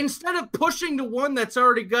god. Instead of pushing the one that's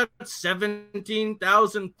already got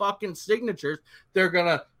 17,000 fucking signatures, we're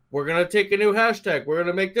gonna take a new hashtag. We're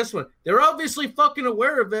gonna make this one. They're obviously fucking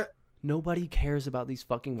aware of it. Nobody cares about these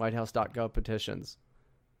fucking WhiteHouse.gov petitions.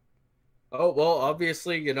 Oh, well,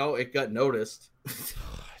 obviously, it got noticed.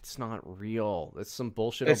 It's not real. It's some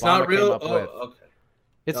bullshit it's Obama not real? came up with. Okay.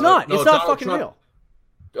 It's not. It's not fucking Trump, real.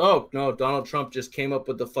 Oh, no, Donald Trump just came up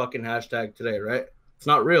with the fucking hashtag today, right? It's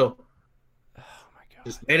not real.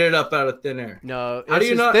 Just made it up out of thin air. No,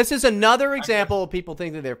 this is another example of people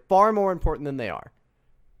thinking that they're far more important than they are.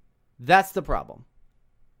 That's the problem.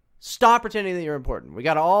 Stop pretending that you're important. We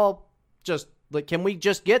got to all just, can we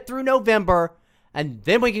just get through November and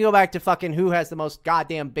then we can go back to fucking who has the most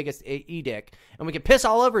goddamn biggest edict and we can piss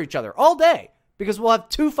all over each other all day because we'll have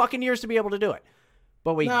 2 fucking years to be able to do it.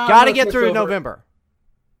 But we got to get through November.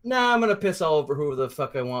 Nah, I'm going to piss all over whoever the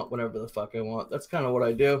fuck I want, whenever the fuck I want. That's kind of what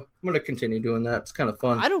I do. I'm going to continue doing that. It's kind of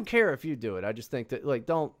fun. I don't care if you do it. I just think that,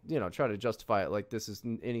 don't, try to justify it like this is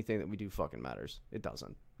anything that we do fucking matters. It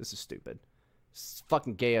doesn't. This is stupid. It's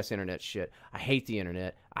fucking gay-ass internet shit. I hate the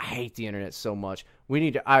internet. I hate the internet so much. We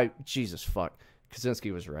need to, Jesus fuck.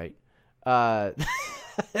 Kaczynski was right.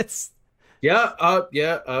 It's... Yeah, I'll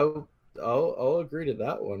agree to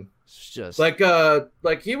that one. It's just...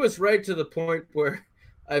 Like he was right to the point where,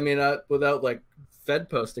 I mean, without Fed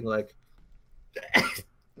posting,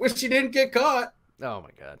 wish he didn't get caught. Oh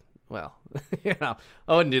my god. Well, I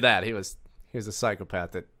wouldn't do that. He was a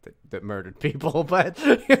psychopath that murdered people, but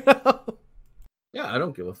Yeah, I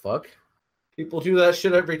don't give a fuck. People do that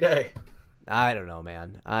shit every day. I don't know,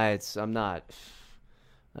 man. I'm not.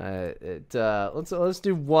 Let's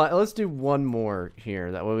do one more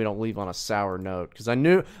here. That way we don't leave on a sour note. Because I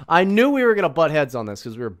knew we were gonna butt heads on this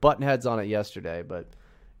because we were butting heads on it yesterday, but.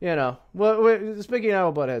 Speaking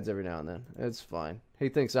of butt heads every now and then, it's fine. He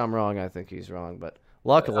thinks I'm wrong. I think he's wrong. But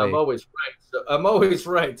luckily, I'm always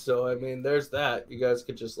right. So I mean, there's that. You guys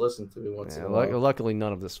could just listen to me once in a while. Luckily,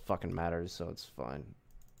 none of this fucking matters, so it's fine.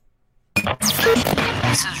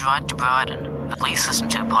 This is Right to Bryden. Please listen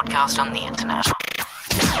to a podcast on the internet.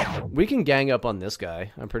 We can gang up on this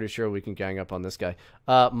guy. I'm pretty sure we can gang up on this guy.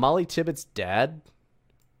 Molly Tibbetts' dad.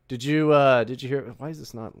 Did you hear? Why is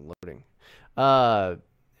this not loading?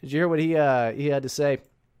 Did you hear what he had to say?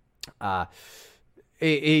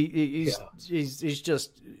 He's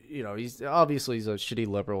just, you know, he's obviously he's a shitty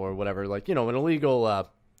liberal or whatever. Like, you know, an illegal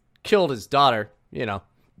killed his daughter. You know,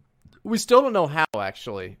 we still don't know how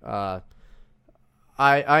actually.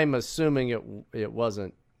 I'm assuming it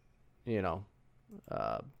wasn't, you know,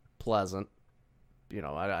 pleasant. You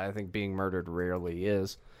know, I think being murdered rarely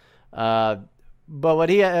is. But what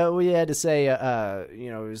we had to say, you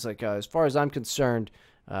know, it was like, as far as I'm concerned,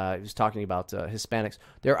 he was talking about Hispanics.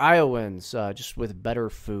 They're Iowans, just with better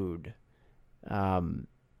food.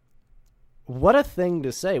 What a thing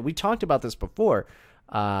to say. We talked about this before,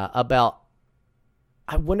 about,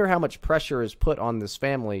 I wonder how much pressure is put on this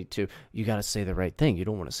family to, you got to say the right thing. You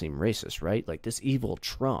don't want to seem racist, right? Like this evil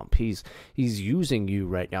Trump, he's using you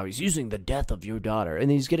right now. He's using the death of your daughter,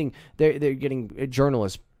 and they're getting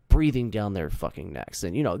journalists breathing down their fucking necks.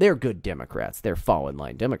 And, you know, they're good Democrats. They're fall in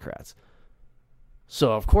line Democrats.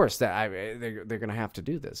 So of course they're going to have to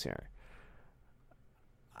do this here.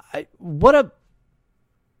 What a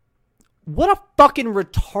fucking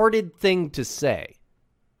retarded thing to say.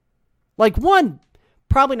 Like, one,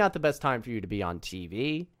 probably not the best time for you to be on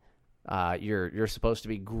TV. You're supposed to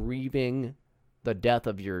be grieving the death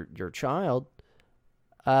of your child.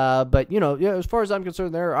 But, you know, as far as I'm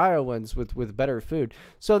concerned, there are Iowans with better food.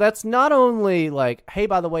 So that's not only like, hey,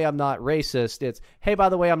 by the way, I'm not racist. It's, hey, by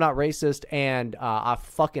the way, I'm not racist, and I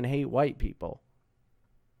fucking hate white people.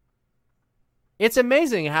 It's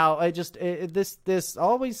amazing how this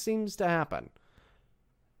always seems to happen.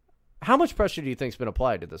 How much pressure do you think's been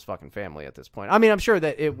applied to this fucking family at this point? I mean, I'm sure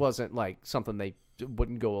that it wasn't like something they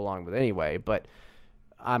wouldn't go along with anyway, but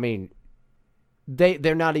I mean,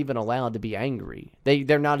 they're not even allowed to be angry.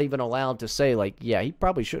 They're not even allowed to say like, yeah, he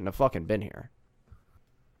probably shouldn't have fucking been here.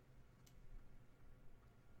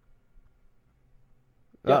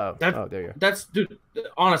 Yeah, there you go. That's, dude,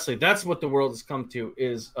 honestly, that's what the world has come to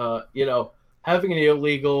is, you know, having an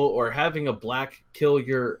illegal or having a black kill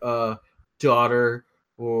your daughter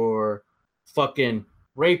or fucking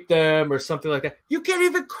rape them or something like that. You can't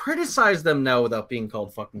even criticize them now without being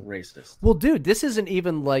called fucking racist. Well, dude, this isn't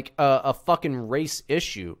even like a fucking race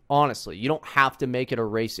issue, honestly. You don't have to make it a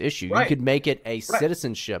race issue. Right. You could make it a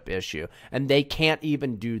citizenship issue. And they can't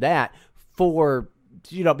even do that for,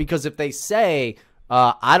 you know, because if they say,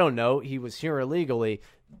 I don't know, he was here illegally,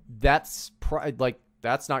 that's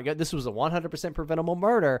that's not good. This was a 100% preventable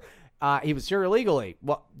murder. He was here illegally.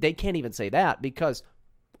 Well, they can't even say that because,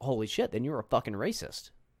 holy shit, then you're a fucking racist.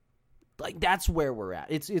 Like, that's where we're at.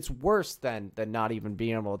 It's worse than not even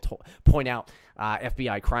being able to point out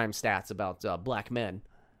FBI crime stats about black men.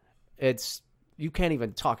 It's, you can't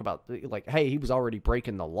even talk about, like, hey, he was already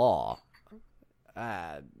breaking the law.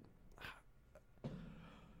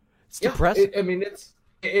 It's depressing. I mean,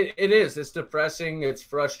 it is. It's depressing. It's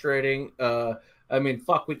frustrating. I mean,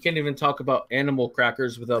 fuck, we can't even talk about animal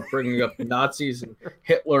crackers without bringing up Nazis and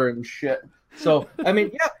Hitler and shit. So, I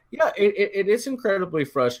mean, it is incredibly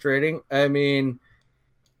frustrating. I mean,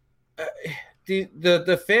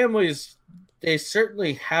 the families, they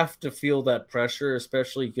certainly have to feel that pressure,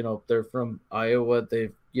 especially, you know, they're from Iowa.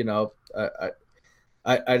 They've, you know,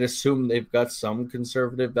 I'd assume they've got some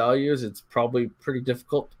conservative values. It's probably pretty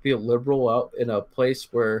difficult to be a liberal out in a place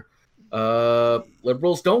where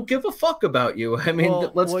liberals don't give a fuck about you. I mean,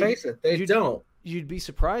 let's face it, they don't. You'd be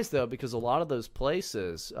surprised, though, because a lot of those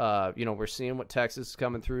places, you know, we're seeing what Texas is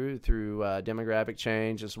coming through demographic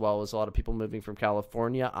change, as well as a lot of people moving from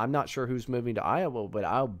California. I'm not sure who's moving to Iowa, but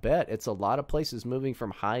I'll bet it's a lot of places moving from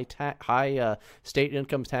high state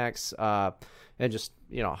income tax and just,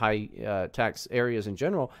 you know, high tax areas in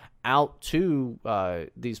general out to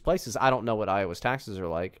these places. I don't know what Iowa's taxes are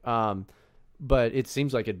like. But it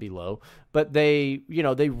seems like it'd be low. But they, you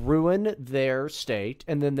know, they ruin their state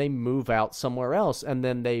and then they move out somewhere else. And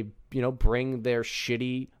then they, you know, bring their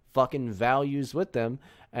shitty fucking values with them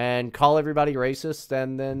and call everybody racist.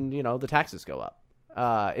 And then, you know, the taxes go up.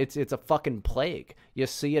 It's a fucking plague. You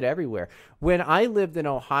see it everywhere. When I lived in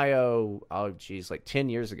Ohio, oh, geez, like 10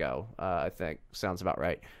 years ago, I think. Sounds about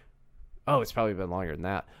right. Oh, it's probably been longer than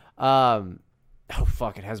that. Oh,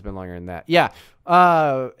 fuck, it has been longer than that. Yeah.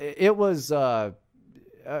 It was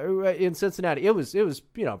in Cincinnati. It was,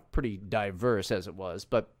 you know, pretty diverse as it was,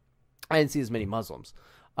 but I didn't see as many Muslims.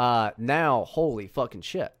 Now, holy fucking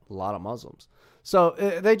shit, a lot of Muslims. So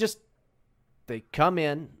they come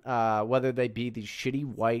in, whether they be these shitty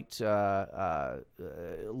white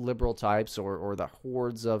liberal types or the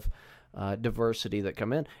hordes of diversity that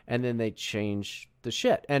come in, and then they change the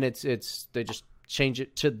shit. And they just change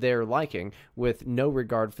it to their liking with no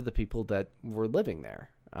regard for the people that were living there.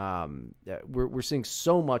 We're seeing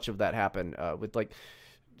so much of that happen with, like,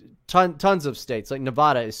 tons of states. Like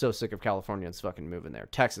Nevada is so sick of Californians fucking moving there.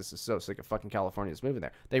 Texas is so sick of fucking Californians moving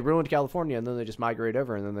there. They ruined California, and then they just migrate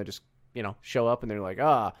over, and then they just, show up, and they're like,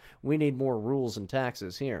 we need more rules and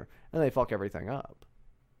taxes here. And they fuck everything up.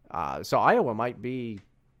 So Iowa might be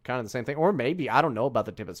kind of the same thing. Or maybe, I don't know about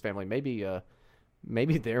the Tibbetts family. Maybe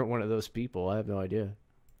they're one of those people. I have no idea.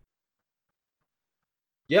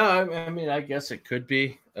 Yeah, I mean, I guess it could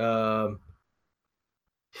be.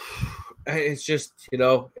 It's just,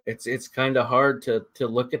 it's kind of hard to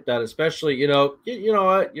look at that, especially, you know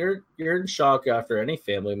what, you're in shock after any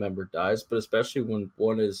family member dies, but especially when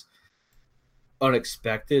one is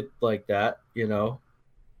unexpected like that, and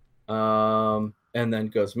then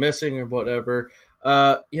goes missing or whatever.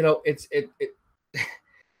 They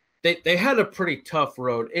had a pretty tough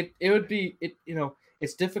road.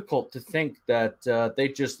 It's difficult to think that they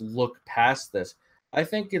just look past this. I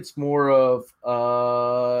think it's more of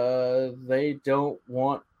they don't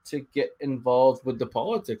want to get involved with the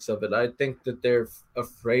politics of it. I think that they're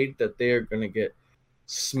afraid that they are going to get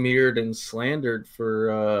smeared and slandered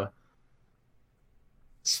for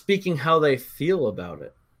speaking how they feel about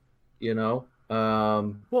it,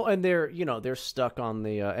 Well, and they're stuck on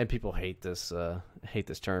the and people hate this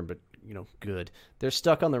term, but good. They're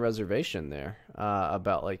stuck on the reservation there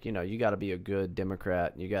about like you got to be a good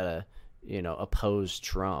Democrat. You got to oppose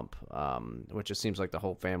Trump, which it seems like the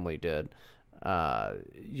whole family did. So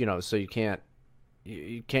you can't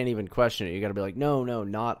even question it. You got to be like, no,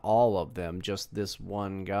 not all of them, just this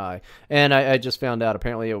one guy. And I just found out,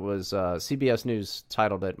 apparently it was CBS News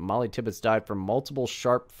titled it, Molly Tibbetts died from multiple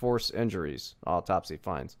sharp force injuries, autopsy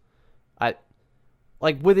finds. Like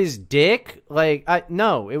with his dick?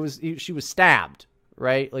 She was stabbed,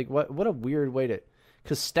 right? Like what a weird way to...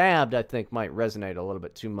 Because stabbed, I think, might resonate a little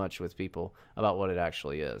bit too much with people about what it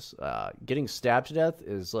actually is. Getting stabbed to death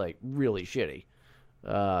is, like, really shitty.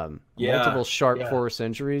 Multiple sharp force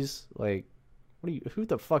injuries. Like, who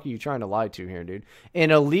the fuck are you trying to lie to here, dude? An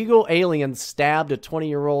illegal alien stabbed a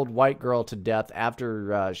 20-year-old white girl to death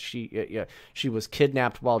after she was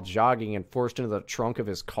kidnapped while jogging and forced into the trunk of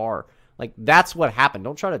his car. Like, that's what happened.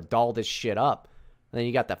 Don't try to doll this shit up. And then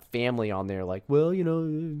you got the family on there like, well,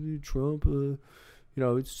 Trump...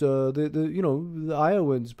 it's the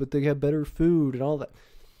Iowans, but they have better food and all that.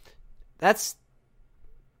 That's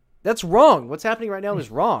wrong. What's happening right now is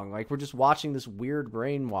wrong. Like, we're just watching this weird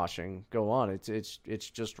brainwashing go on. It's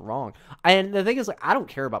just wrong. And the thing is, like, I don't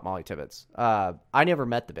care about Molly Tibbetts. I never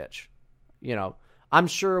met the bitch. I'm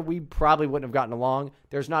sure we probably wouldn't have gotten along.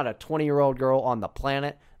 There's not a 20-year-old girl on the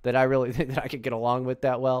planet that I really think that I could get along with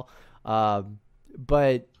that well.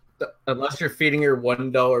 But unless you're feeding her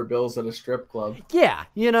 $1 bills at a strip club. Yeah,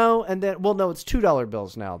 and then, well, no, it's $2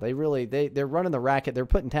 bills now. They're running the racket. They're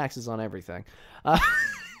putting taxes on everything.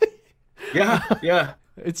 Yeah.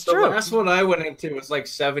 It's the true. The last one I went into was like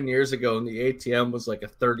 7 years ago, and the ATM was like a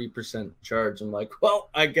 30% charge. I'm like,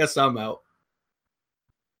 well, I guess I'm out.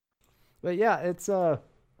 But yeah,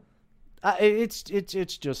 it's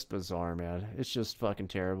just bizarre, man. It's just fucking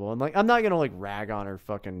terrible. And like, I'm not gonna like rag on her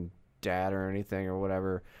fucking dad or anything or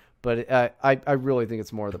whatever. But I really think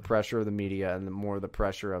it's more the pressure of the media and more the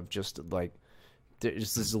pressure of just like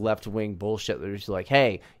just this left-wing bullshit. They're just like,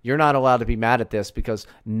 hey, you're not allowed to be mad at this because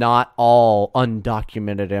not all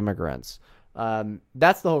undocumented immigrants.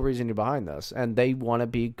 That's the whole reason behind this. And they want to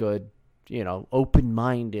be good,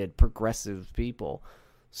 open-minded, progressive people.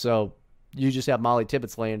 So you just have Molly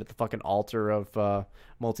Tibbetts laying at the fucking altar of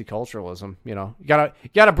multiculturalism. You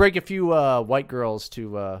gotta break a few white girls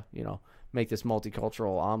to make this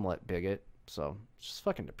multicultural omelet bigot. So it's just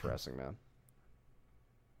fucking depressing, man.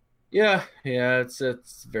 Yeah,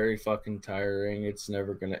 it's very fucking tiring. It's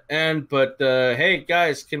never gonna end. But hey,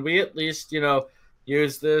 guys, can we at least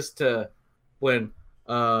use this to when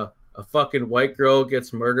a fucking white girl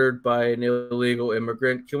gets murdered by an illegal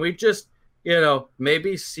immigrant? Can we just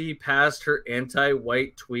maybe see past her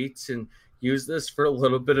anti-white tweets and use this for a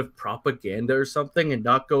little bit of propaganda or something, and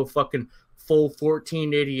not go fucking full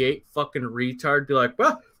 1488 fucking retard? Be like,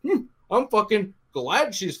 well, I'm fucking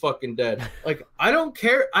glad she's fucking dead. Like, I don't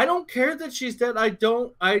care that she's dead. I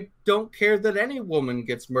don't care that any woman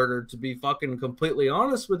gets murdered, to be fucking completely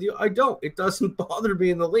honest with you. I don't. It doesn't bother me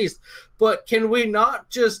in the least. But can we not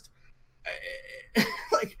just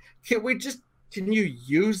like, can you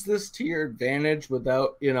use this to your advantage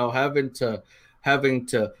without having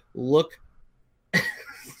to look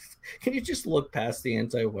can you just look past the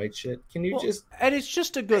anti-white shit? Can you And it's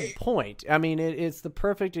just a good point. I mean, it's the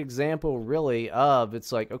perfect example, really, of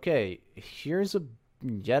it's like, okay, here's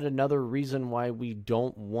yet another reason why we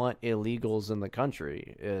don't want illegals in the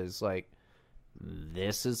country. Is like,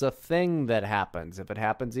 this is a thing that happens. If it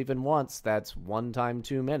happens even once, that's one time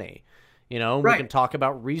too many. You know, we can talk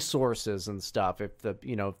about resources and stuff. If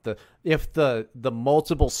the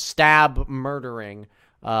multiple stab murdering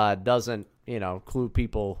doesn't, clue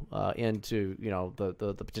people into,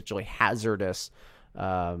 the potentially hazardous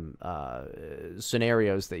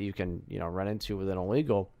scenarios that you can, run into with an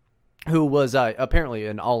illegal, who was apparently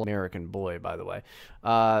an all-American boy, by the way.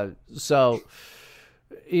 So,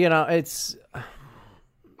 it's.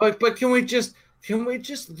 But can we just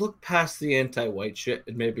look past the anti-white shit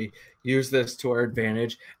and maybe use this to our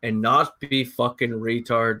advantage and not be fucking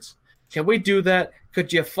retards? Can we do that?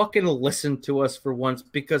 Could you fucking listen to us for once?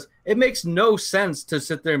 Because it makes no sense to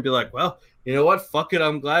sit there and be like, well, you know what? Fuck it.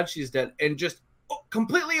 I'm glad she's dead. And just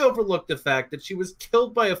completely overlook the fact that she was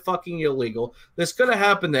killed by a fucking illegal. This could have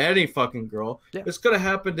happened to any fucking girl. Yeah. This could have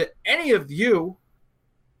happened to any of you.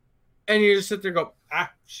 And you just sit there and go,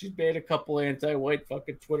 she's made a couple anti-white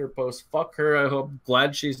fucking Twitter posts. Fuck her. I'm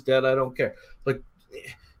glad she's dead. I don't care. Like,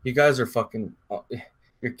 you guys are fucking,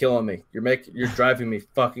 you're killing me. You're driving me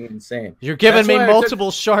fucking insane. You're giving me multiple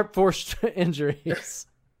sharp force injuries.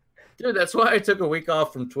 Dude, that's why I took a week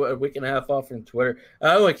off from Twitter, a week and a half off from Twitter.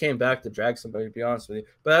 I only came back to drag somebody, to be honest with you.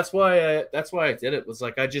 But that's why I did it. Was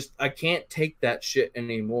like, I can't take that shit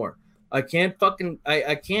anymore. I can't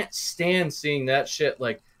stand seeing that shit.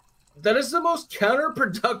 Like, that is the most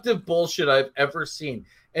counterproductive bullshit I've ever seen.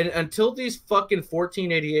 And until these fucking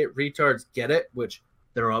 1488 retards get it, which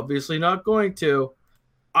they're obviously not going to,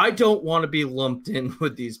 I don't want to be lumped in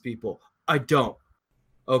with these people. I don't.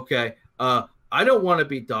 Okay? I don't want to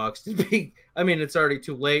be doxxed. I mean, it's already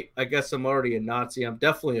too late. I guess I'm already a Nazi. I'm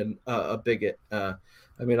definitely a bigot. I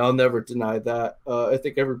mean, I'll never deny that. I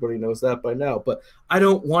think everybody knows that by now. But I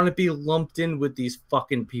don't want to be lumped in with these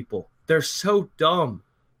fucking people. They're so dumb.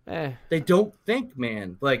 They don't think,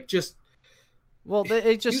 man. Like, just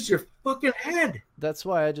use your fucking head. That's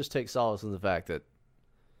why I just take solace in the fact that,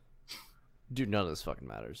 dude, none of this fucking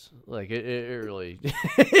matters. Like, it really,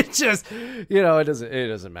 it just, it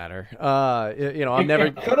doesn't matter. I'm never.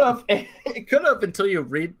 It could have until you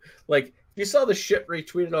read, like, you saw the shit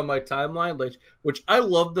retweeted on my timeline, like, which I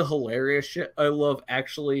love the hilarious shit. I love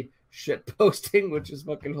actually shit posting, which is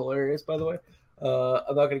fucking hilarious, by the way.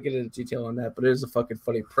 I'm not going to get into detail on that, but it is a fucking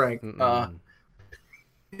funny prank.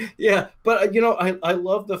 Yeah, but, I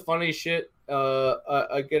love the funny shit.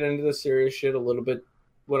 I get into the serious shit a little bit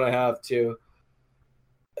when I have to.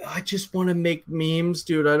 I just want to make memes,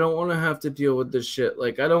 dude. I don't want to have to deal with this shit.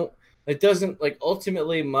 Like,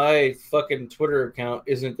 ultimately my fucking Twitter account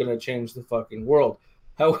isn't going to change the fucking world.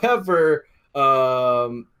 However,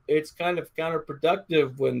 it's kind of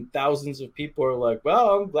counterproductive when thousands of people are like, well,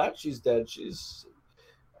 I'm glad she's dead.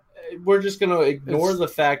 We're just going to ignore the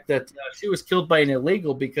fact that she was killed by an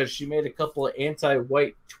illegal because she made a couple of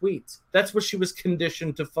anti-white tweets. That's what she was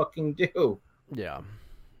conditioned to fucking do. Yeah.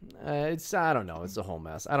 I don't know. It's a whole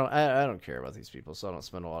mess. I don't care about these people, so I don't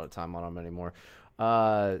spend a lot of time on them anymore.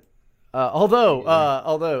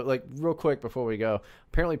 Although, like, real quick before we go,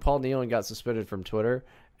 apparently Paul Nealon got suspended from Twitter,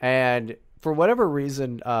 and for whatever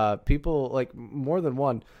reason, people, like, more than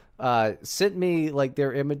one, sent me, like,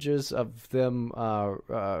 their images of them,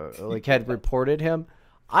 like, had reported him.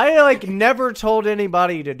 I, like, never told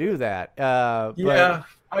anybody to do that. Yeah,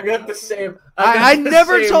 I got the same. I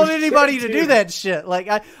never told anybody to do that shit. Like,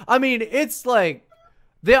 I mean, it's like,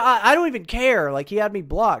 I don't even care. Like, he had me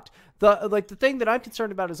blocked. The thing that I'm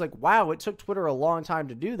concerned about is, like, wow, it took Twitter a long time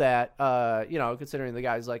to do that. Considering the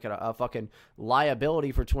guy's like a fucking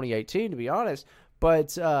liability for 2018, to be honest.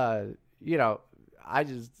 But I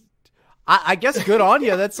guess good on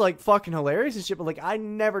you. That's like fucking hilarious and shit. But like, I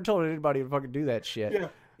never told anybody to fucking do that shit.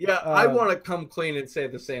 Yeah. I want to come clean and say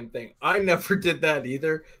the same thing. I never did that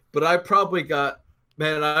either. But I probably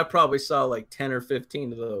saw like 10 or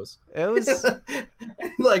 15 of those. It was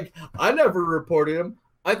like, I never reported them.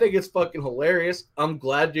 I think it's fucking hilarious. I'm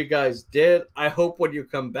glad you guys did. I hope when you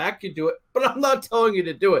come back you do it, but I'm not telling you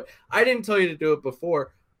to do it. I didn't tell you to do it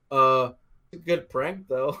before. A good prank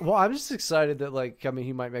though. Well, I'm just excited that, like, I mean,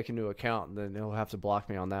 he might make a new account and then he'll have to block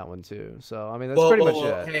me on that one too. So, I mean, that's pretty much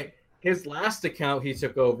it. Hey, his last account he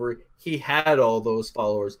took over, he had all those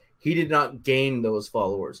followers. He did not gain those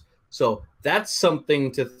followers. So that's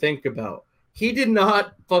something to think about. He did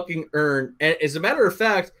not fucking earn, and as a matter of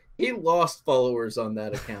fact, he lost followers on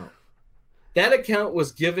that account. That account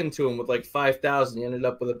was given to him with like 5,000. He ended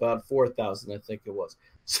up with about 4,000, I think it was.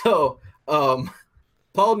 So, Paul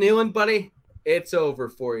Nealon, buddy, it's over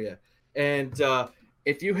for you. And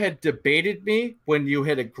if you had debated me when you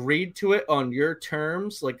had agreed to it on your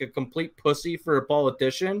terms, like a complete pussy for a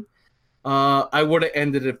politician, I would have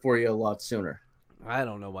ended it for you a lot sooner. I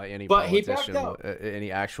don't know why any But he politician, backed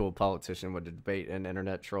any actual politician would debate an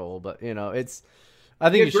internet troll. But it's,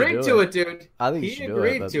 I think He you should agreed do to it. it, dude. I think He you should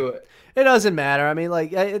agreed do it. to it. It doesn't matter. I mean,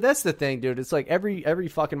 like that's the thing, dude. It's like every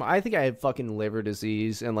fucking. I think I have fucking liver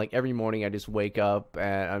disease, and like every morning I just wake up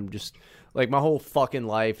and I'm just like my whole fucking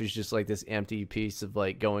life is just like this empty piece of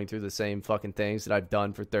like going through the same fucking things that I've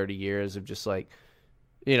done for 30 years of just like,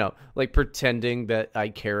 like pretending that I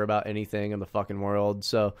care about anything in the fucking world.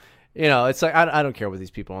 So. It's like I don't care what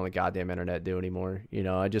these people on the goddamn internet do anymore.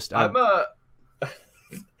 I just don't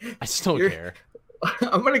care.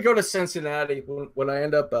 I'm gonna go to Cincinnati when I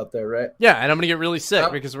end up out there, right? Yeah, and I'm gonna get really sick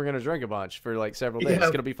because we're gonna drink a bunch for like several days.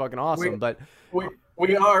 It's gonna be fucking awesome.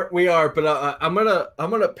 We are. But I'm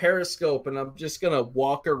gonna Periscope and I'm just gonna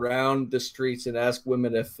walk around the streets and ask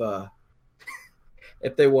women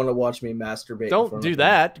if they want to watch me masturbate. Don't do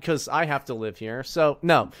that because I have to live here. So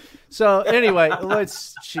no. So anyway,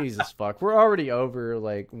 Jesus fuck. We're already over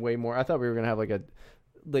like way more. I thought we were gonna have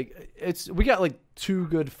we got like 2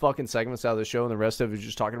 good fucking segments out of the show, and the rest of it is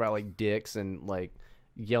just talking about like dicks and like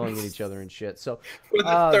yelling at each other and shit. So for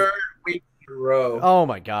the third week in a row. Oh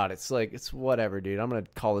my god, it's whatever, dude. I'm gonna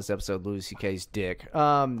call this episode Louis C.K.'s dick.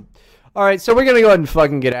 All right, so we're gonna go ahead and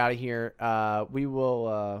fucking get out of here. We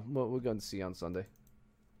will we'll go and see you on Sunday.